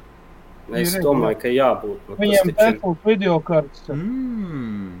spēks, jā? Es domāju, ka jābūt. Viņiem pēcūt videokartas.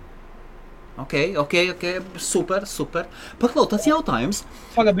 Ok. Super. Paklau, tāds jautājums.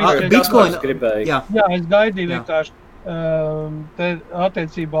 Bitcoin gribēja. Jā, es gaidīju vienkārši te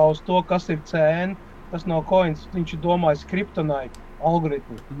attiecībā uz to, kas ir CN, kas nav coins, viņš ir domājis kriptonaitu.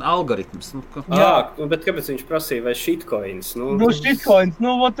 Algoritms. Bet kāpēc viņš prasīja, vai shitcoins? Shitcoins,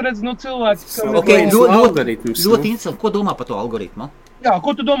 redz, cilvēks... Ļoti interesanti, ko domā par to algoritmu? Jā,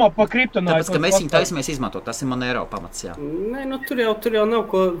 ko tu domā par kriptonaitu? Tāpēc, ka mēs viņu taisamies izmantot, tas ir Monero pamats, jā. Nē, tur jau nav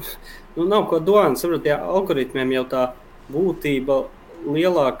ko domāt. Saprot, algoritmiem jau tā būtība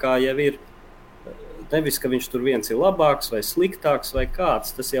lielākā jau ir nevis, ka viņš tur viens ir labāks vai sliktāks vai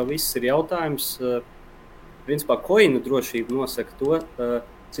kāds. Tas jau viss ir jautājums. Principā, coinu drošība nosaka to,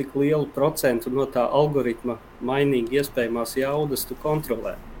 cik lielu procentu no tā algoritma mainīgi iespējamās jaudas tu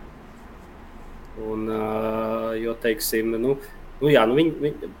kontrolē. Un, jo, teiksim,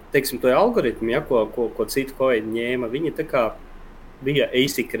 viņi, teiksim, to algoritmu, ko citu coini ņēma, viņi tā kā bija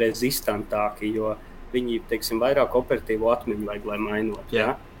ASIC rezistantāki, jo viņi, teiksim, vairāk operatīvo atmiņu vajag, lai mainot,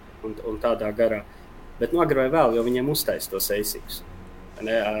 un tādā garā. Bet agri vai vēl, jo viņiem uztais tos ASICus.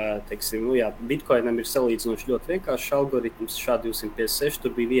 Teiksim, Bitcoinam ir salīdzinoši ļoti vienkāršs algoritms, SHA-256,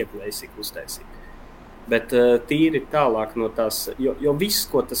 tur bija viegli ASIC uztaisīt. Bet tīri tālāk no tās, jo viss,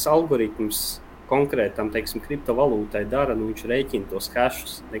 ko tas algoritms konkrētam, teiksim, kriptovalūtai dara, viņš rēķina tos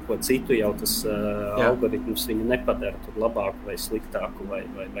hashus, neko citu jau tas algoritms viņu nepadara tur labāku vai sliktāku vai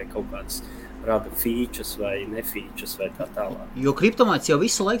kaut kādas rada features vai nefeatures vai tā tālāk. Jo kriptomētas jau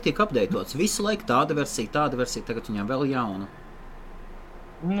visu laiku tiek updatēts, visu laiku tāda versija, tagad viņam vēl jauna.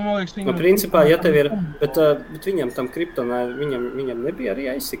 Principā, ja tev ir, bet viņam tam viņam nebija arī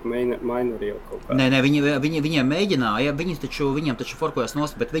ASIC minori jau kaut kā. Nē, viņiem mēģināja, viņam taču forkojās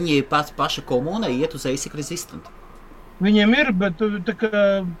nost, bet viņi paša komūnai iet uz ASIC resistant. Viņiem ir, bet tā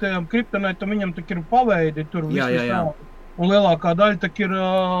kā kriptonētam viņam tak ir paveidi tur viss tā. Un lielākā daļa tak ir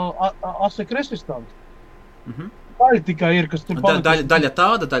ASIC resistant. Daļa tikai ir, kas tur palikās. Daļa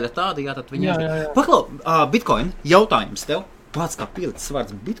tāda, jā, tad viņi Paklau, Bitcoin, jautājums tev. Pats kā pielicis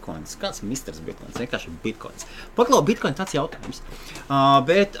vārds Bitcoins. Kāds misters Bitcoins? Vienkārši Bitcoins. Paklau, Bitcoin tāds jautājums.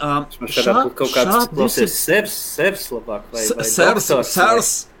 Bet kaut kāds sers labāk vai Sers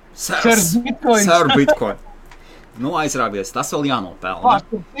Bitcoin. Sers Bitcoin. Nu, aizrāvies, tas vēl jānopelna.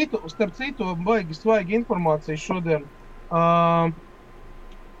 Starp citu, baigi svaigi informācija šodien.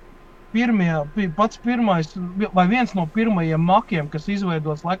 Pats pirmais, vai viens no pirmajiem makiem, kas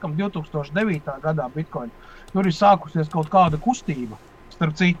izveidos laikam 2009. Gadā Bitcoin. Tur ir sākusies kaut kāda kustība,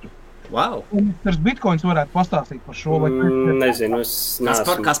 starp citu. Wow! Un Bitcoins varētu pastāstīt par šo? Vai nezinu, es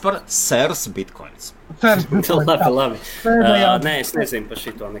neesmu. Kas par Sers Bitcoins? Sers Bitcoins, labi. Nē, es nezinu par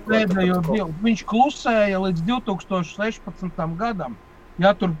šito neko. Viņš klusēja līdz 2016. gadam.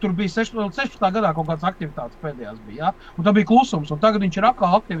 Jā, tur bija 16. gadā kaut kādas aktivitātes pēdējās bija, jā? Un tā bija klusums, un tagad viņš ir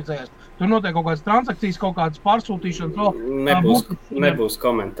atkal aktivizējies. Tur notiek kaut kādas transakcijas, kaut kādas pārsūtīšanas. Nebūs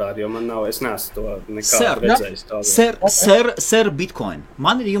komentāri, jo man nav, es neesmu to nekādu redzējis. Sir Bitcoin,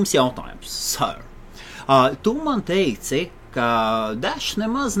 man ir jums jautājums, Sir. Tu man teici, ka Dash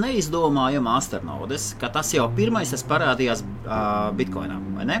nemaz neizdomāja masternaudes, ka tas jau pirmais parādījās Bitcoinā,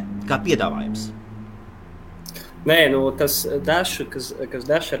 vai ne? Kā piedāvājums. Nē, tas Dash, kas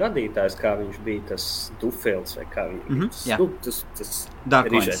Dash radītājs, kā viņš bija, tas Dufels vai kā viņš tas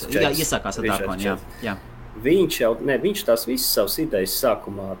Darkoins, jā, iesākās ar Darkoin, jā. Viņš tās visas savas idejas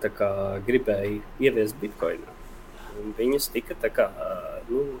sākumā tā kā gribēja ieviest Bitcoinā. Un viņas tika tā kā,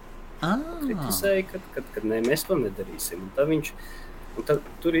 kritizēja, kad nē, mēs to nedarīsim. Un tad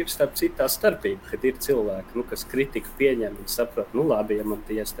tur ir starp citā starpība, kad ir cilvēki, kas kritiku pieņem un saprot, labi, ja man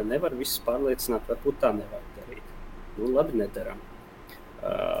es te nevaru visus pārliecināt, varbūt tā nevar darīt. Labi, nedaram.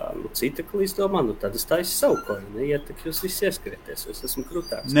 Cita klīs domā, tad es taisu savu koinu, tak jūs visi ieskrieties, es esmu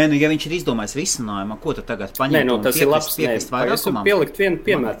krūtāks. Nē, ja viņš ir izdomājis risinājumu, ko tad tagad paņemt un piekrist vairākumam? Es varu pielikt vienu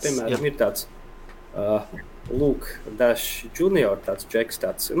piemēru, piemēram, ir tāds Luke Dash Junior, tāds Džeks,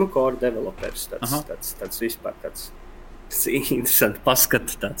 tāds, core developers, tāds vispār tāds interesanti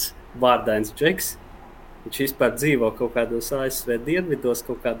paskata, tāds vārdains Džeks. Viņš vispār dzīvo kaut kādos ASV dienvidos,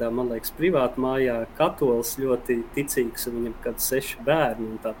 kaut kādā, man liekas, privātu mājā, katolis ļoti ticīgs, un viņam kāds 6 bērni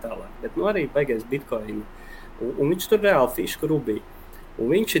un tā tālāk. Bet arī baigais Bitcoin. Un viņš tur reāli fišku rubīja.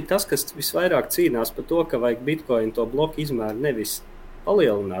 Un viņš ir tas, kas visvairāk cīnās par to, ka vajag Bitcoin to bloku izmēru nevis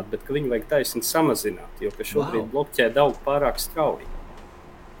palielināt, bet ka viņu vajag taisni samazināt, jo ka šobrīd blokķē daudz pārāk strauji.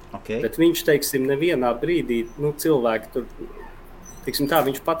 Okay. Bet viņš, teiksim, nevienā brīdī, cilvēki tur... Tiksim tā,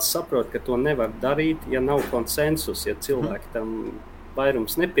 viņš pats saprot, ka to nevar darīt, ja nav konsensus, ja cilvēki tam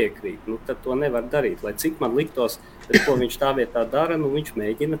vairums nepiekrīt, tad to nevar darīt. Lai cik man liktos, ko viņš tā vietā dara, viņš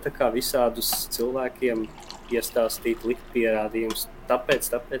mēģina tā kā visādus cilvēkiem iestāstīt, likt pierādījumus,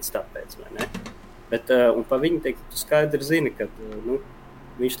 tāpēc, vai ne? Bet, un pa viņu teikt, tu skaidri zini, ka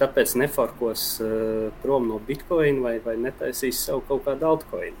viņš tāpēc neforkos prom no Bitcoin vai netaisīs savu kaut kādu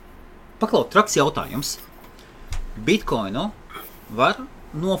altcoin. Paklau, traks jautājums. Bitcoinu var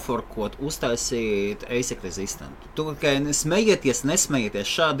noforkot, uztaisīt ASIC resistant. Tu tikai smējieties, nesmējieties,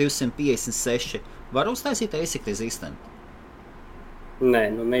 SHA-256 var uztaisīt ASIC resistant? Nē,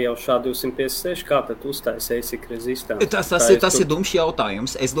 ne jau SHA-256, kā tad uztaisa ASIC resistant? Tas ir dumšs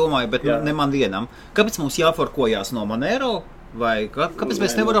jautājums, es domāju, bet ne man vienam. Kāpēc mums jāforkojās no Monero, vai kāpēc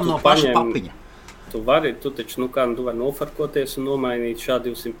mēs nevaram no paša papiņa? Tu vari noforkoties un nomainīt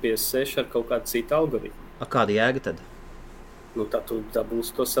SHA-256 ar kaut kādu citu algoritmu. Kāda jēga tad? Tad tu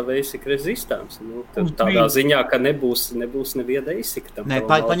dabūsi to savu ASIC resistants. Tādā ziņā, ka nebūs neviena ASIC tam. Nē,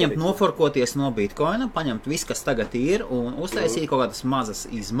 paņemt noforkoties no Bitcoina, paņemt viss, kas tagad ir, un uztaisīt kaut kādas mazas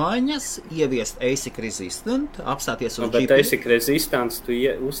izmaiņas, ieviest ASIC resistant, apstāties uz GPU. Bet ASIC resistants tu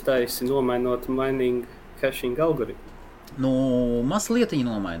uztaisi nomainot mining caching algoritmu. Mazlietiņi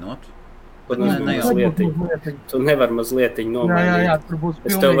nomainot. ko nozīmē mazlietiņu. Tu nevar mazlietiņu nomainīt. Jā, tur būs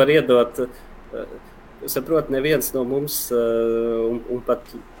pilnīgi. Es tev varu iedot, saprotu, neviens no mums, un pat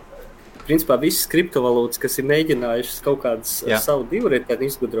principā visas kriptovalūtas, kas ir mēģinājušas kaut kādas savu divriteni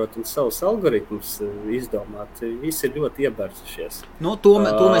izgudrot un savus algoritmus izdomāt, visi ir ļoti iebērsušies. Nu, to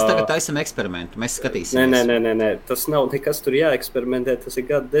mēs tagad taisam eksperimentu, mēs skatīsimies. Nē, tas nav nekas tur jāeksperimentē, tas ir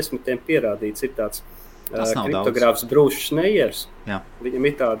gadu desmitiem pierādīts, ir tāds kriptogrāfs Bruce Schneiers. Viņam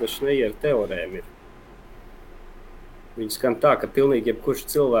ir tāda Schneiera teorēma. Viņa skan tā, ka pilnīgi jebkurš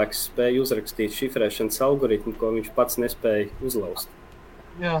cilvēks spēja uzrakstīt šifrēšanas algoritmu, ko viņš pats nespēja uzlauzt.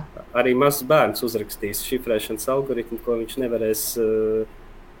 Jā. Arī mazs bērns uzrakstīs šifrēšanas algoritmu, ko viņš nevarēs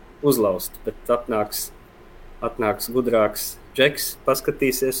uzlauzt, bet atnāks gudrāks džeks,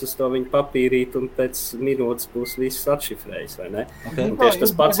 paskatīsies uz to viņa papīrīt un pēc minūtes būs viss atšifrējis, vai ne? Okay. Un tieši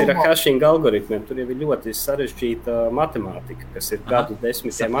tas pats ir ar hashing algoritmiem, tur jau ir ļoti sarežģīta matemātika, kas ir gadu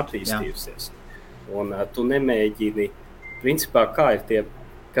desmitiem attīstījusies. Un tu nemēģini, principā, kā ir tie,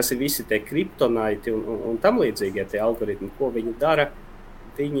 kas ir visi tie kriptonaiti un tam līdzīgie tie algoritmi, ko viņi dara.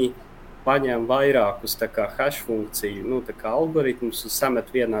 Viņi paņem vairākus hash funkciju, algoritmus un samet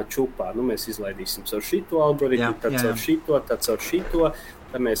vienā čupā. Mēs izlaidīsim caur šito algoritmu, tad caur šito.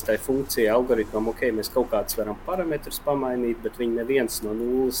 Tad mēs tai funkcijai algoritmam, mēs kaut kādus varam parametrus pamainīt, bet viņi neviens no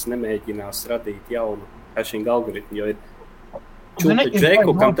nulles nemēģinās radīt jaunu hashing algoritmu, jo ir čupa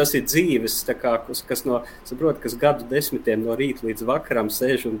džeku, kam tas ir dzīves, kas gadu desmitiem no rīta līdz vakaram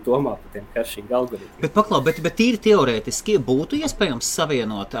sēž un domā par tiem hashing algoritmiem. Bet paklau, bet tīri teorētiski būtu iespējams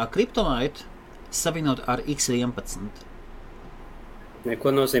savienot kriptonaitu, savienot ar X11? Ko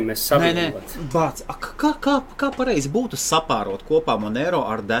nozīmē savienot? Kā pareizi būtu sapārot kopā Monero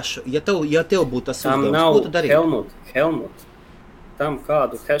ar Dashu? Ja tev būtu tas uzdevums, ko tu darītu? Helmut. Tam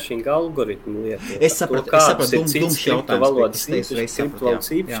kādu hashing algoritmu lietot. Es sapratu, dumšs jautājums. Kriptovalūtas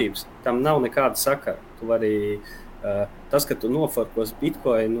īpašības, tam nav nekāda sakara. Tu vari, tas, ka tu noforkos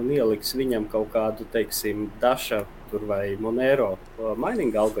Bitcoin un ieliks viņam kaut kādu, Dasha vai Monero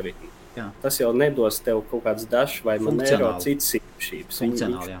mining algoritmu, tas jau nedos tev kaut kāds Dash vai Monero citas īpašības. Viņš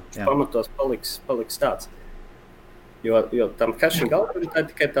pamatos paliks tāds. Jo tam hashing algoritmā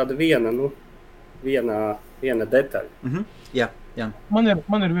ir tikai tāda viena detaļa. Jā. Man ir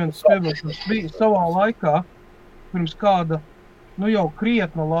viens skaidrs, kas bija savā laikā, pirms kāda, jau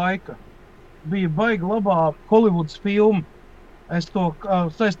krietna laika, bija baigi labā Hollywoods filma. Es to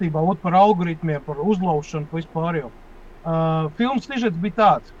saistībā par algoritmiem, par uzlaušanu, vispār jau. Filmas sižets bija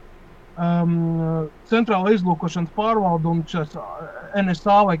tāds. Centrāla izlūkošanas pārvalde un šis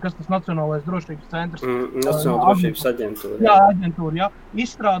NSA vai kas tas Nacionālais drošības centrs. Nacionāla drošības aģentūra. Jā, aģentūra,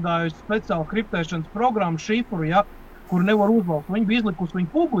 speciālusi speciālu kriptēšanas programmu šifru, kur nevar uzlauzt. Viņi bija izlikusi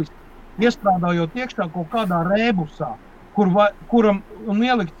viņu publiski, iestrādājot iekšā kaut kādā rēbusā, kuram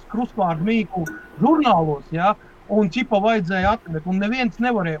ielikts krustvārdu mīklu žurnālos, un čipa vajadzēja atmet, un neviens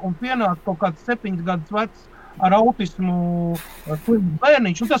nevarēja. Un pienāca kaut kāds 7 gadus vecs ar autismu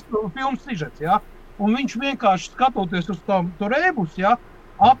bērniņš, un tas filmas sižets, un viņš vienkārši skatoties uz to rēbus,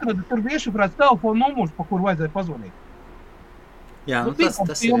 atrada tur iešifrēts telefonu numurs, pa kuru vajadzēja pazvanīt. Jā,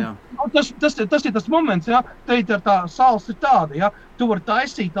 tas ir, Tas ir tas moments, teikt, ar tā sāls ir tāda, tu vari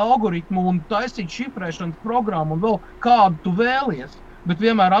taisīt algoritmu un taisīt šifrēšanas programmu un vēl kādu tu vēlies, bet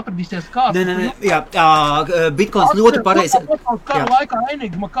vienmēr atradīsies kāds. Bitcoins ļoti pareizi. Kādā laikā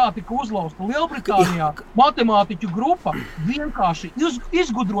Enigma kā tika uzlausta Lielbritānijā, matemātiķu grupa vienkārši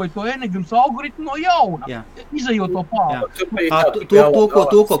izgudroja to Enigmas algoritmu no jauna, izejot to pāri.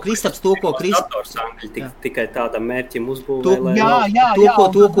 To, ko Kristaps... Tikai tādam mērķim uzbūvēja.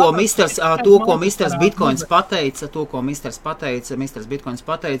 To, ko Misters Bitcoins pateica, Misters Bitcoins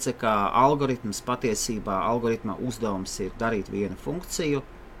pateica, ka algoritma uzdevums ir darīt vienu funkciju,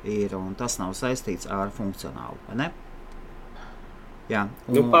 un tas nav saistīts ar funkcionālu, vai ne?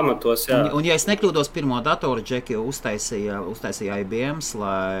 Pamatos, Un ja es nekļūdos, pirmo datoru džeki uztaisīja IBMs,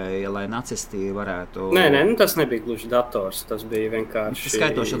 lai nacisti varētu... Nē, tas nebija gluži dators, tas bija vienkārši...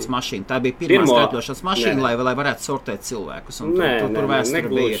 Skaitlošanas mašīna, tā bija pirmā skaitlošanas mašīna, lai varētu sortēt cilvēkus.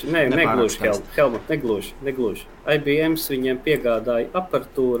 Negluži. IBMs viņiem piegādāja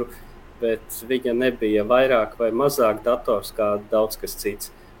aparatūru, bet viņa nebija vairāk vai mazāk dators kā daudz kas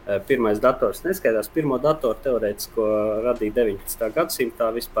cits. Pirmais dators neskaidrs. Pirmo datoru teorētiski, ko radīja 19.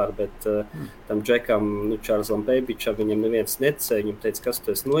 gadsimtā vispār, bet tam džekam, Čārlzam Beibičam, viņam neviens neticēja. Viņam teica, kas tu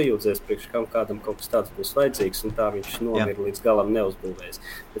esi nojūdzies, priekš kādam kaut kas tāds būs vajadzīgs, un tā viņš nomira līdz galam neuzbūvējas.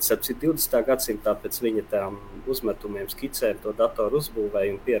 Bet 20. gadsimtā pēc viņa tām uzmetumiem skicēm to datoru uzbūvēja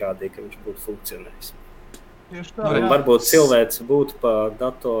un pierādīja, ka viņš būtu funkcionējis. Tieši tā, varbūt cilvēks būtu pa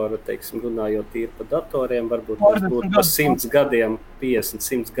datoru, teiksim, runājot ir pa datoriem, varbūt mēs būtu pa 100 gadiem,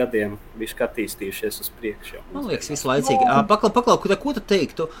 50-100 gadiem bišķi attīstījušies uz priekšu. Man liekas, vislaicīgi. Paklau, ko tu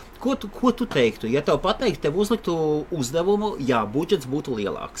teiktu? Ko tu teiktu? Ja tev pateikt, tev uzliktu uzdevumu, jā, budžets būtu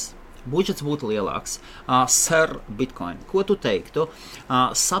lielāks. Sir Bitcoin. Ko tu teiktu?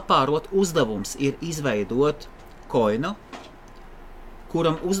 Sapārot uzdevums ir izveidot koinu,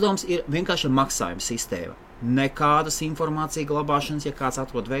 kuram uzdevums ir vienkārši maksājuma sistēma. Nekādas informācija glabāšanas, ja kāds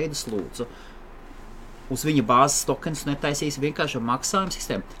atrod veidus, lūdzu. Uz viņa bāzes tokenus netaisīs vienkārši maksājuma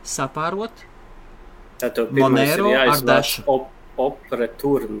sistēma. Sapārot Monero ar Dashu.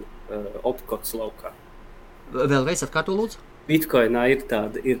 Opreturn, opkots laukā. Vēlreiz atkārto, lūdzu. Bitcoinā ir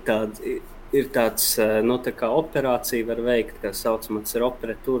tāds, tā kā operācija var veikt, kā saucamats ir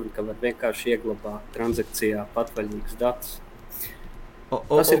opreturn, ka var vienkārši ieglabāt transakcijā patvaļīgus datus.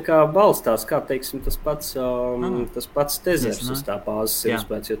 Tas ir kā balstās, kā teiksim, tas pats tezers uz tā bāzes ir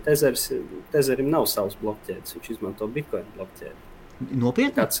uzspēc, jo tezerim nav savs blokķēdes, viņš izmanto Bitcoin blokķēdi.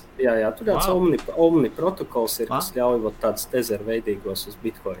 Nopietni? Tur tāds omni protokols ir, kas ļauj tāds tezer veidīgos uz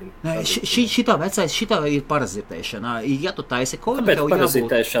Bitcoin. Šitā ir parazitēšana. Ja tu taisi koinu, tev jābūt...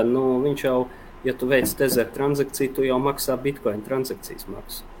 parazitēšana? Viņš jau, ja tu veic tezer transakciju, tu jau maksā Bitcoin transakcijas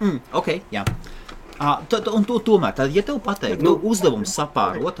maksu. Ok, jā. Tomēr, ja tev pateiktu uzdevums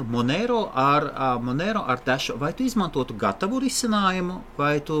sapārot Monero ar Dashu, vai tu izmantotu gatavu risinājumu,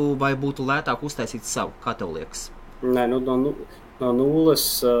 vai būtu lētāk uztaisīt savu? Kā tev liekas? Nē, no nulles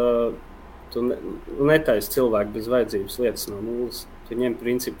tu netaisi cilvēku bez vajadzības lietas no nulles. Tu ņem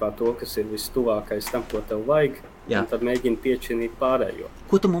principā to, kas ir vistuvākais tam, ko tev vajag, un tad mēģini piečinīt pārējo.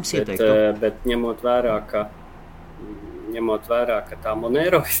 Ko tu mums ieteiktu? Bet ņemot vērā, ka tā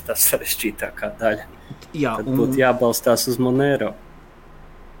Monero ir tā sarežģītākā daļa, tad būtu jābalstās uz Monero.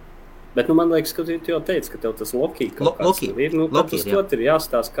 Bet man liekas, ka tu jau teici, ka tev tas Loki kaut kāds ir. Tad uz to ir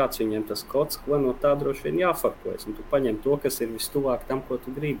jāstāsta, kāds viņiem tas kods, ko no tā droši vien jāfarkojas. Un tu paņem to, kas ir vistuvāk tam, ko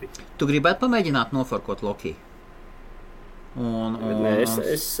tu gribi. Tu gribētu pamēģināt nofarkot Loki? Nē,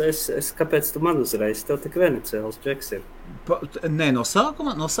 kāpēc tu man uzreiz? Tev tik Venecēlas džeks ir. Nē, no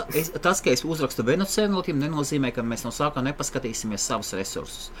sākuma, tas, ka es uzrakstu Venecēlotiem, nenozīmē, ka mēs no sākuma nepaskatīsimies savus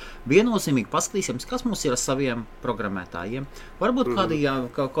resursus. Viennozīmīgi paskatīsimies, kas mums ir ar saviem programmētājiem. Varbūt kādi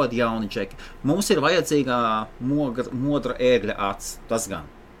jauni džeki. Mums ir vajadzīga modra ēgļa acs, tas gan.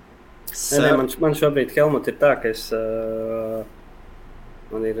 Man šobrīd, Helmut, ir tā, ka es...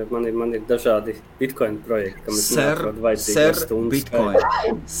 Man ir dažādi Bitcoin projekti, kam es neatrodu vajadzīgas stundas. Bitcoin.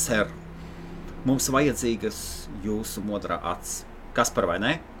 Sir, mums vajadzīgas jūsu modrā acs. Kaspar, vai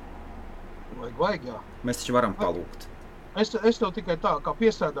ne? Vajag, jā. Mēs taču varam palūgt. Es tev tikai tā, kā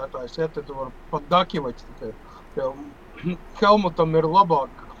piesēdētājs, ja te tu var pat dakivaķis tikai. Helmutam ir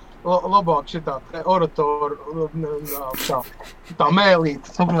labāk šitā oratoru, tā mēlīte.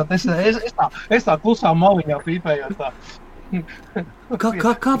 Saprot, es tā klusā maliņā pīpējot tā.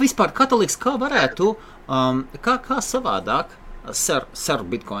 Kā vispār, kā liekas, kā varētu, kā savādāk, Sir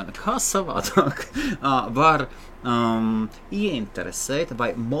Bitcoin, kā savādāk var ieinteresēt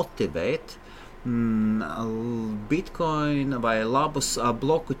vai motivēt Bitcoin vai labus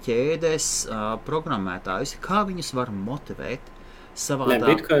bloku ķēdes programmētājus, kā viņus var motivēt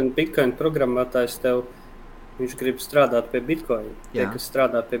savādāk? Bitcoin programmētājs tev, viņš grib strādāt pie Bitcoin. Tie, kas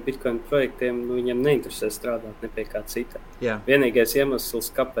strādā pie Bitcoin projektiem, viņiem neinteresē strādāt ne pie kā cita. Vienīgais iemesls,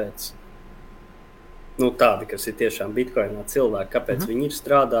 kāpēc, tādi, kas ir tiešām Bitcoinā cilvēki, kāpēc viņi ir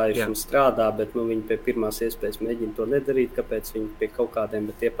strādājuši un strādā, bet viņi pie pirmās iespējas mēģina to nedarīt, kāpēc viņi pie kaut kādiem,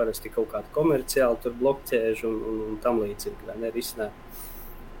 bet tie parasti kaut kādi komerciāli tur blokķēži un tam līdzīgi, vai nerisinē.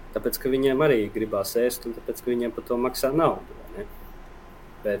 Tāpēc, ka viņiem arī gribās ēst un tāpēc, ka viņiem par to maksā naudu, vai ne?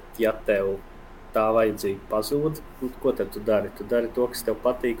 Bet ja tev tā vajadzīga pazūd, ko tad tu dari? Tu dari to, kas tev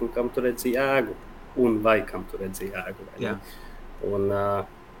patīk un kam tu redzi ēgu. Un vai kam tu redzi ēgu. Un,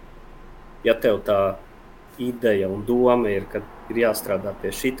 ja tev tā ideja un doma ir, ka ir jāstrādā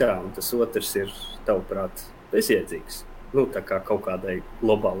pie šitā, un tas otrs ir, tavuprāt, bezjēdzīgs, tā kā kaut kādai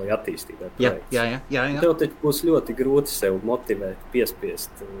globālai attīstībai projekts. Tev taču būs ļoti grūti sev motivēt,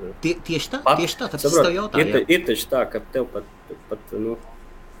 piespiest. Tieši tā, tāpēc es tev jautāju. Ir taču tā, ka tev pat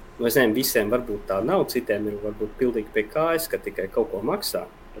es nezinu, visiem varbūt tā nav, citiem ir varbūt pildīgi pie kājas, ka tikai kaut ko maksā.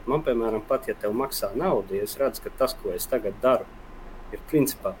 Bet man, piemēram, pat, ja tev maksā naudu, ja es redzu, ka tas, ko es tagad daru, ir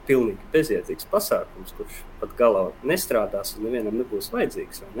principā pilnīgi bezjēdzīgs pasākums, kurš pat galā nestrādās un nevienam nebūs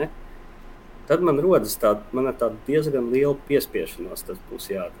vajadzīgs, vai ne? Tad man rodas tāda diezgan liela piespiešanos, tas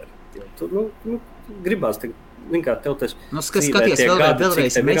būs jādara. Jo tu, gribās vienkārši tev tas skaties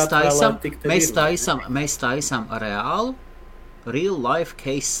vēlreiz, mēs taisam reālu real life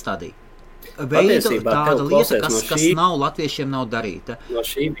case study. veidu, tāda lieta, kas nav latviešiem nav darīta. No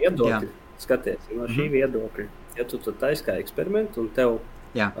šī viedokļa, skaties, ja tu taisi kā eksperimentu un tev,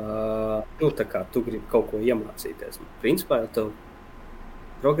 tā kā tu gribi kaut ko iemācīties, principā, ja tev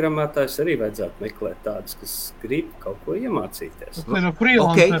programmētājs arī vajadzētu meklēt tādus, kas grib kaut ko iemācīties.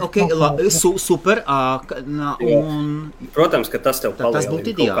 Super. Protams, ka tas tev palielina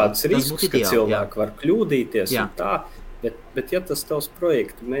kaut kādus riskus, ka cilvēki var kļūdīties un tā, bet ja tas tavs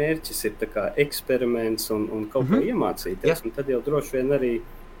projektu mērķis ir tā kā eksperiments un kaut ko iemācīties, un tad jau droši vien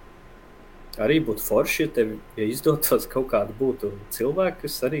arī būtu forši, ja tev izdotos kaut kādu būtu cilvēki,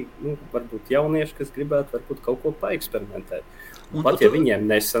 kas arī, varbūt jaunieši, kas gribētu varbūt kaut ko paeksperimentēt. Pat ja viņiem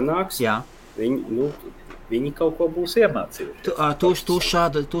nesanāks, viņi kaut ko būs iemācījušies.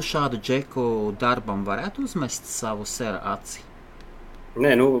 Tu šādu džeku darbam varētu uzmest savu sera aci?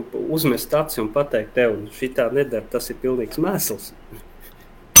 Nē, uzmest aci un pateikt tev, šitā nedara, tas ir pilnīgs mēsls.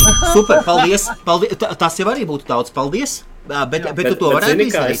 Super, paldies. Tas jau arī būtu daudz, paldies. Bet tu to varētu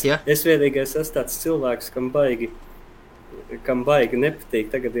izdarīt, ja? Es vienīgais esmu tāds cilvēks, kam baigi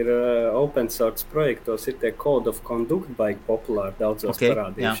nepatīk. Tagad ir open source projektos, ir tie Code of Conduct baigi populāri daudzos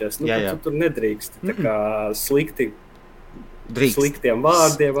parādījušies. Tu tur nedrīkst tā kā sliktiem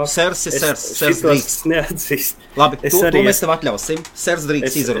vārdiem. Sers drīkst. Neatzīst. Labi, to mēs tev atļausim. Sers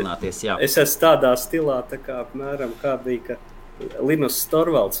drīkst izrunāties, jā. Es esmu tādā stilā, tā kā apmēram kā bija, ka Linus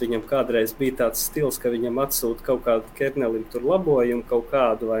Torvalds, viņam kādreiz bija tāds stils, ka viņam atsūta kaut kādu kernelim tur labojumu, kaut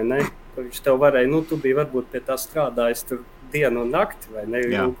kādu vai ne. Viņš tev varēja, tu biji varbūt pie tā strādājis tur dienu un nakti vai ne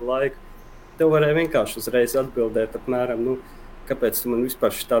ilgu laiku. Tev varēja vienkārši uzreiz atbildēt apmēram, kāpēc tu man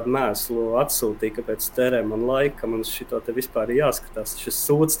vispār šitādu mēslu atsūtīji, kāpēc tērē man laika, man šito te vispār jāskatās, šis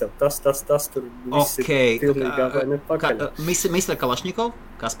sūds tev, tas, tur viss ir pilnīgā vai ne pakaļ. Mr. Kalašņikov,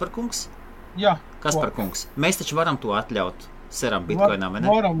 Kasparkungs? Jā. Kasparkungs, mēs taču varam to atļaut seram bitcoinām, vai ne?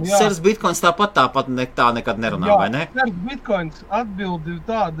 Varam, jā. Sers bitcoins tāpat tā nekad nerunā, vai ne? Sers bitcoins atbildi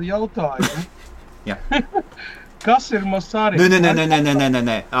tādu jautājumu. Jā. Kas ir Masari?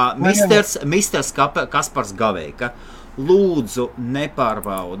 Nē. Misters Kaspars Gaveika, lūdzu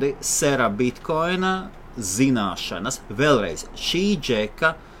nepārbaudi sera bitcoina zināšanas. Vēlreiz, šī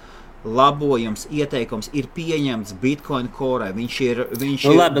džeka labojums, ieteikums ir pieņemts Bitcoin korai. Viņš ir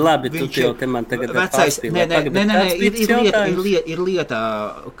labi, tu jau te man tagad vecais, ir lieta,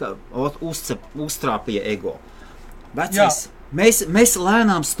 ka uztrāpīja ego. Vecais, mēs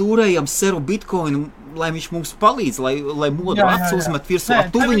lēnām stūrējam seru Bitcoinu, lai viņš mums palīdz, lai modu acis uzmet virsū.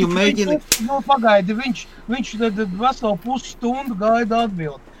 Tu viņu mēģini... Pagaidi, viņš veselu pusstundu gaida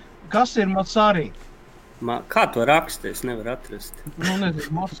atbildi. Kas ir Masari? Kā to raksta? Es nevaru atrast.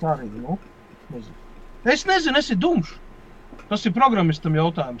 Nezinu, Masari, nezinu. Es nezinu, es ir dumšs. Tas ir programmistam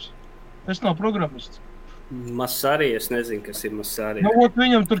jautājums. Es nav programmists. Masari, es nezinu, kas ir Masari.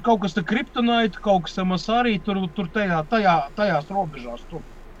 Viņam tur kaut kas kriptonaitu, kaut kas Masari, tur tajās robežās.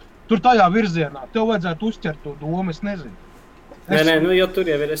 Tur tajā virzienā. Tev vajadzētu uzķert to domu, es nezinu. Nē, jo tur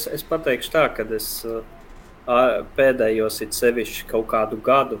jau ir, es pateikšu tā, kad es pēdējos it sevišķi kaut kādu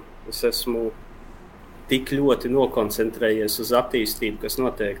gadu, es esmu tik ļoti nokoncentrējies uz attīstību, kas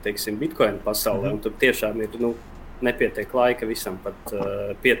notiek, teiksim, Bitcoin pasaulē, un tur tiešām ir, nepietiek laika visam pat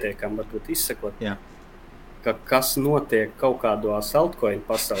pietiekam varbūt izsekot. Jā. Kas notiek kaut kādās altcoin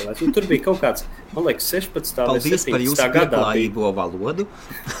pasaulē. Tur bija kaut kāds, man liekas, 16. vai 17. gadā. Paldies par jūsu pieklājīgo valodu.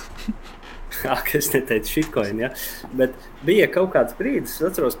 Es neteicu shitcoin, ja. Bet bija kaut kāds brīdis, es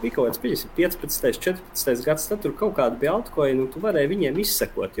atceros, bija kaut kāds 15. 14. gads, tad tur kaut kāda bija altcoin, un tu varēji viņiem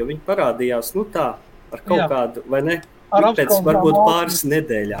izsekot, jo viņi parādījās, tā, ar kaut kādu, vai ne, pēc varbūt pāris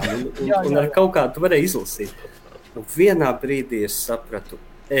nedēļām, un ar kaut kādu tu varēji izlasīt. Un vienā brīdī es sapratu,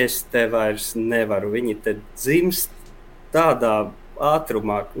 es te vairs nevaru, viņi te dzimst tādā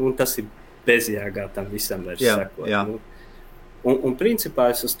ātrumā, un tas ir bezjēgā tam visam vairs sekot. Jā. Un principā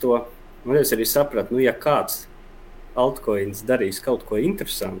es uz to, es arī sapratu, ja kāds altcoins darīs kaut ko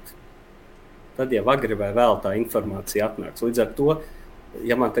interesantu, tad jau agri vai vēl tā informācija atnāks. Līdz ar to,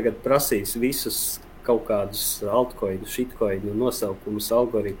 ja man tagad prasīs visus kaut kādus altcoinu, shitcoinu, nosaukumus,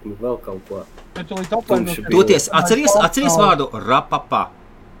 algoritmu, vēl kaut ko. Toties, atceries vārdu rapapa.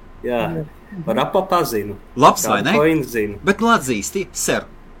 Jā, rapapa zinu. Labs vai ne? Zinu. Bet atzīsti,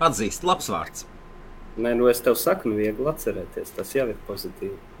 atzīsti, labs vārds. Nē, es tev saku, viegli atcerēties, tas jau ir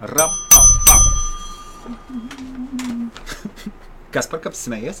pozitīvi. Rapapa. Kas par kāpēc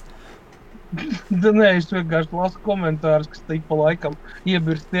smējies? Nē, es vienkārši lasu komentārus, kas tik pa laikam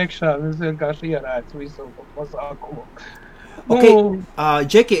iebirst iekšā, un es vienkārši ierēcu visu pasākumu. Ok,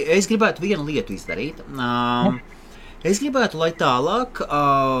 Džeki, es gribētu vienu lietu izdarīt. Es gribētu, lai tālāk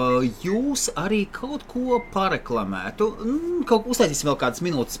jūs arī kaut ko pareklamētu. Kaut ko uztaisīsim vēl kādas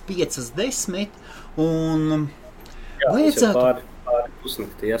minūtes, 5-10, un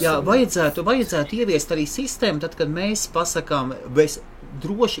vajadzētu ieviest arī sistēmu, tad, kad mēs pasakām,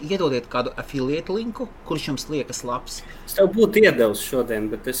 droši iedodiet kādu affiliate linku, kurš jums liekas labs. Es tev būtu iedevis šodien,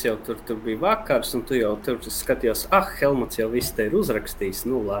 bet es jau tur biju vakars, un tu jau tur skatījos, Helmuts jau viss te ir uzrakstījis,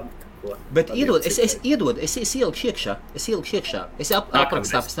 nu labi. Bet iedod, es ielikšu iekšā. Es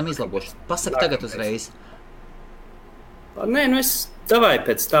aprakstā pēc tam izlabošu. Pasaka tagad uzreiz. Nē, nu davai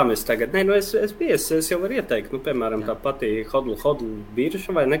pēc tam es tagad. Nē, nu es jau varu ieteikt, nu, piemēram, tā pati hodl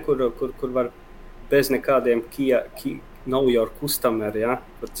birža vai ne, kur var bez nekādiem know your customer, ja,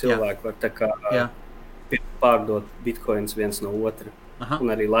 kur cilvēki var tā kā pārdot bitcoins viens no otra.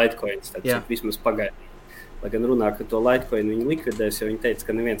 Un arī litecoins, tad cik vismaz pagaidām. Lai gan runā, ka to Litecoin viņi likvidēs, jo viņi teica,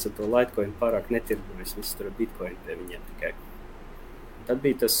 ka neviens ar to Litecoin pārāk netirgojas, viss tur Bitcoin pie viņiem tikai. Tad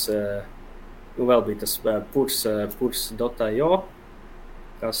bija tas, vēl bija tas purs.io,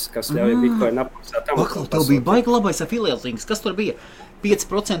 kas ļauj Bitcoin apmaksāt. Tev bija baigi labais affiliate links, kas tur bija?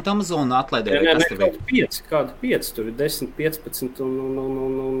 5% Amazon atlaidē, vai kas tur bija? Kādu 5, tur ir 10, 15 un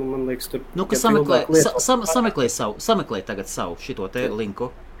man liekas tur... Nu, ka sameklē tagad savu šito te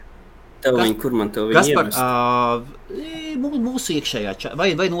linku. Kur man tev viņa ievest? Mūsu iekšējā čā,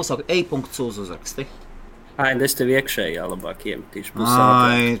 vai nosaukt e.uz uzraksti? Es tev iekšējā labāk iemetīšu.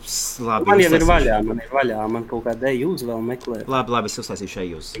 Labi. Man jau ir vaļā, man kaut kāda e.uz vēl meklē. Labi, es uztaisīšu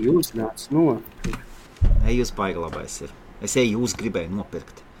e.uz. E.uz nāc no. E.uz baigi labais ir. Es e.uz gribēju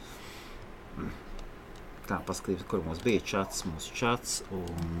nopirkt. Tā, paskatīt, kur mums bija mūsu čats un...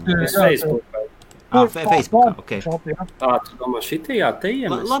 Es Facebookā. Facebookā, ok. Tu domā šitajā te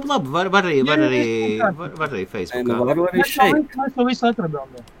iemest? Labi, var arī Facebookā. Var arī šeit. Mēs to visu atradām.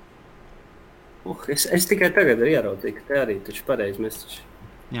 Es tikai tagad ieraudzīju, ka te arī taču pareizi mēs taču.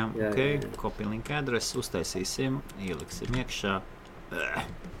 Jā, ok. Copy link adresu uztaisīsim, ieliksim iekšā.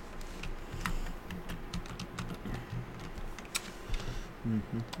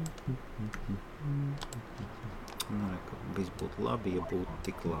 Viss būtu labi, ja būtu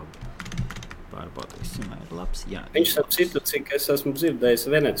tik labi. Pārbaudīsim, vai ir labs. Jā. Viņš ap citu, cik es esmu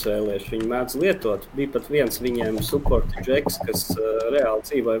dzirdējis venecuēlieši, viņi mēdz lietot. Bija pat viens viņiem supporti džeks, kas reāli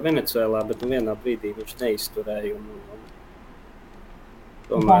dzīvoja Venecuēlā, bet vienā brīdī viņš neizturēja un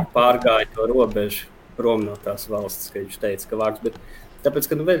tomēr pārgāja to robežu prom no tās valsts, ka viņš teica, ka vārds. Bet tāpēc,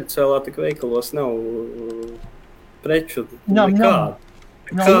 ka Venecuēlā tik veikalos nav preču nekādu.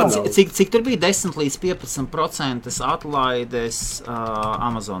 Cik tur bija 10 līdz 15% atlaides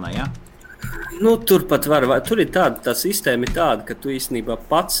Amazonā, ja? Nu, turpat tur ir tā sistēma ir tāda, ka tu īstenībā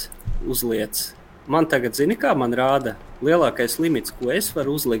pats uzliec. Man tagad, zini, kā man rāda lielākais limits, ko es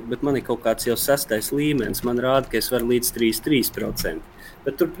varu uzlikt, bet man ir kaut kāds jau 6. līmenis. Man rāda, ka es varu līdz 3%.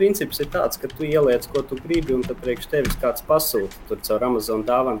 Bet tur princips ir tāds, ka tu ieliec, ko tu gribi, un tad priekš tevis kāds pasūta. Tur caur Amazon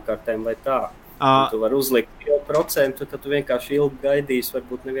dāvankartēm vai tā. Tu vari uzlikt 2%, tad tu vienkārši ilgi gaidīsi,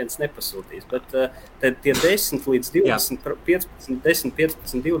 varbūt neviens nepasūtīs. Bet tad tie 10 līdz 20, 15, 10,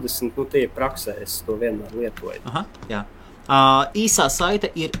 15, 20, nu tie ir praksē, es to vienmēr lietoju. Jā. Īsā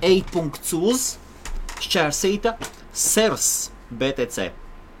saite ir e.uz šķērsīta sers BTC.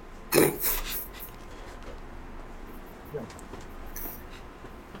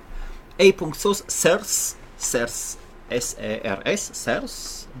 e.uz sers S-E-R-S,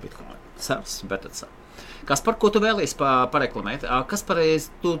 sers, Bitcoin. BTC. Kas par ko tu vēlies pareklamēt? Kas par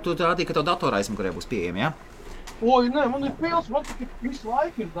tu rādīji, ka tev datorā aizmugurē būs pieejami, ja? Nē, man ir pils, man visu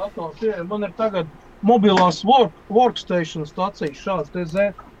laiku ir dators pieejami. Man ir tagad mobilās workstation stacijas šāds, te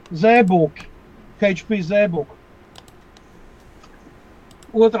Z-book, HP Z-book.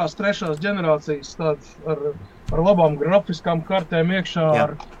 2., 3. ģenerācijas tāds ar labām grafiskām kartēm iekšā,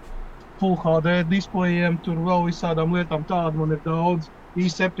 ar Full HD displejiem, tur vēl visādām lietām tādu man ir daudz.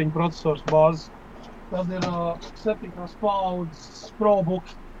 i7 procesors bāzes. Tad ir 7. paudzes ProBook.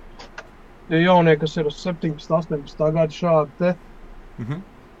 Tie jaunie, kas ir uz 17, 18 gadu šādi te.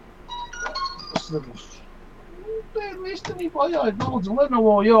 Te ir īstenībā, ir daudz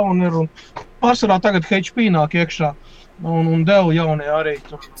Lenovo jauni ir un pārsvarā tagad HP nāk iekšā. Un Dell jaunie arī.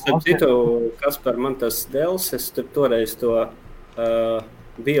 Starp citu, Kaspar, man tas Dells, es tur toreiz to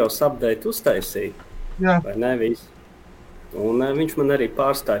BIOS update uztaisīju. Jā. Vai ne visu? Un viņš man arī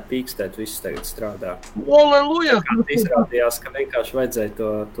pārstāja pīkstēt, viss tagad strādā. Aleluja! Izrādījās, ka vienkārši vajadzēja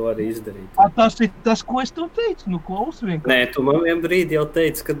to arī izdarīt. Tas ir tas, ko es tev teicu? Nu, klaus vienkārši. Nē, tu man vien brīdi jau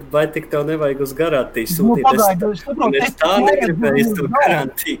teici, ka vai tik tev nevajag uz garantiju sūtīt. Es tā negribēju to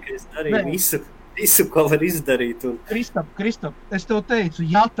garantiju, ka es darīju visu. visu, ko var izdarīt. Kristap, es tev teicu,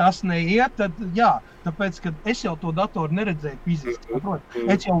 ja tas neiet, tad jā, tāpēc, ka es jau to datoru neredzēju fiziski, saprot?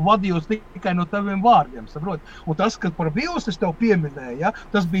 Es jau vadījos tikai no taviem vārdiem, saprot? Un tas, kad par BIOS es tev pieminēju, ja,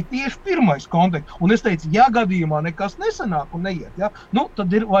 tas bija tieši pirmais kontakts. Un es teicu, ja gadījumā nekas nesanāk un neiet, ja, nu,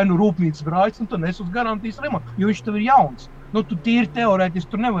 tad ir vai nu rūpnīcas brāļs, un tu nes uz garantijas remontu, jo viņš tev ir jauns. Nu, tu tīri teorētiski,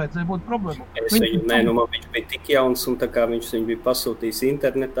 tur nevajadzēja būt problēma. Man viņš bija tik jauns, un tā kā viņš bija pasūtījis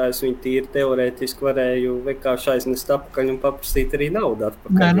internetā, es viņu tīri teorētiski varēju vienkārši aiznest apakaļ un paprasīt arī naudu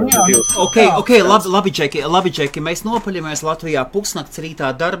atpakaļ. Nē, nu jā. Ok, labi, Džeki, mēs nopaļamies Latvijā pusnakts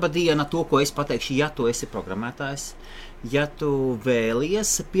rītā darba diena, to, ko es pateikšu, ja tu esi programmētājs, ja tu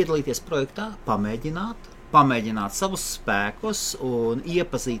vēlies piedalīties projektā, pamēģināt savus spēkus un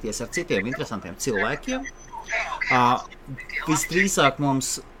iepazīties ar citiem interesantiem cilvēkiem. Visdrīzāk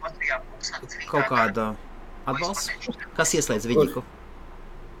mums kaut kāda atbalsts, kas ieslēdz Viģiku.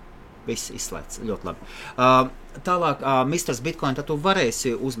 Viss izslēdz, ļoti labi. Tālāk, Mr. Bitcoin, tad tu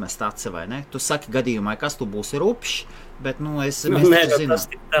varēsi uzmest aci, vai ne? Tu saki gadījumā, kas tu būsi rupšs, bet, mēs zinām. Tas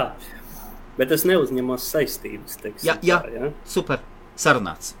ir tā. Bet es neuzņemos saistības, teiksim. Jā, super,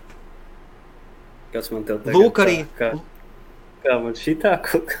 sarunāts. Kas man tev tagad Lūk arī. Kā man šitā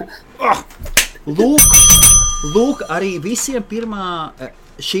kaut kā? Lūk, arī visiem pirmā,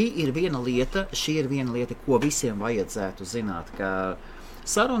 šī ir viena lieta, ko visiem vajadzētu zināt, ka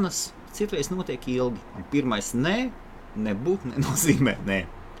sarunas citreiz notiek ilgi. Un pirmais nebūt nenozīmē nē.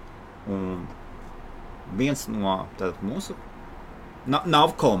 Un viens no mūsu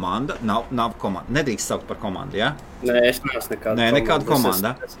nav komanda, nedrīkst saukt par komandu, ja? Nē, es neesmu nekāda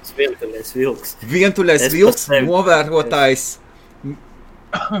komanda. Es esmu vientuļais vilks. Vientuļais vilks, novērotājs.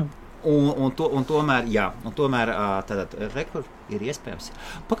 Un tomēr, tātad rekur ir iespējams.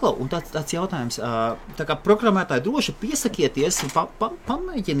 Paklau, un tāds jautājums, tā kā programmētāji droši piesakieties,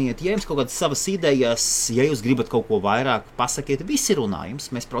 pamēģiniet, ja jums kaut kādas savas idejas, ja jūs gribat kaut ko vairāk, pasakiet, visi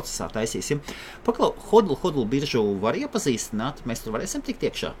runājums, mēs procesā taisīsim. Paklau, hodl biržu var iepazīstināt, mēs tur varēsim tikt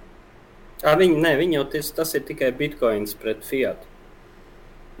iekšā? Viņi jau tas ir tikai bitcoins pret fiat.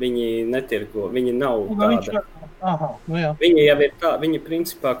 Viņi netirgo, viņi nav tāda. Viņi jau ir tā, viņi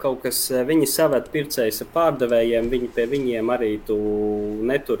principā kaut kas, viņi savēt pircējus ar pārdevējiem, viņi pie viņiem arī tu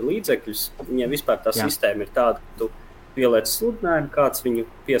netur līdzekļus. Viņiem vispār tā sistēma ir tāda, ka tu pieliec sludinājumu, kāds viņu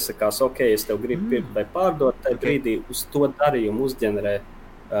piesakās, ok, es tev gribu pirkt vai pārdot, tai brīdī uz to darījumu uzģenerē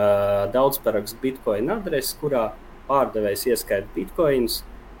daudzparakstu bitcoin adresi, kurā pārdevējs ieskaita bitcoinus,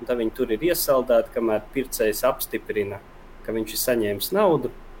 un tad viņi tur ir iesaldēti, kamēr pircējs apstiprina, ka viņš ir saņēmis naudu.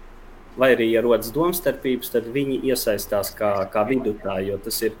 Vai arī, ja rodas domstarpības, tad viņi iesaistās kā vidutāji, jo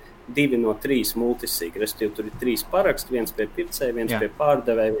tas ir 2 no 3 multisīgi. Restīvi, tur ir 3 paraksti, viens pie pircēja, viens pie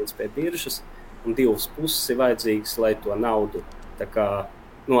pārdevēja, viens pie biržas, un 2 puses ir vajadzīgas, lai to naudu tā kā,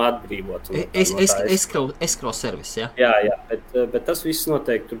 atbrīvot. Escrow service, ja? Jā, bet tas viss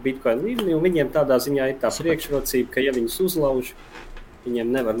notiek tur Bitcoin līmenī, un viņiem tādā ziņā ir tā priekšrocība, ka ja viņus uzlauž,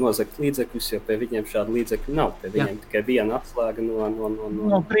 viņiem nevar nozagt līdzekļus, jo pie viņiem šādu līdzekļu nav. Pie viņiem tikai viena atslēga no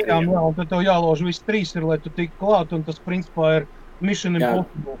 3, un tad tev jālož visi 3 ir, lai tu tik klāt, un tas principā ir mission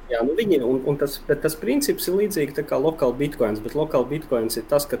impossible. Jā, tas princips ir līdzīgi tā kā local bitcoins, bet local bitcoins ir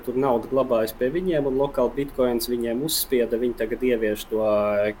tas, ka tur nauda glabājas pie viņiem, un local bitcoins viņiem uzspieda, viņi tagad ievieš to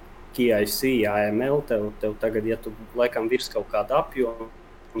KIC, AML, tev tagad, ja tu laikam virs kaut kāda apjoma,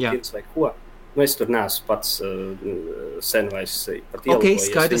 pirts vai ko. Es tur neesmu pats sen vairs pat ielūkojies. Ok,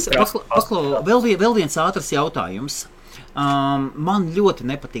 skaidrs. Paklau, vēl viens ātrs jautājums. Man ļoti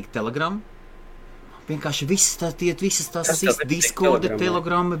nepatīk Telegram. Vienkārši visas tās Discord,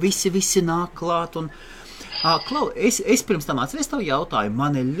 Telegram, visi nāk klāt. Un, Klau, es pirms tam atceries tavu jautājumu.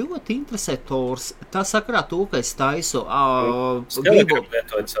 Mani ļoti interesē Tors. Tā sakarā to, ka es taisu... Telegram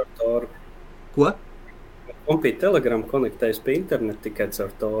lietoju caur Toru. Ko? Un pie Telegram konektējas pie internetu tikai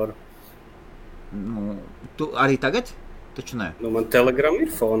caur Toru. Tu arī tagad? Taču nē. Man Telegram ir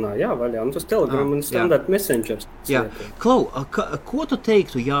fonā, jā, vaļā. Un tas Telegram ir standart messengers. Jā. Klau, ko tu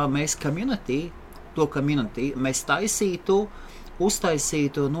teiktu, ja mēs community, mēs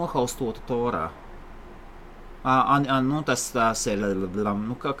uztaisītu nohaustotu Torā? Tas ir,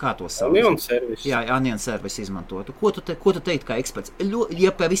 kā to sauc? Onion service. Jā, onion service izmantotu. Ko tu teiktu kā eksperts? Ja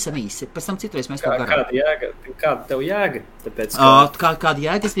pavisam īsi, pēc tam citreiz mēs to garām. Kāda tev jēga? Kāda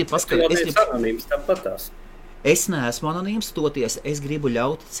jēga? Es gribu paskatīt. Anonīms tāpatās. Es neesmu anonīms, toties es gribu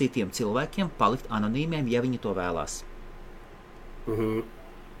ļaut citiem cilvēkiem palikt anonīmiem, ja viņi to vēlās.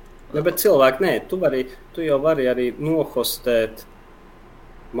 Ja, bet cilvēki, nē, tu jau vari arī nohostēt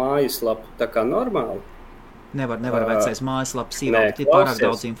mājaslapu tā kā normāli. Nevar vecais mājaslapas ievilkt, ir pārāk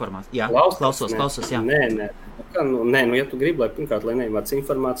daudz informācijas. Jā, klausos, jā. Nē, ja tu gribi, lai pirmkārt, lai neivāc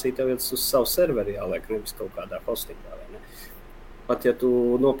informāciju, tev uz savu serveri jāliek, nevis kaut kādā hostingā, vai ne? Pat ja tu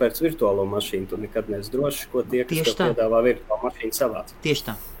nopērc virtuālo mašīnu, tu nekad neesi drošs, ko tie, kas tev piedāvā virtuālo mašīnu savāc. Tieši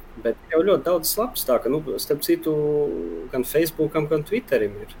tā. Bet jau ļoti daudz slaps tā, ka, starp citu, gan Facebookam, gan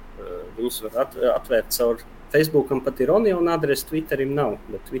Twitterim ir. Viņus var atvērt caur Facebookam pat ir Onion adrese, Twitterim nav,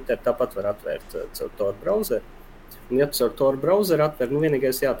 bet Twitter tāpat var atvērt caur Tor browseru. Un ja tu caur Tor browseru atver,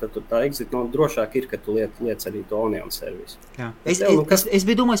 vienīgais tad tā exit drošāk ir, ka tu liec arī to Onion servisu. Jā. Es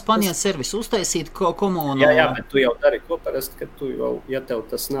biju domājis Panijas servisu uztaisīt komunu. Jā, bet tu jau dari ko parasti, ka tu jau, ja tev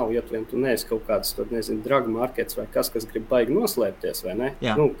tas nav, ja tu neesi kaut kāds, drug markets vai kas grib baigi noslēpties, vai ne?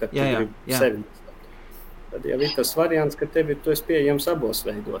 Jā. Kad tu gribi sevi. Tad jau ir tas variants, ka tu esi pieejams abos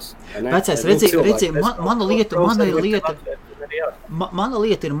veidos. Vecais, redzi, mana lieta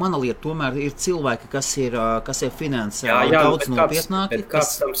ir, tomēr ir cilvēki, kas ir finansiāli daudz nopietnāki. Bet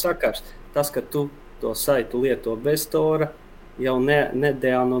kāds tam sakars? Tas, ka tu to saitu lieto bez Tora, jau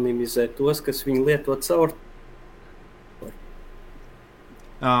nedeanonimizē tos, kas viņu lieto caur.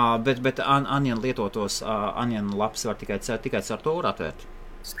 Bet Onion lietotos, Onion lapas var tikai caur Toru atvērt.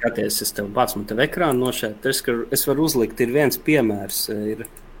 Skaties, es tev pats, man tev ekrānu nošēt. Es varu uzlikt, ir viens piemērs, ir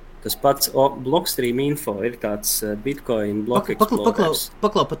tas pats Blockstream info, ir tāds Bitcoin block explorers.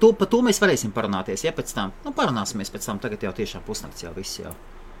 Paklau, par to mēs varēsim parunāties, ja pēc tam? Parunāsimies pēc tam, tagad jau tiešām pusnakts jau viss jau.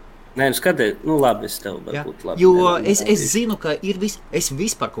 Nē, skaties, labi, es tev varbūt labi. Jo es zinu, ka es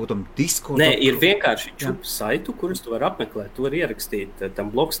vispār kaut tam Discord... Nē, ir vienkārši saitu, kurus tu vari apmeklēt, tu vari ierakstīt tam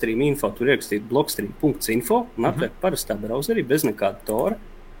Blockstream info, tu vari ierakstīt blockstream.info un atvērt parastā browserī bez nekāda Tora.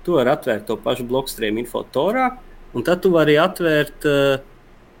 Tu vari atvērt to pašu Blockstream info Torā, un tad tu vari atvērt,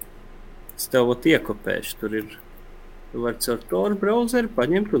 es tev iekopēšu, tu vari caur Tor browseri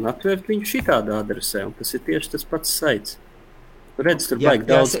paņemt un atvērt viņu šitādā adresē, un tas ir tieši tas pats saits. Tu redz, tur baigi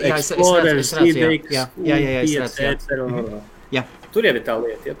daudz Explorers, IDX, Jā. Tur jau ir tā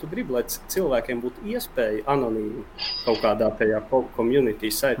lieta, ja tu gribi, lai cilvēkiem būtu iespēja anonīmi kaut kādā tajā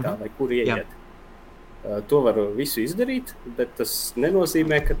community saitā, vai kur ieiet. To var visu izdarīt, bet tas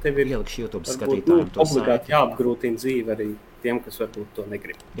nenozīmē, ka tev ir obligāti jāapgrūtina dzīve arī tiem, kas varbūt to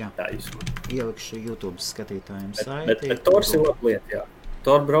negrib. Jā. Tā īsumā. Ielikšu YouTube skatītājiem saiti. Bet Tors ir laba lieta, jā.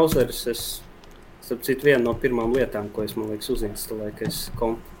 Tor browseris, starp citu, viena no pirmām lietām, ko es, man liekas, uzinstalēju, ka es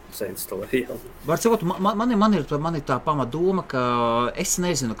instalēju. Var sakot, man ir tā pamatdoma, ka es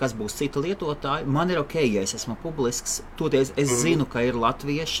nezinu, kas būs cita lietotāji. Man ir ok, ja es esmu publisks. Toties es zinu, ka ir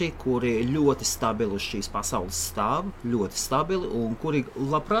latvieši, kuri ļoti stabili uz šīs pasaules stāv, ļoti stabili, un kuri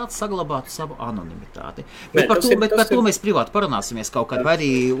labprāt saglabātu savu anonimitāti. Bet par to mēs privāti parunāsimies kaut kad, vai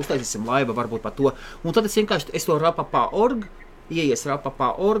arī uztaisīsim laivu varbūt par to. Un tad es to rapapa.org, ieies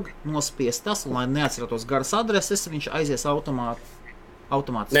rapapa.org, nospies tas, un lai neatceratos garas adreses, viņš aizies automātiski.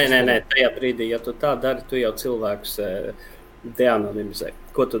 Nē, tajā brīdī, ja tu tā dari, tu jau cilvēkus deanonimizē.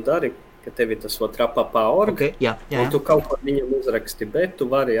 Ko tu dari? Ka tev ir tas rapapa.org, un tu kaut ko viņam uzraksti, bet tu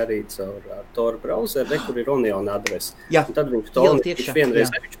vari arī caur Tor browseri, kur ir Onion adrese. Un tad viņš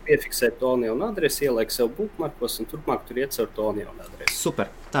vienreiz piefiksē to Onion adresi, ieliek sev bookmarkos, un turpmāk tur iet caur to Onion adresi. Super,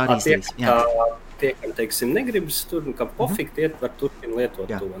 tā arī izdarīs. Tie, kam, teiksim, negribas tur, kam pofikt iet, var turpin lietot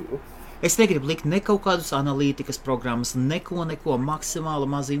to. Es negribu likt ne kaut kādus analītikas programmas, neko, maksimāli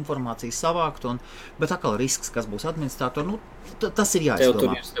maz informācijas savākt, bet atkal risks, kas būs administratori, tas ir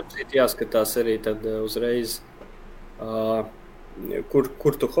jāizdomā. Tev tur ir jāskatās arī tad uzreiz,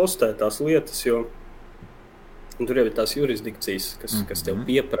 kur tu hostē tās lietas, jo tur jau ir tās jurisdikcijas, kas tev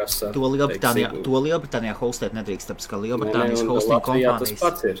pieprasa. To Lielbritānijā hostēt nedrīkst, tāpēc, ka Lielbritānijas hosting kompānijas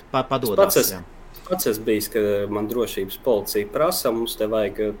padodas. Pats es bijis, ka man drošības policija prasa, mums te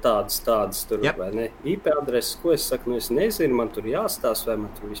vajag tādas tur, vai ne, IP adreses, ko es saku, es nezinu, man tur jāstāsta, vai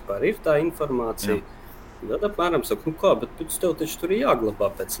man tur vispār ir tā informācija. Tad apmēram saku, kā, bet tev taču tur ir jāglabā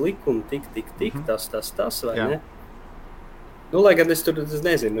pēc likuma, tik, tas, vai ne? Lai gan es tur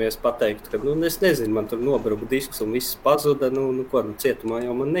nezinu, ja es pateiktu, ka, es nezinu, man tur nobruka disks un viss pazuda, cietumā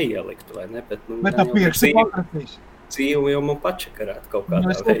jau man neieliktu, vai ne? Bet tā pirkstu pakratīs. Dzīvu jau man pačakarāt kaut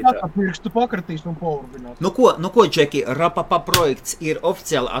kādā veidā. Tā pirkstu pakratīs un paurbināt. Nu ko, Džeki, Rapapa projekts ir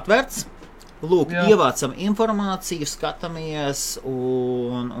oficiāli atvērts. Lūk, ievācam informāciju, skatāmies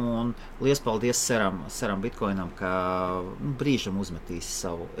un liels paldies Seram Bitcoinam, ka brīžam uzmetīs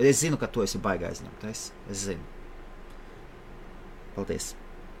savu. Es zinu, ka tu esi baigi aizņemt. Es zinu. Paldies.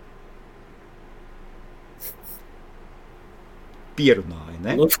 Pierunāja,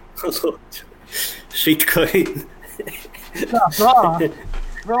 ne? Shitcoin.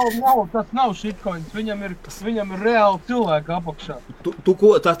 Tas nav shitcoins, viņam ir reāli cilvēki apakšā. Tu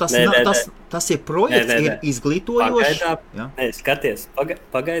ko, tas ir projekts, ir izglītojošs? Skaties,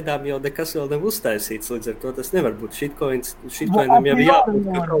 pagaidām jau nekas vēl nav uztaisīts, līdz ar to tas nevar būt shitcoins. Shitcoinam jau jābūt,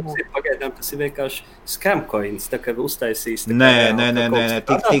 ka kaut kas ir pagaidām, tas ir vienkārši scamcoins, tā kā uztaisīs. Nē,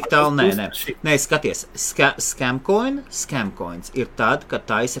 tik tālu, nē. Nē, skaties, scamcoins ir tad, kad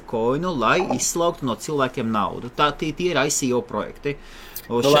taisa coinu, lai izslauktu no cilvēkiem naudu. Tie ir ICO projekti.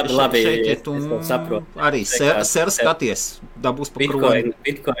 Labi, šeit arī ser skaties, dabūs pa kroni.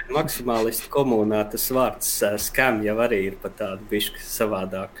 Bitcoin maksimālistu komunā tas vārds scam jau arī ir pat tādu bišķi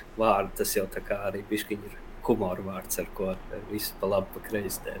savādāk vārdu. Tas jau tā kā arī bišķiņi ir humoru vārds, ar ko visu pa labi pa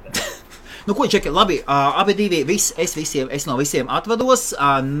kreisi tēdā. Nu ko, Džeki, labi, abi divi, es no visiem atvados.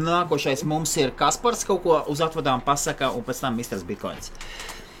 Nākošais mums ir Kaspars, kaut ko uz atvadām pasaka, un pēc tam Mr. Bitcoins.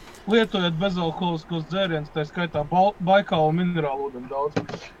 Lietojot bezalkoholiskos dzērienus, tā skaitā Baikālu minerālu ūdeni daudz,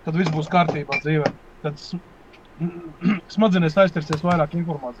 tad viss būs kārtībā dzīvē. Tad smadzenēs aiztersies vairāk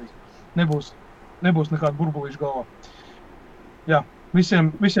informācijas. Nebūs nekāda burbulīša galvā. Jā,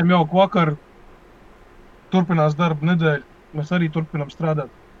 visiem jauku vakaru. Turpinās darba nedēļa. Mēs arī turpinām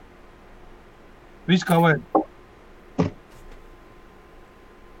strādāt. Viss kā vajag.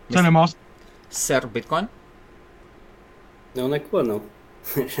 Ceņam ast. Sir Bitcoin? Nu, neko nav.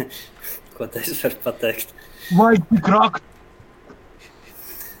 Ko te es varu pateikt? Vajag tik rakt.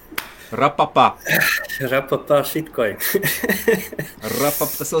 Rapapā. Rapapā shitcoin.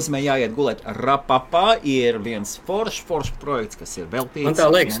 Rapapā, tas nozīmē jāiet gulēt. Rapapā ir viens foršs projekts, kas ir veltīts. Man tā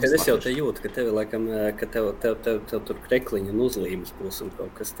liekas, ka es jau te jūtu, ka tev laikam, ka tev tur krekliņi un uzlīmes būs un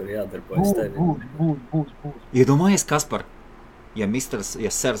kaut kas tur jādarbojas tevi. Būs. Iedomājies, Kaspar, ja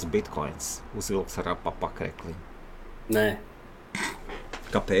Sirs Bitcoins uzvilks Rapapā krekliņu? Nē.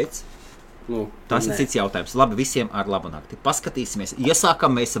 Kāpēc? Tas ir cits jautājums. Labi, visiem ar labu nakti. Paskatīsimies.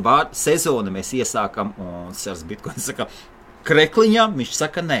 Iesākam mēs sezonu, mēs iesākam, un Sirs Bitcoins saka krekliņām, viņš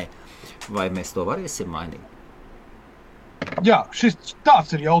saka nē. Vai mēs to varēsim mainīt? Jā,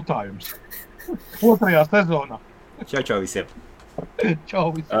 tāds ir jautājums. 2. sezonā. Čau visiem.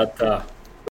 Čau visiem. Tā.